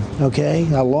time, okay?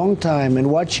 A long time, and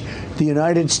watch the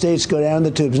United States go down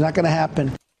the tubes. Not going to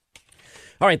happen.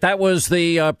 All right, that was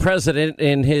the president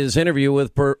in his interview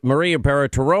with Maria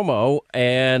Bartiromo,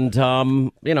 and,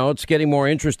 it's getting more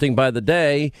interesting by the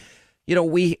day.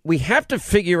 We have to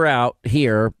figure out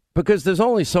here, because there's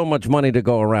only so much money to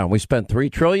go around. We spent $3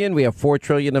 trillion. We have $4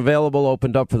 trillion available,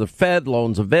 opened up for the Fed,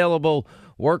 loans available.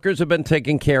 Workers have been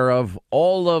taken care of.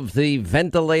 All of the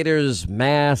ventilators,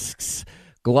 masks,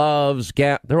 gloves,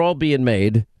 they're all being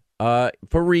made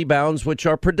for rebounds, which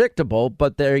are predictable.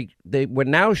 But we're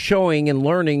now showing and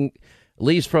learning, at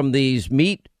least from these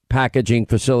meat packaging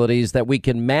facilities, that we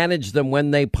can manage them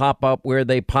when they pop up, where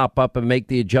they pop up, and make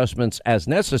the adjustments as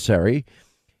necessary.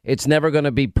 It's never going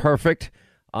to be perfect.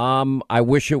 I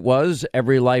wish it was.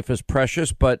 Every life is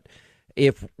precious. But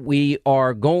if we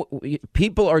are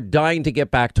people are dying to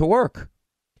get back to work.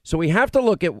 So we have to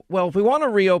look at, if we want to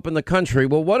reopen the country,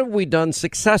 what have we done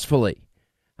successfully?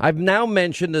 I've now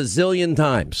mentioned a zillion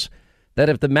times that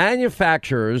if the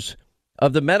manufacturers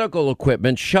of the medical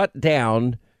equipment shut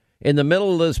down in the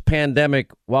middle of this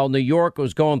pandemic while New York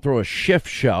was going through a shift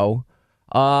show,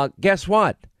 guess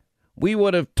what? We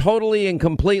would have totally and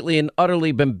completely and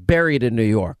utterly been buried in New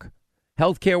York.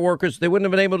 Healthcare workers, they wouldn't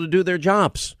have been able to do their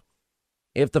jobs.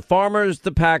 If the farmers,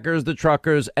 the packers, the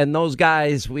truckers, and those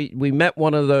guys, we met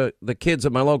one of the kids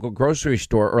at my local grocery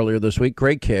store earlier this week,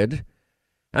 great kid.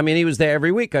 I mean, he was there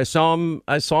every week. I saw him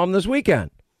this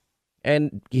weekend.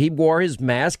 And he wore his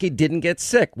mask. He didn't get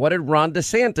sick. What did Ron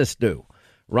DeSantis do?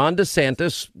 Ron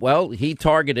DeSantis, he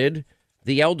targeted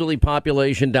the elderly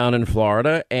population down in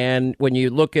Florida. And when you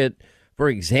look at, for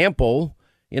example,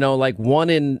 like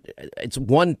it's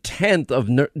 1/10 of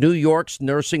New York's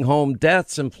nursing home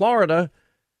deaths in Florida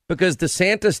because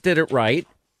DeSantis did it right.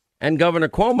 And Governor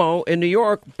Cuomo in New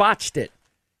York botched it,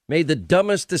 made the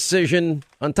dumbest decision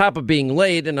on top of being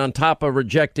late and on top of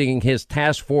rejecting his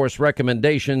task force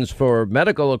recommendations for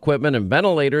medical equipment and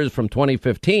ventilators from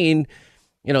 2015.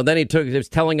 Then he was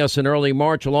telling us in early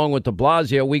March, along with de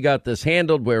Blasio, we got this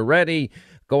handled. We're ready.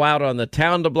 Go out on the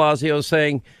town, de Blasio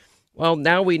saying, well,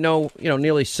 now we know,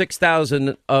 nearly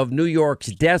 6,000 of New York's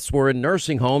deaths were in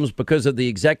nursing homes because of the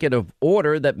executive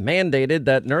order that mandated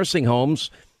that nursing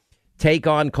homes take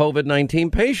on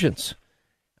COVID-19 patients.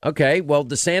 Okay, well,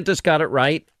 DeSantis got it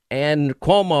right, and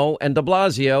Cuomo and de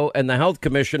Blasio and the health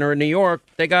commissioner in New York,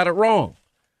 they got it wrong.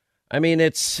 I mean,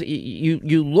 it's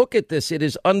you look at this, it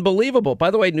is unbelievable.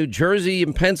 By the way, New Jersey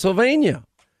and Pennsylvania,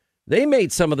 they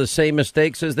made some of the same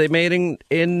mistakes as they made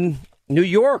in New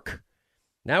York.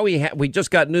 Now we just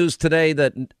got news today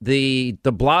that the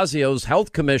de Blasio's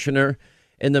health commissioner,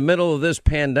 in the middle of this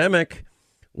pandemic,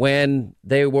 when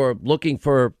they were looking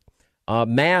for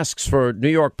masks for New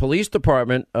York Police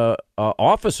Department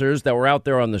officers that were out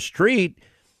there on the street,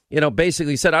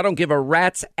 basically said, I don't give a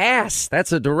rat's ass.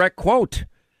 That's a direct quote.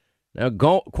 Now,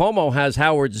 Cuomo has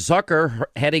Howard Zucker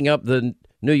heading up the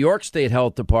New York State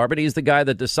Health Department. He's the guy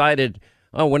that decided,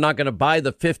 we're not going to buy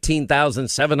the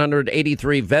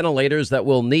 15,783 ventilators that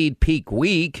we'll need peak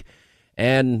week.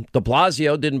 And de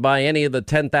Blasio didn't buy any of the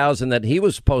 10,000 that he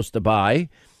was supposed to buy.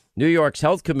 New York's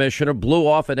health commissioner blew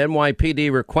off an NYPD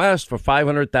request for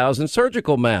 500,000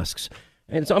 surgical masks.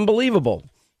 And it's unbelievable.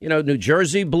 New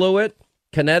Jersey blew it.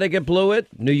 Connecticut blew it.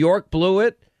 New York blew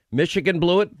it. Michigan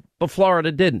blew it. But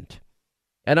Florida didn't.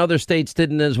 And other states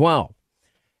didn't as well.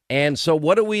 And so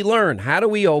what do we learn? How do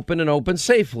we open and open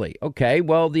safely? Okay,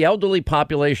 well, the elderly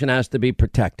population has to be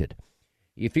protected.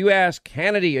 If you ask,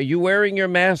 Hannity, are you wearing your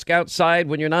mask outside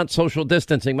when you're not social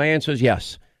distancing? My answer is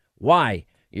yes. Why?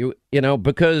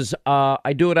 Because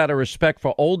I do it out of respect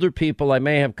for older people I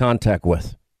may have contact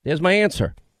with. There's my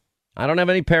answer. I don't have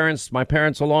any parents. My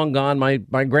parents are long gone. My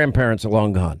grandparents are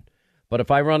long gone. But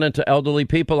if I run into elderly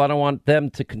people, I don't want them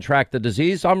to contract the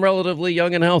disease. I'm relatively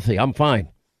young and healthy. I'm fine.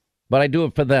 But I do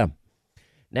it for them.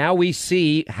 Now we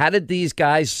see, how did these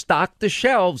guys stock the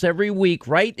shelves every week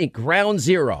right at ground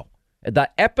zero, at the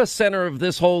epicenter of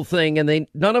this whole thing, and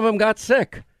none of them got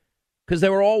sick because they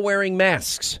were all wearing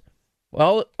masks.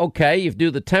 Well, okay, you do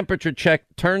the temperature check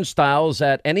turnstiles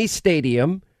at any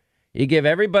stadium. You give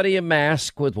everybody a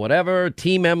mask with whatever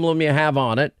team emblem you have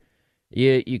on it.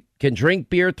 You can drink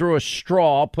beer through a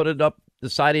straw, put it up the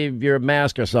side of your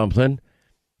mask or something.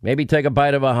 Maybe take a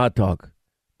bite of a hot dog.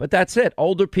 But that's it.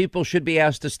 Older people should be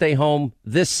asked to stay home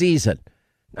this season.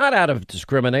 Not out of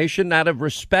discrimination, out of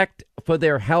respect for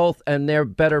their health and their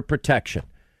better protection.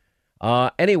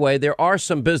 Anyway, there are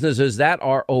some businesses that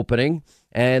are opening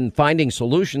and finding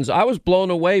solutions. I was blown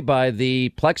away by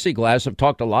the plexiglass. I've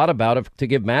talked a lot about it to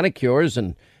give manicures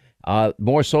and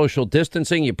more social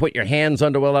distancing. You put your hands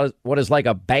under what is like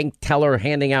a bank teller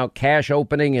handing out cash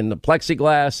opening in the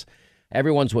plexiglass.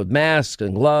 Everyone's with masks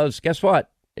and gloves. Guess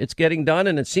what? It's getting done,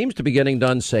 and it seems to be getting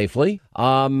done safely.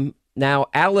 Now,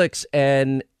 Alex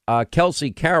and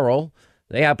Kelsey Carroll,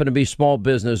 they happen to be small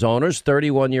business owners,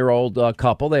 31-year-old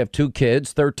couple. They have 2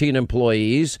 kids, 13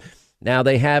 employees. Now,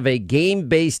 they have a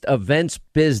game-based events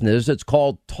business. It's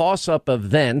called Toss Up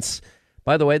Events.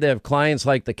 By the way, they have clients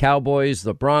like the Cowboys,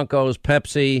 the Broncos,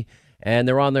 Pepsi, and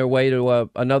they're on their way to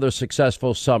another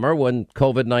successful summer when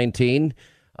COVID-19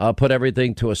 put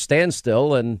everything to a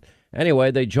standstill. And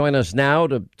anyway, they join us now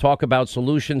to talk about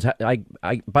solutions. By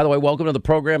the way, welcome to the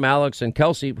program, Alex and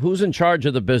Kelsey. Who's in charge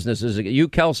of the business? Is it you,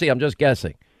 Kelsey? I'm just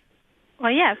guessing.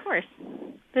 Well, yeah, of course.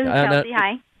 This is Kelsey.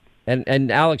 Hi.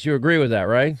 And Alex, you agree with that,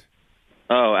 right?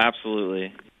 Oh,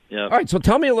 absolutely. Yeah. All right, so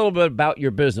tell me a little bit about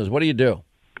your business. What do you do?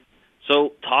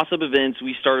 So Toss Up Events,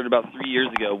 we started about 3 years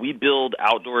ago. We build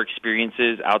outdoor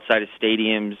experiences outside of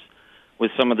stadiums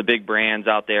with some of the big brands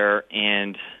out there.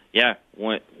 And, yeah,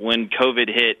 when COVID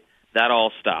hit, that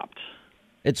all stopped.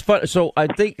 It's fun. So I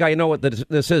think I know what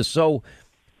this is. So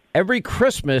every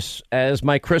Christmas, as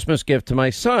my Christmas gift to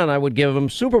my son, I would give him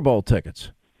Super Bowl tickets.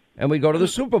 And we go to the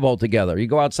Super Bowl together. You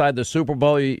go outside the Super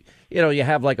Bowl, you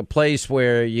have like a place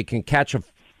where you can catch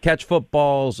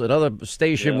footballs, another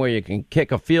station where you can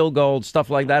kick a field goal,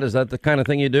 stuff like that. Is that the kind of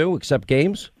thing you do, except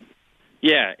games?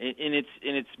 Yeah, and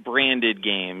it's branded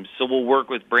games. So we'll work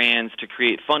with brands to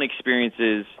create fun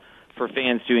experiences for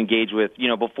fans to engage with,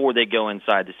 before they go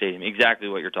inside the stadium. Exactly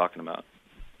what you're talking about.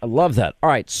 I love that. All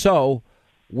right, so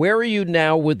where are you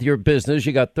now with your business?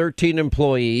 You got 13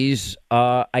 employees.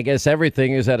 I guess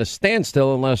everything is at a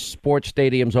standstill unless sports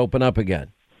stadiums open up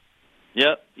again.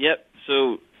 Yep.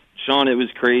 So, Sean, it was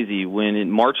crazy. When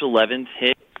March 11th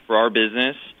hit for our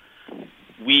business,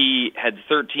 we had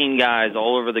 13 guys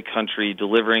all over the country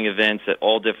delivering events at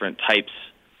all different types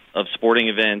of sporting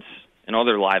events and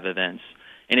other live events.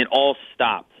 And it all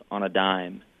stopped on a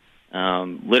dime.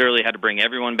 Literally had to bring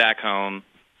everyone back home,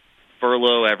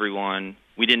 furlough everyone.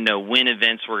 We didn't know when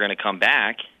events were going to come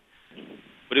back.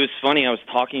 But it was funny, I was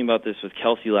talking about this with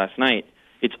Kelsey last night.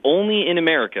 It's only in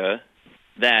America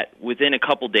that within a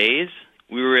couple days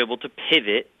we were able to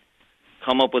pivot,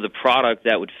 come up with a product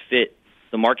that would fit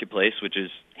the marketplace, which is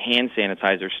hand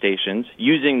sanitizer stations,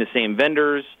 using the same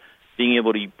vendors, being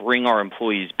able to bring our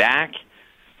employees back.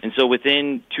 And so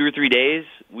within 2 or 3 days,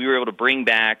 we were able to bring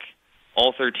back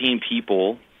all 13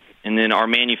 people. And then our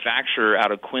manufacturer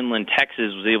out of Quinlan,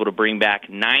 Texas, was able to bring back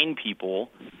 9 people.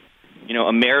 You know,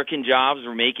 American jobs,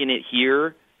 we're making it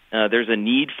here. There's a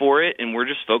need for it, and we're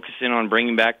just focusing on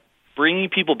bringing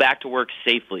people back to work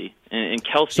safely. And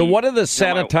Kelsey, so what are the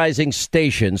sanitizing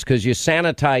stations? Because you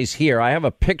sanitize here. I have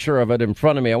a picture of it in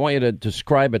front of me. I want you to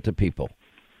describe it to people.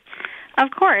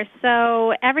 Of course.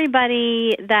 So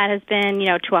everybody that has been,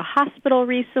 to a hospital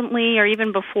recently or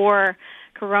even before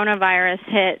coronavirus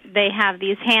hit, they have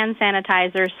these hand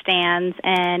sanitizer stands,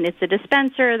 and it's a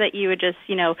dispenser that you would just,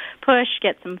 push,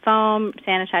 get some foam,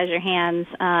 sanitize your hands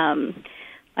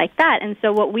like that. And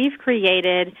so what we've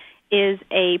created is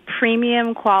a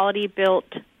premium quality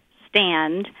built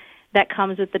stand that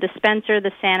comes with the dispenser,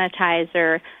 the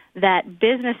sanitizer, that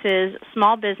businesses,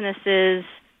 small businesses,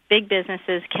 big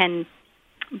businesses can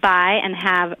buy and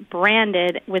have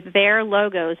branded with their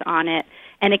logos on it,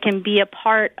 and it can be a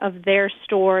part of their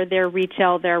store, their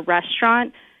retail, their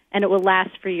restaurant, and it will last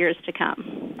for years to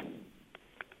come.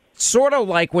 Sort of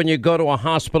like when you go to a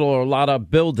hospital or a lot of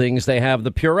buildings, they have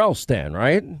the Purell stand,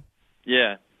 right?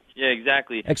 Yeah,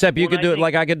 exactly. Except you could do it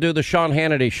like I could do the Sean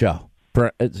Hannity show.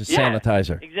 It's a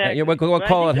sanitizer. Exactly. We'll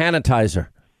call it Hannitizer.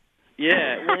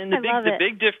 Yeah, well,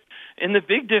 and the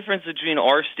big difference between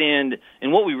our stand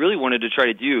and what we really wanted to try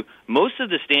to do, most of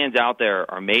the stands out there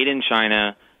are made in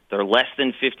China. They're less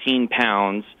than 15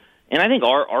 pounds. And I think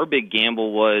our big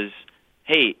gamble was,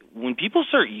 hey, when people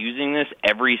start using this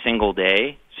every single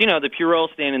day, so, the Purell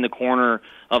stand in the corner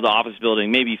of the office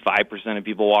building, maybe 5% of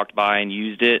people walked by and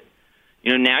used it.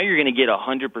 Now you're going to get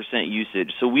 100%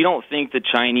 usage. So we don't think the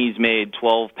Chinese-made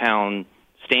 12-pound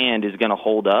stand is going to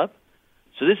hold up.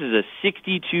 So this is a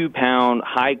 62-pound,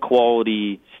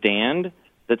 high-quality stand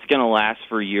that's going to last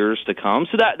for years to come.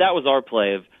 So that was our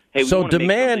play of, hey, so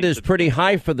demand is pretty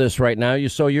high for this right now.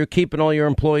 So you're keeping all your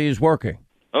employees working.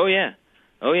 Oh yeah.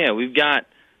 We've got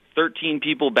 13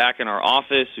 people back in our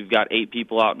office. We've got 8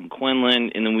 people out in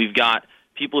Quinlan, and then we've got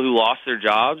people who lost their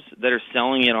jobs that are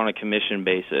selling it on a commission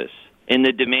basis. And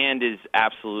the demand is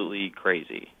absolutely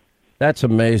crazy. That's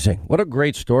amazing. What a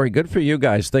great story. Good for you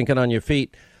guys thinking on your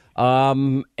feet.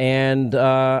 And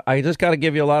I just got to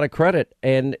give you a lot of credit.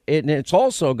 And it's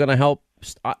also going to help.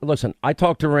 Listen, I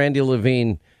talked to Randy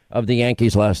Levine of the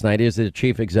Yankees last night. He's the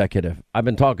chief executive. I've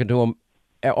been talking to him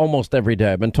almost every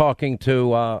day. I've been talking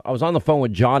to, I was on the phone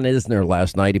with John Isner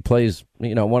last night. He plays,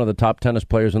 one of the top tennis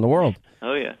players in the world.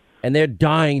 Oh, yeah. And they're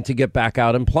dying to get back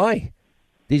out and play.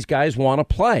 These guys want to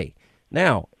play.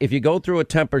 Now, if you go through a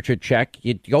temperature check,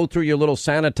 you go through your little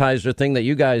sanitizer thing that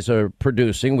you guys are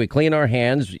producing. We clean our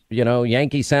hands,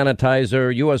 Yankee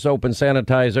sanitizer, U.S. Open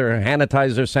sanitizer,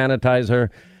 sanitizer,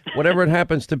 whatever it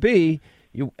happens to be.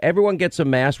 Everyone gets a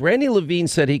mask. Randy Levine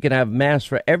said he can have masks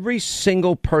for every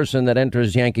single person that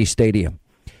enters Yankee Stadium.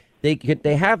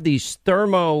 They have these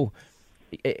thermo.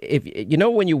 If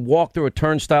when you walk through a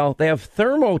turnstile, they have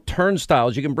thermo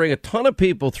turnstiles. You can bring a ton of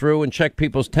people through and check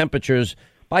people's temperatures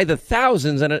by the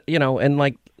thousands, and in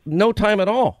like no time at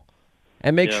all,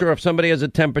 and make sure if somebody has a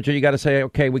temperature, you got to say,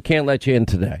 okay, we can't let you in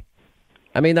today.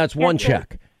 I mean, that's one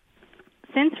check.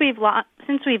 Since we've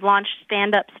launched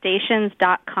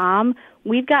StandUpStations.com,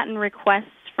 we've gotten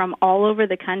requests from all over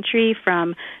the country,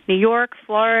 from New York,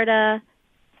 Florida,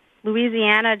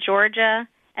 Louisiana, Georgia,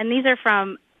 and these are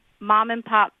from mom and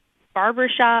pop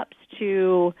barbershops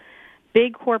to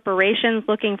big corporations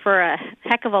looking for a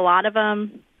heck of a lot of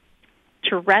them,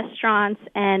 to restaurants,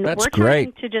 and we're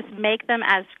trying to just make them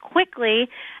as quickly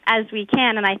as we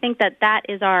can. And I think that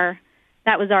was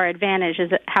our advantage,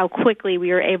 is how quickly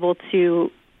we were able to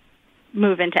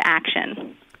move into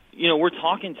action. We're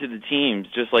talking to the teams,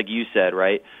 just like you said,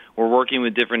 right? We're working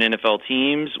with different NFL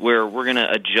teams where we're going to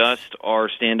adjust our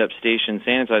stand-up station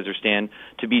sanitizer stand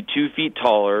to be 2 feet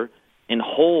taller and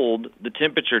hold the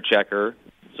temperature checker.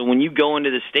 So when you go into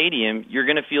the stadium, you're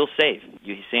going to feel safe.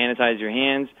 You sanitize your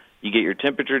hands. You get your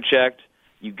temperature checked,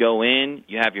 you go in,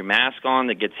 you have your mask on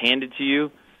that gets handed to you.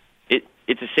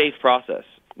 It's a safe process.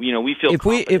 We feel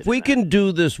if we can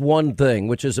do this one thing,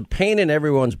 which is a pain in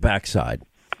everyone's backside,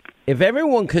 if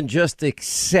everyone can just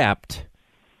accept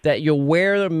that you'll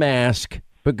wear the mask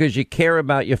because you care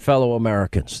about your fellow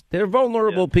Americans. They're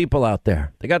vulnerable people out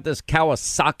there. They got this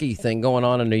Kawasaki thing going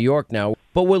on in New York now.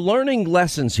 But we're learning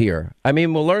lessons here. I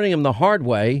mean, we're learning them the hard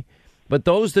way. But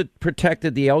those that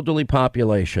protected the elderly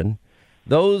population,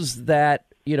 those that,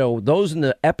 those in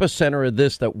the epicenter of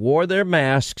this that wore their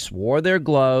masks, wore their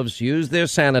gloves, used their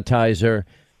sanitizer,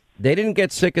 they didn't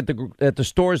get sick at the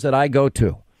stores that I go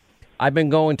to. I've been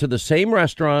going to the same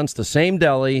restaurants, the same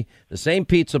deli, the same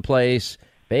pizza place,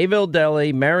 Bayville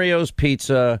Deli, Mario's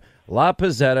Pizza, La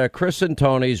Pizzetta, Chris and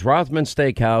Tony's, Rothman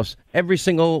Steakhouse. Every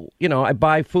single, I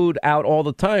buy food out all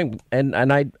the time, and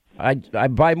I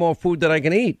buy more food than I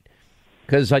can eat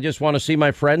because I just want to see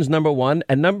my friends, number one.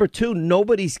 And number two,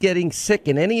 nobody's getting sick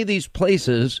in any of these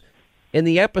places in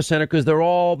the epicenter because they're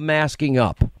all masking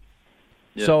up.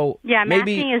 Yeah. So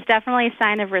masking is definitely a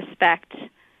sign of respect.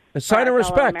 A sign of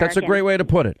respect. That's a great way to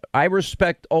put it. I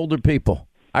respect older people.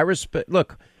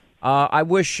 Look, I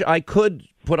wish I could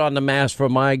put on the mask for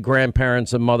my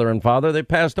grandparents and mother and father. They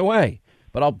passed away.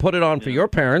 But I'll put it on for your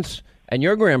parents and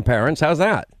your grandparents. How's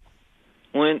that?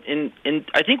 Well, and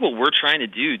I think what we're trying to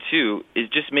do, too, is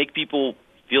just make people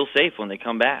feel safe when they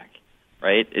come back,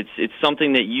 right? It's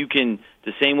something that you can,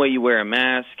 the same way you wear a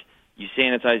mask, you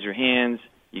sanitize your hands,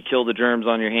 you kill the germs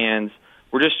on your hands.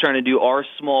 We're just trying to do our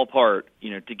small part,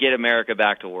 to get America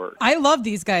back to work. I love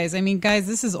these guys. I mean, guys,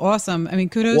 this is awesome. I mean,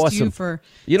 kudos to you for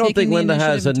You don't think Linda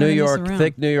has a thick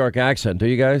thick New York accent, do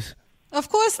you guys? Of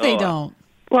course they don't.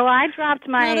 Well, I dropped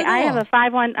I have a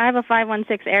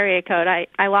 516 area code.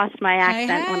 I lost my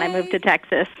accent when I moved to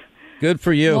Texas. Good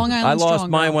for you. Long Island I lost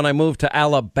strong, mine girl. when I moved to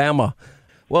Alabama.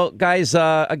 Well, guys,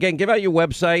 again, give out your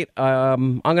website.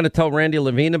 I'm going to tell Randy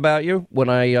Levine about you. When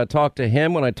I talk to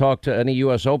him, when I talk to any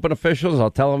U.S. Open officials, I'll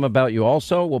tell them about you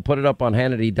also. We'll put it up on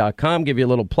Hannity.com, give you a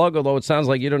little plug, although it sounds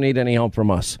like you don't need any help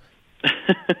from us. We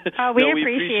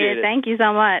appreciate it. Thank you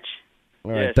so much.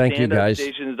 All right, thank you, guys.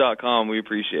 StandUpStations.com. We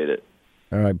appreciate it.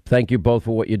 All right. Thank you both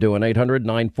for what you're doing.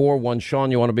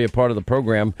 800-941-SEAN. You want to be a part of the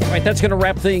program. All right. That's going to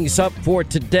wrap things up for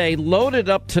today. Loaded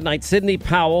up tonight, Sidney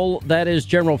Powell. That is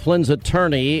General Flynn's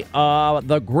attorney.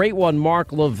 The great one,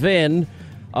 Mark Levin.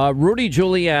 Rudy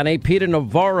Giuliani, Peter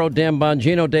Navarro, Dan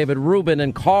Bongino, David Rubin,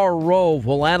 and Karl Rove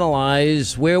will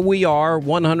analyze where we are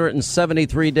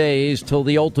 173 days till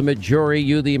the ultimate jury,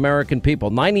 you, the American people.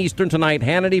 9 Eastern tonight,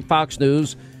 Hannity, Fox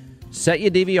News. Set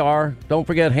your DVR. Don't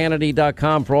forget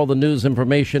Hannity.com for all the news,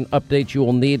 information, updates you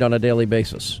will need on a daily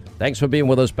basis. Thanks for being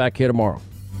with us. Back here tomorrow.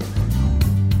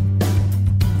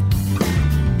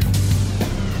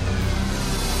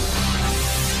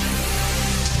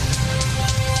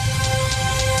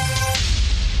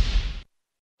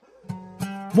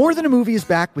 More Than a Movie is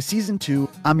back with Season 2.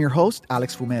 I'm your host,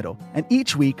 Alex Fumero, and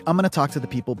each week I'm going to talk to the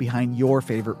people behind your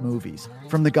favorite movies.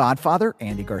 From The Godfather,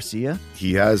 Andy Garcia.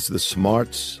 He has the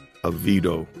smarts of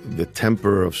Vito, the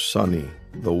temper of Sonny,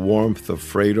 the warmth of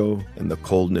Fredo, and the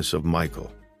coldness of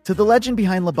Michael. To the legend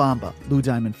behind La Bamba, Lou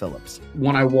Diamond Phillips.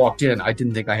 When I walked in, I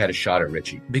didn't think I had a shot at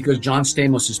Richie because John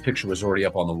Stamos' picture was already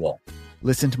up on the wall.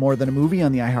 Listen to More Than a Movie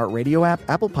on the iHeartRadio app,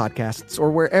 Apple Podcasts, or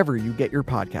wherever you get your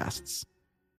podcasts.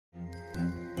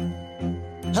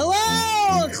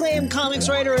 Hello, acclaimed comics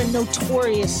writer and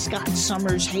notorious Scott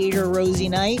Summers hater, Rosie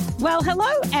Knight. Well, hello,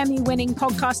 Emmy-winning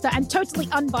podcaster and totally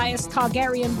unbiased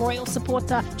Targaryen royal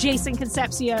supporter, Jason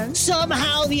Concepcion.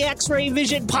 Somehow the X-Ray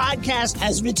Vision podcast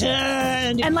has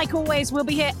returned. And like always, we'll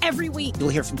be here every week. You'll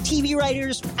hear from TV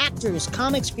writers, actors,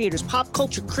 comics creators, pop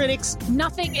culture critics.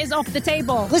 Nothing is off the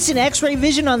table. Listen to X-Ray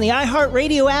Vision on the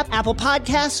iHeartRadio app, Apple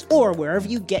Podcasts, or wherever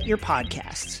you get your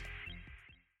podcasts.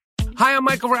 Hi, I'm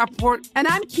Michael Rappaport. And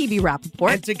I'm Kibi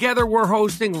Rappaport. And together we're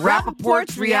hosting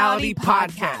Rappaport's Reality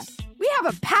Podcast. We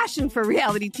have a passion for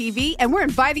reality TV, and we're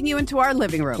inviting you into our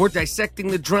living room. We're dissecting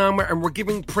the drama, and we're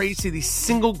giving praise to the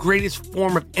single greatest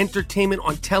form of entertainment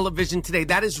on television today.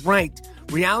 That is right.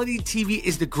 Reality TV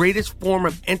is the greatest form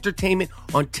of entertainment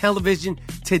on television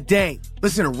today.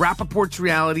 Listen to Rappaport's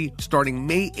Reality starting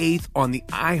May 8th on the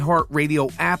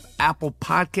iHeartRadio app, Apple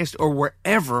Podcast, or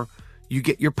wherever you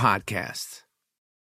get your podcasts.